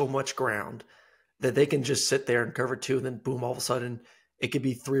cover so much ground that they can just sit there and cover two, and then boom, all of a sudden it could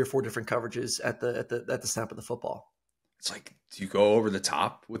be 3 or 4 different coverages at the snap of the football. It's like, do you go over the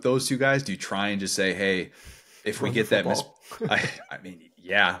top with those two guys? Do you try and just say, hey, if we get that I mean,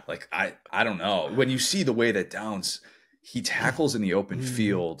 yeah, like I don't know. When you see the way that Downs, he tackles in the open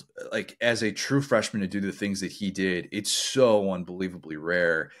field, like as a true freshman to do the things that he did, it's so unbelievably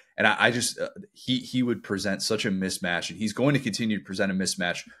rare. And I just he would present such a mismatch, and he's going to continue to present a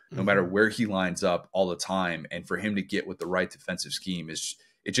mismatch no matter where he lines up all the time. And for him to get with the right defensive scheme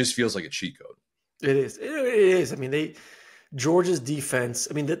it just feels like a cheat code. It is. It is. I mean, Georgia's defense,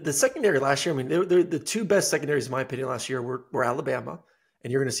 I mean, the secondary last year, I mean, they're the two best secondaries, in my opinion, last year were Alabama.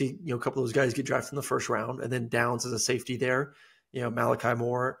 And you're going to see, a couple of those guys get drafted in the first round, and then Downs as a safety there, Malachi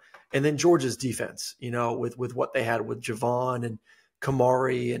Moore. And then Georgia's defense, with what they had with Javon and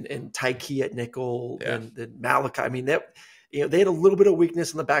Kamari and Tyke at nickel and Malachi. I mean, they had a little bit of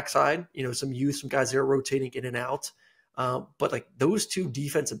weakness on the backside, some youth, some guys that are rotating in and out. But like those two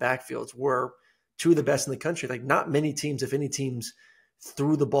defensive backfields were two of the best in the country. Like not many teams, if any teams,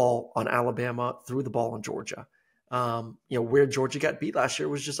 threw the ball on Alabama, threw the ball on Georgia. Where Georgia got beat last year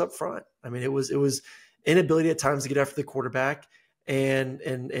was just up front. I mean, it was inability at times to get after the quarterback and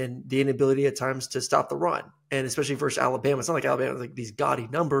the inability at times to stop the run. And especially versus Alabama, it's not like Alabama like these gaudy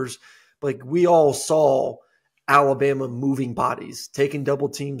numbers, but like we all saw Alabama moving bodies, taking double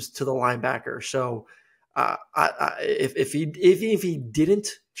teams to the linebacker. So if he didn't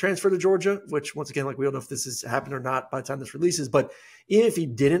transfer to Georgia, which once again, like we don't know if this has happened or not by the time this releases, but even if he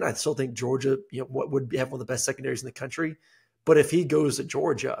didn't, I still think Georgia, what would have one of the best secondaries in the country. But if he goes to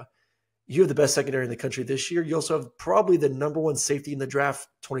Georgia, you have the best secondary in the country this year. You also have probably the number one safety in the draft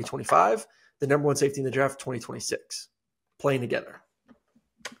 2025, the number one safety in the draft 2026 playing together.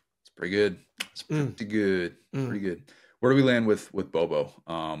 It's pretty good. It's pretty good. Pretty good. Where do we land with Bobo?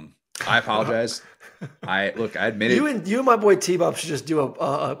 I apologize. I admit it. You and my boy T-Bob should just do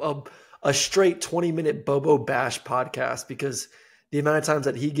a straight 20-minute Bobo bash podcast, because the amount of times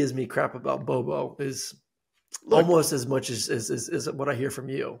that he gives me crap about Bobo is almost as much as what I hear from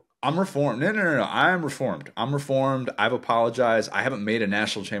you. I'm reformed. No. I'm reformed. I've apologized. I haven't made a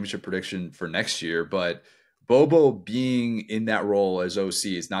national championship prediction for next year, but Bobo being in that role as OC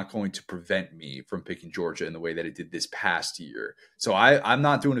is not going to prevent me from picking Georgia in the way that it did this past year. So I'm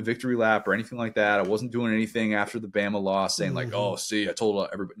not doing a victory lap or anything like that. I wasn't doing anything after the Bama loss saying like, oh, see, I told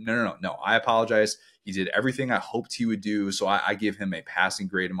everybody. No. I apologize. He did everything I hoped he would do. So I give him a passing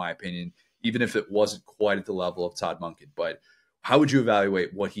grade, in my opinion, even if it wasn't quite at the level of Todd Monken. But how would you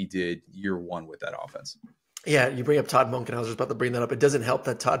evaluate what he did year one with that offense? Yeah, you bring up Todd Monken. I was just about to bring that up. It doesn't help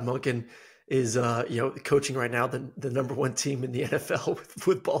that Todd Monken is coaching right now the number one team in the NFL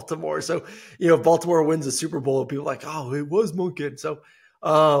with Baltimore. So, if Baltimore wins the Super Bowl, people are like, oh, it was Monken. So,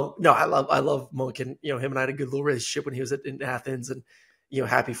 no, I love Monken. Him and I had a good little relationship when he was in Athens, and,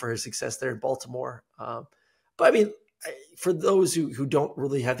 happy for his success there in Baltimore. But I mean, for those who don't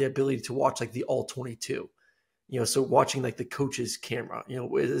really have the ability to watch like the all 22, so watching like the coach's camera,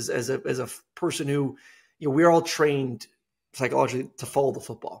 as a person who, we're all trained psychologically to follow the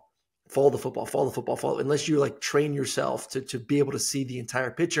football. Unless you like train yourself to be able to see the entire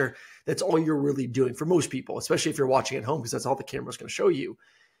picture, that's all you're really doing for most people, especially if you're watching at home, because that's all the camera's going to show you.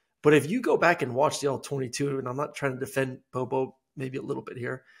 But if you go back and watch the all 22, and I'm not trying to defend Bobo maybe a little bit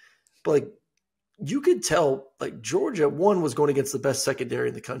here, but like you could tell like Georgia, one, was going against the best secondary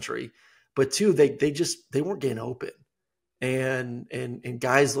in the country, but two, they weren't getting open, and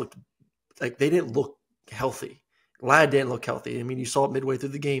guys looked like they didn't look healthy. Ladd didn't look healthy. I mean, you saw it midway through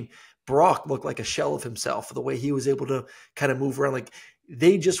the game. Brock looked like a shell of himself, the way he was able to kind of move around. Like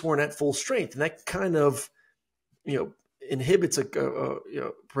they just weren't at full strength. And that kind of,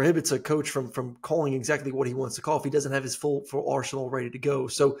 prohibits a coach from calling exactly what he wants to call if he doesn't have his full arsenal ready to go.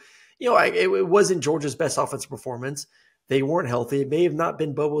 So, it wasn't Georgia's best offensive performance. They weren't healthy. It may have not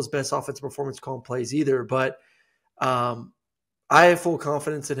been Bobo's best offensive performance calling plays either, but I have full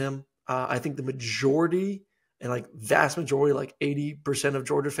confidence in him. I think the majority and like vast majority, like 80% of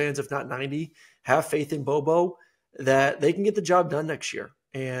Georgia fans, if not 90, have faith in Bobo that they can get the job done next year.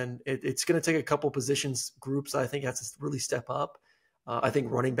 And it's going to take a couple positions groups I think has to really step up. I think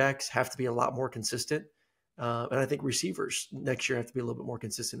running backs have to be a lot more consistent. And I think receivers next year have to be a little bit more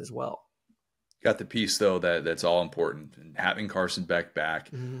consistent as well. Got the piece though that's all important, and having Carson Beck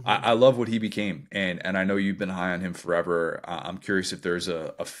back. I love what he became, and I know you've been high on him forever. I'm curious if there's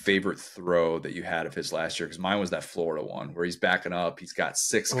a favorite throw that you had of his last year, because mine was that Florida one where he's backing up, he's got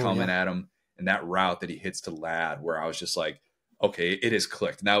six coming at him, and that route that he hits to Ladd, where I was just like, okay, it has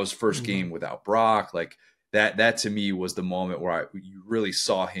clicked. And that was first game without Brock. Like that to me was the moment where you really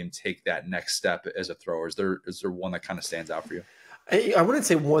saw him take that next step as a thrower. Is there one that kind of stands out for you? I wouldn't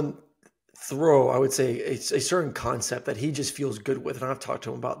say one throw. I would say it's a certain concept that he just feels good with. And I've talked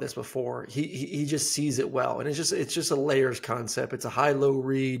to him about this before. He just sees it well. And it's just a layers concept. It's a high-low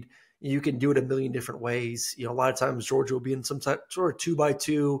read. You can do it a million different ways. A lot of times Georgia will be in some type, sort of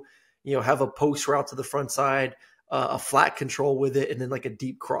 2x2, have a post route to the front side, a flat control with it, and then like a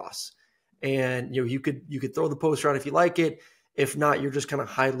deep cross. And, you could throw the post route if you like it. If not, you're just kind of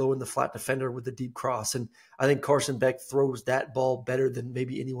high-low in the flat defender with the deep cross. And I think Carson Beck throws that ball better than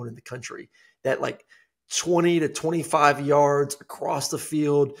maybe anyone in the country. That like 20 to 25 yards across the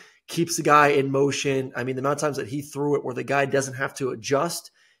field, keeps the guy in motion. I mean, the amount of times that he threw it where the guy doesn't have to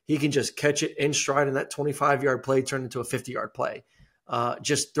adjust, he can just catch it in stride, and that 25-yard play turn into a 50-yard play.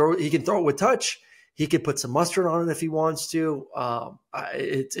 He can throw it with touch. He could put some mustard on it if he wants to.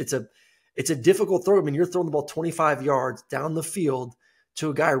 It's a difficult throw. I mean, you're throwing the ball 25 yards down the field to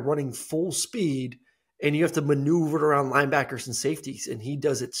a guy running full speed, and you have to maneuver it around linebackers and safeties, and he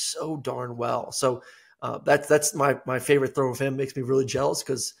does it so darn well. So that's my favorite throw of him. Makes me really jealous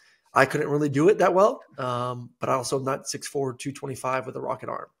because I couldn't really do it that well, but I also am not 6'4", 225 with a rocket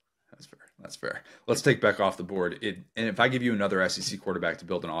arm. That's fair. Let's take Beck off the board. And if I give you another SEC quarterback to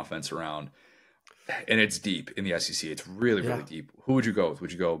build an offense around, and it's deep in the SEC, it's really deep, who would you go with?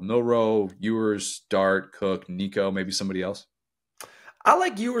 Would you go Milroe, Ewers, Dart, Cook, Nico, maybe somebody else? I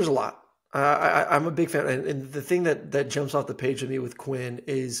like Ewers a lot. I'm a big fan. And the thing that jumps off the page with me with Quinn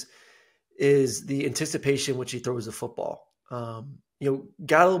is the anticipation which he throws the football. Got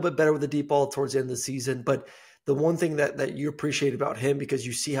a little bit better with the deep ball towards the end of the season, but the one thing that you appreciate about him, because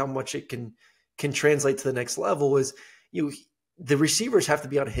you see how much it can translate to the next level, is the receivers have to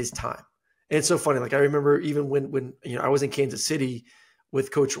be on his time. And it's so funny. Like I remember even when I was in Kansas City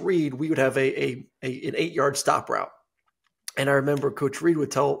with Coach Reed, we would have an 8-yard stop route. And I remember Coach Reed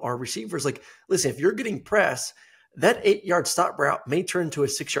would tell our receivers, like, listen, if you're getting pressed, that 8-yard stop route may turn into a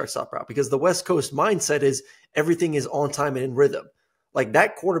 6-yard stop route, because the West Coast mindset is everything is on time and in rhythm. Like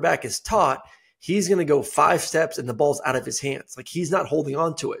that quarterback is taught he's going to go 5 steps and the ball's out of his hands. Like he's not holding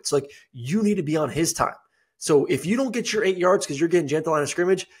on to it. So like you need to be on his time. So if you don't get your 8 yards because you're getting jammed at the line of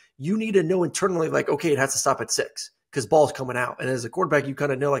scrimmage, you need to know internally, like, okay, it has to stop at 6 because ball's coming out. And as a quarterback, you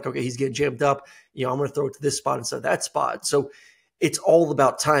kind of know, like, okay, he's getting jammed up. I'm going to throw it to this spot instead of that spot. So it's all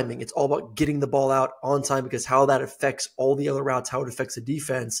about timing. It's all about getting the ball out on time, because how that affects all the other routes, how it affects the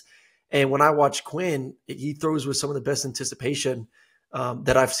defense. And when I watch Quinn, he throws with some of the best anticipation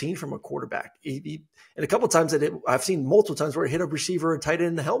that I've seen from a quarterback. And a couple of times I've seen multiple times where it hit a receiver and tight end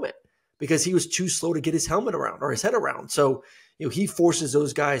in the helmet because he was too slow to get his helmet around or his head around. So, he forces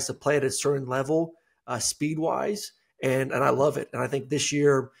those guys to play at a certain level, speed-wise, and I love it. And I think this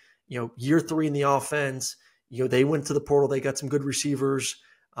year, year 3 in the offense, they went to the portal. They got some good receivers.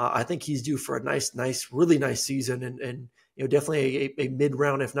 I think he's due for a really nice season, and definitely a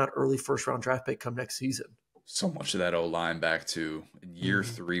mid-round, if not early first-round draft pick come next season. So much of that O-line back to year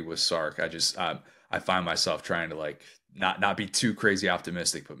 3 with Sark. I find myself trying to like not be too crazy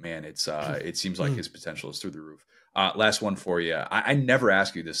optimistic, but man, it seems like his potential is through the roof. Last one for you. I never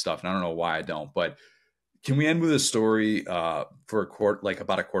ask you this stuff, and I don't know why I don't, but can we end with a story about a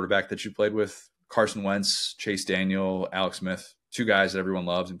quarterback that you played with? Carson Wentz, Chase Daniel, Alex Smith, 2 guys that everyone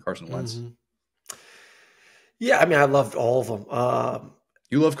loves, and Carson Wentz. Yeah, I mean, I loved all of them.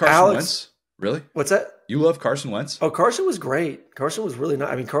 You love Carson Wentz? Really? What's that? You love Carson Wentz? Oh, Carson was great. Carson was really nice.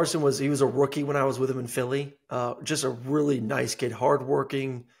 I mean, he was a rookie when I was with him in Philly. Just a really nice kid,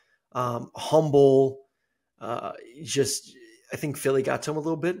 hardworking, humble. I think Philly got to him a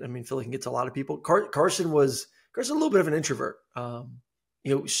little bit. I mean, Philly can get to a lot of people. Carson was a little bit of an introvert. I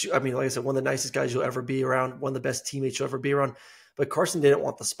mean, like I said, one of the nicest guys you'll ever be around, one of the best teammates you'll ever be around. But Carson didn't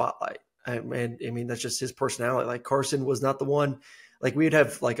want the spotlight. I mean, that's just his personality. Like Carson was not the one. Like we would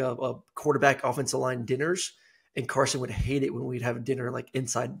have like a quarterback offensive line dinners, And Carson would hate it when we'd have dinner like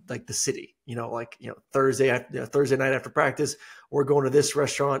inside like the city, Thursday night after practice, we're going to this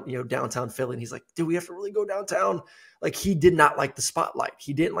restaurant, downtown Philly. And he's like, "Do we have to really go downtown?" Like, he did not like the spotlight.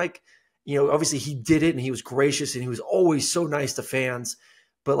 He didn't like, obviously he did it and he was gracious and he was always so nice to fans.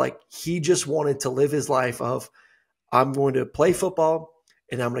 But like, he just wanted to live his life of, I'm going to play football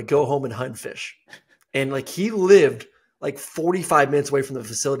and I'm going to go home and hunt fish. And like, he lived like 45 minutes away from the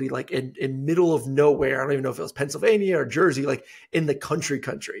facility, like in middle of nowhere. I don't even know if it was Pennsylvania or Jersey, like in the country.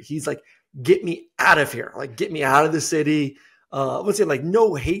 He's like, "Get me out of here. Like, get me out of the city." Let's say, like,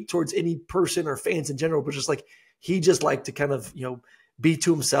 no hate towards any person or fans in general, but just like, he just liked to kind of, be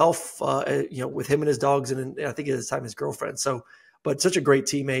to himself, with him and his dogs. And I think at the time his girlfriend. So, but such a great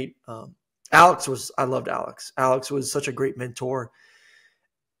teammate. I loved Alex. Alex was such a great mentor.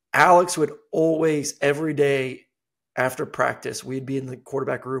 Alex would always, every day, after practice, we'd be in the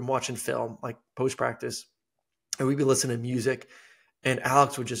quarterback room watching film, like post practice, and we'd be listening to music. And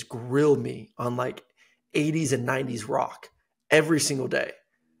Alex would just grill me on like 80s and 90s rock every single day.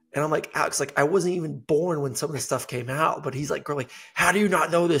 And I'm like, "Alex, like, I wasn't even born when some of this stuff came out." But he's like, "Girl, like, how do you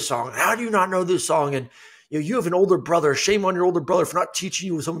not know this song? How do you not know this song? And you have an older brother. Shame on your older brother for not teaching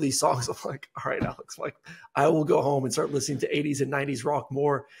you some of these songs." I'm like, "All right, Alex, like, I will go home and start listening to 80s and 90s rock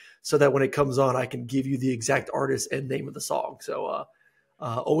more, so that when it comes on, I can give you the exact artist and name of the song." So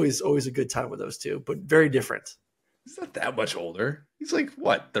always a good time with those two, but very different. He's not that much older. He's like,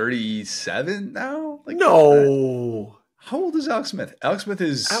 what, 37 now? Like, No. How old is Alex Smith? Alex Smith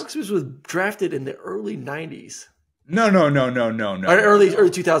was drafted in the early 90s. No. Early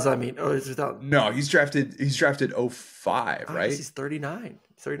 2000, I mean. Early 2000. No, he's drafted 05, right? He's 39.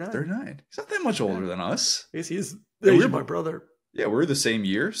 39. He's not that much older than us. He's we're my brother. Yeah, we're the same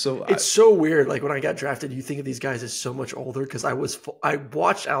year. So it's so weird. Like, when I got drafted, you think of these guys as so much older, because I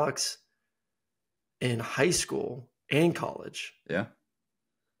watched Alex in high school and college. Yeah.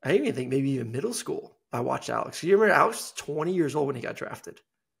 I even think maybe even middle school. I watched Alex. You remember Alex was 20 years old when he got drafted.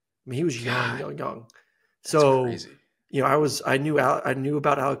 I mean, he was young. So, crazy. I knew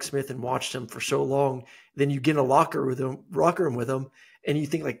about Alex Smith and watched him for so long. Then you get in a locker room with him, and you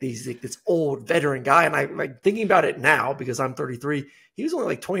think like this old veteran guy. And I like thinking about it now, because I'm 33. He was only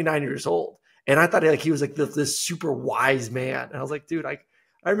like 29 years old, and I thought he was like this super wise man. And I was like, dude, I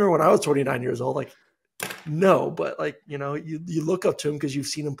remember when I was 29 years old, like, no, but like, you look up to him because you've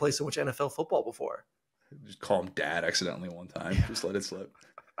seen him play so much NFL football before. Just call him dad accidentally one time. Yeah. Just let it slip.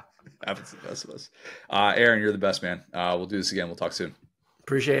 Happens to the best of us. Aaron, you're the best, man. We'll do this again. We'll talk soon.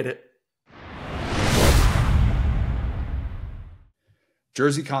 Appreciate it.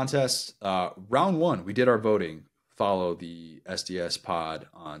 Jersey contest. Round 1, we did our voting. Follow the SDS pod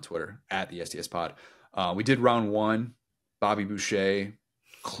on Twitter, at the SDS pod. We did round 1. Bobby Boucher,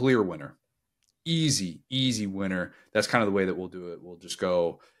 clear winner. Easy winner. That's kind of the way that we'll do it. We'll just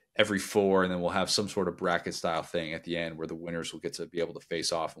go every 4, and then we'll have some sort of bracket style thing at the end where the winners will get to be able to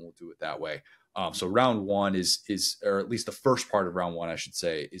face off, and we'll do it that way. So round 1 is, or at least the first part of round 1, I should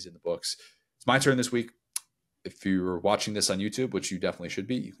say, is in the books. It's my turn this week. If you're watching this on YouTube, which you definitely should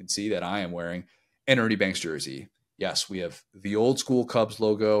be, you can see that I am wearing an Ernie Banks jersey. Yes, we have the old school Cubs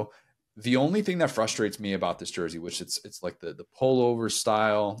logo. The only thing that frustrates me about this jersey, which it's like the pullover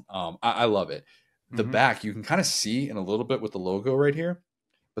style, I love it. The back, you can kind of see in a little bit with the logo right here,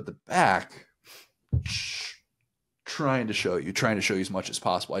 but the back, trying to show you as much as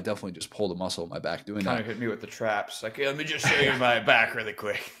possible. I definitely just pulled a muscle in my back doing that. Kind of hit me with the traps. Like, let me just show you my back really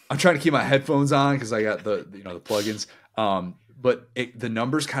quick. I'm trying to keep my headphones on because I got the plugins. But the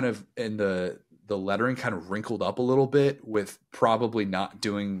numbers kind of, and the lettering kind of wrinkled up a little bit with probably not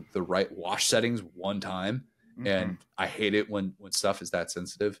doing the right wash settings one time. Mm-hmm. And I hate it when stuff is that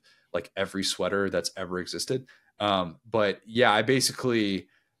sensitive, like every sweater that's ever existed. But yeah, I basically,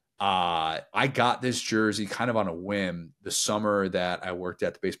 I got this jersey kind of on a whim the summer that I worked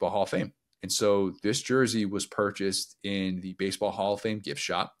at the Baseball Hall of Fame. And so this jersey was purchased in the Baseball Hall of Fame gift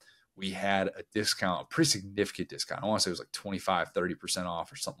shop. We had a discount, a pretty significant discount. I want to say it was like 25, 30%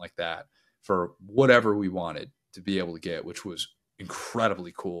 off or something like that for whatever we wanted to be able to get, which was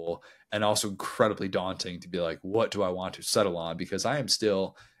incredibly cool and also incredibly daunting to be like, what do I want to settle on? Because I am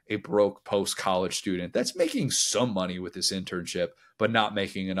still a broke post-college student that's making some money with this internship, but not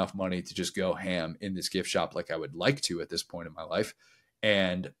making enough money to just go ham in this gift shop like I would like to at this point in my life.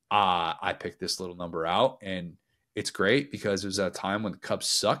 And I picked this little number out, and it's great because it was at a time when the Cubs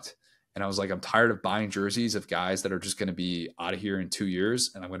sucked. And I was like, I'm tired of buying jerseys of guys that are just going to be out of here in 2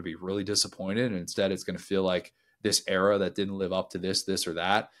 years, and I'm going to be really disappointed. And instead, it's going to feel like this era that didn't live up to this or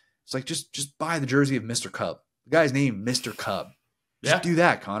that. It's like, just buy the jersey of Mr. Cub. The guy's named Mr. Cub. Just do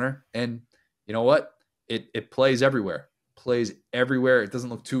that, Connor. And you know what? it plays everywhere. Plays everywhere. It doesn't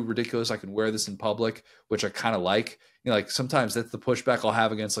look too ridiculous. I can wear this in public, which I kind of like. Like sometimes that's the pushback I'll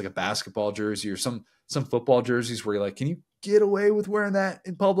have against like a basketball jersey or some football jerseys where you're like, can you get away with wearing that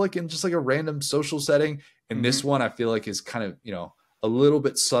in public in just like a random social setting? And this one I feel like is kind of, a little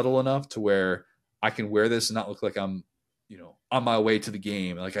bit subtle enough to where I can wear this and not look like I'm, on my way to the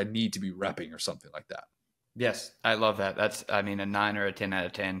game. Like I need to be repping or something like that. Yes, I love that. That's, a 9 or a 10 out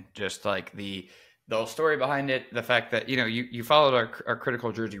of 10. Just like the whole story behind it, the fact that, you followed our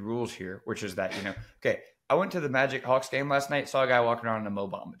critical jersey rules here, which is that, okay, I went to the Magic Hawks game last night, saw a guy walking around in a Mo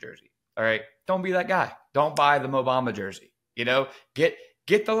Bamba jersey. All right, don't be that guy. Don't buy the Mo Bamba jersey.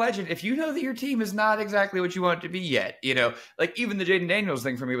 Get the legend. If you know that your team is not exactly what you want it to be yet, like even the Jaden Daniels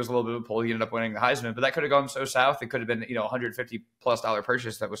thing for me was a little bit of a pull. He ended up winning the Heisman, but that could have gone so south. It could have been, $150+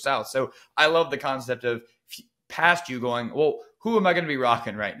 purchase that was south. So I love the concept of past you going, well, who am I going to be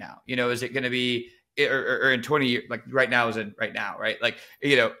rocking right now? Is it going to be, or in 20 years, like right now is in right now, right? Like,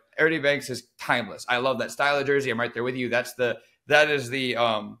 Ernie Banks is timeless. I love that style of jersey. I'm right there with you. That is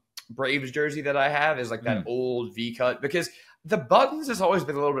the Braves jersey that I have, is like that old V cut, because the buttons has always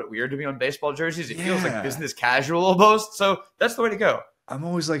been a little bit weird to me on baseball jerseys. It feels like business casual almost. So that's the way to go. I'm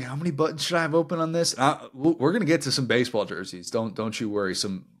always like, how many buttons should I have open on this? We're going to get to some baseball jerseys. Don't you worry.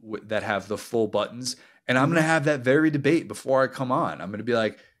 Some that have the full buttons. And I'm going to have that very debate before I come on. I'm going to be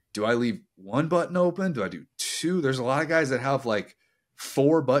like, do I leave one button open? Do I do two? There's a lot of guys that have like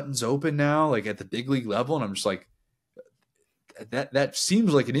 4 buttons open now, like at the big league level. And I'm just like, that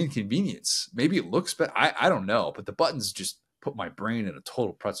seems like an inconvenience. Maybe it looks better. I don't know. But the buttons just put my brain in a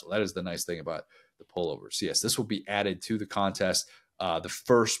total pretzel. That is the nice thing about the pullovers. So yes, this will be added to the contest. The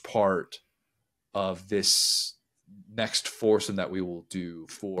first part of this next foursome that we will do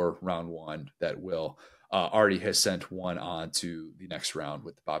for round 1 that will already has sent one on to the next round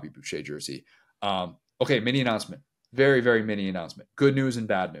with the Bobby Boucher jersey. Okay, mini announcement. Very, very mini announcement. Good news and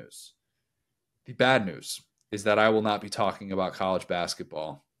bad news. The bad news is that I will not be talking about college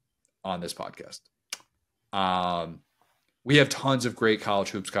basketball on this podcast. We have tons of great college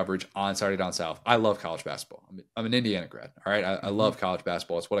hoops coverage on Saturday Down South. I love college basketball. I'm an Indiana grad. All right. I love college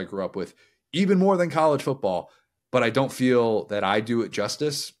basketball. It's what I grew up with, even more than college football. But I don't feel that I do it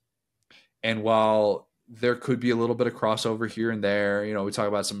justice. And while there could be a little bit of crossover here and there, we talk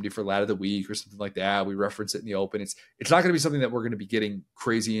about somebody for Lad of the Week or something like that. We reference it in the open. It's not going to be something that we're going to be getting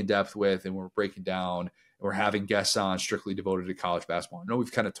crazy in depth with, and we're breaking down, and we're having guests on strictly devoted to college basketball. I know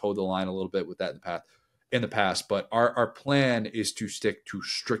we've kind of toed the line a little bit with that in the past, but our plan is to stick to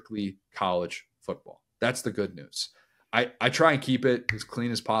strictly college football. That's the good news. I try and keep it as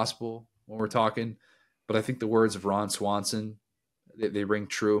clean as possible when we're talking, but I think the words of Ron Swanson, they ring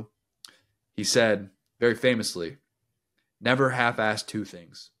true. He said very famously, never half-ass 2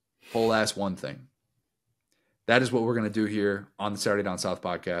 things, whole-ass 1 thing. That is what we're going to do here on the Saturday Down South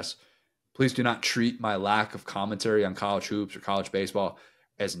podcast. Please do not treat my lack of commentary on college hoops or college baseball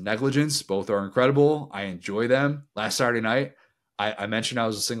as negligence. Both are incredible. I enjoy them. Last Saturday night, I mentioned I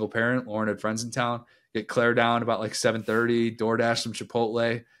was a single parent. Lauren had friends in town. Get Claire down about like 7:30, DoorDash some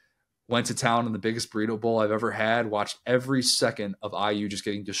Chipotle. Went to town in the biggest burrito bowl I've ever had. Watched every second of IU just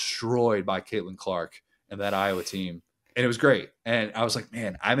getting destroyed by Caitlin Clark and that Iowa team. And it was great. And I was like,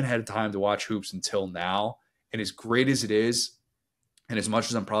 man, I haven't had time to watch hoops until now. And as great as it is, and as much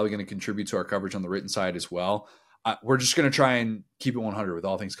as I'm probably going to contribute to our coverage on the written side as well, we're just going to try and keep it 100 with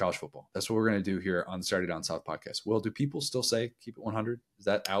all things college football. That's what we're going to do here on the Saturday Down South podcast. Will, do people still say keep it 100? Is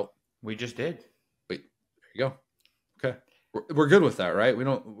that out? We just did. Wait, there you go. Okay. We're good with that, right?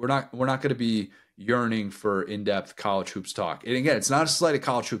 We're not going to be yearning for in-depth college hoops talk. And again, it's not a slight at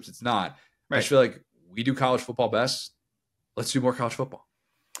college hoops. It's not. Right. I just feel like we do college football best. Let's do more college football.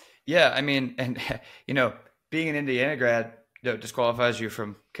 Yeah. I mean, and being an Indiana grad disqualifies you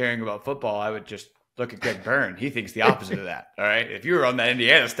from caring about football. I would just look at Greg Byrne. He thinks the opposite of that. All right. If you were on that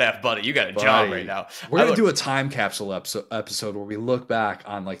Indiana staff, buddy, you got a job right now. We're going to do a time capsule episode where we look back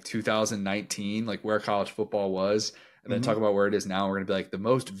on like 2019, like where college football was, and then talk about where it is now. We're going to be like, the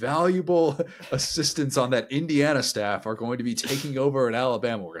most valuable assistants on that Indiana staff are going to be taking over at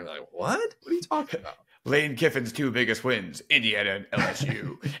Alabama. We're going to be like, what? What are you talking about? Lane Kiffin's 2 biggest wins, Indiana and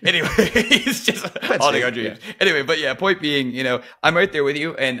LSU. Anyway, he's just all the dreams. Yeah. Anyway, but yeah, point being, I'm right there with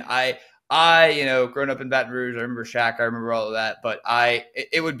you. And I, growing up in Baton Rouge, I remember Shaq, I remember all of that. But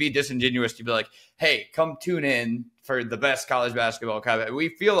it would be disingenuous to be like, hey, come tune in for the best college basketball coverage. We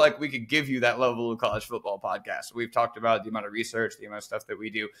feel like we could give you that level of college football podcast. We've talked about the amount of research, the amount of stuff that we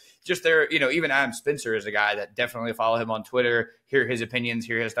do. Just there, even Adam Spencer is a guy that definitely follow him on Twitter, hear his opinions,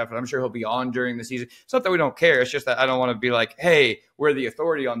 hear his stuff. And I'm sure he'll be on during the season. It's not that we don't care. It's just that I don't want to be like, hey, we're the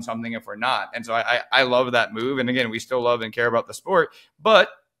authority on something if we're not. And so I love that move. And again, we still love and care about the sport, but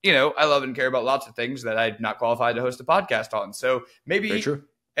I love and care about lots of things that I'm not qualified to host a podcast on. So maybe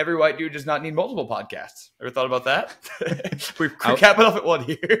every white dude does not need multiple podcasts. Ever thought about that? we cap it off at one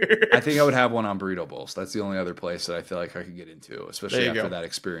here. I think I would have one on burrito bowls. That's the only other place that I feel like I could get into, especially after that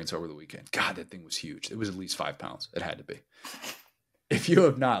experience over the weekend. God, that thing was huge. It was at least 5 pounds. It had to be. If you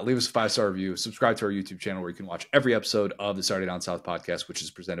have not, leave us a 5-star review. Subscribe to our YouTube channel where you can watch every episode of the Saturday Down South podcast, which is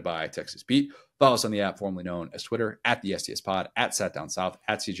presented by Texas Beat. Follow us on the app formerly known as Twitter, at the SDS Pod, at Sat Down South,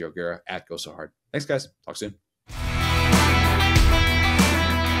 at CJ O'Gara, at Go So Hard. Thanks, guys. Talk soon.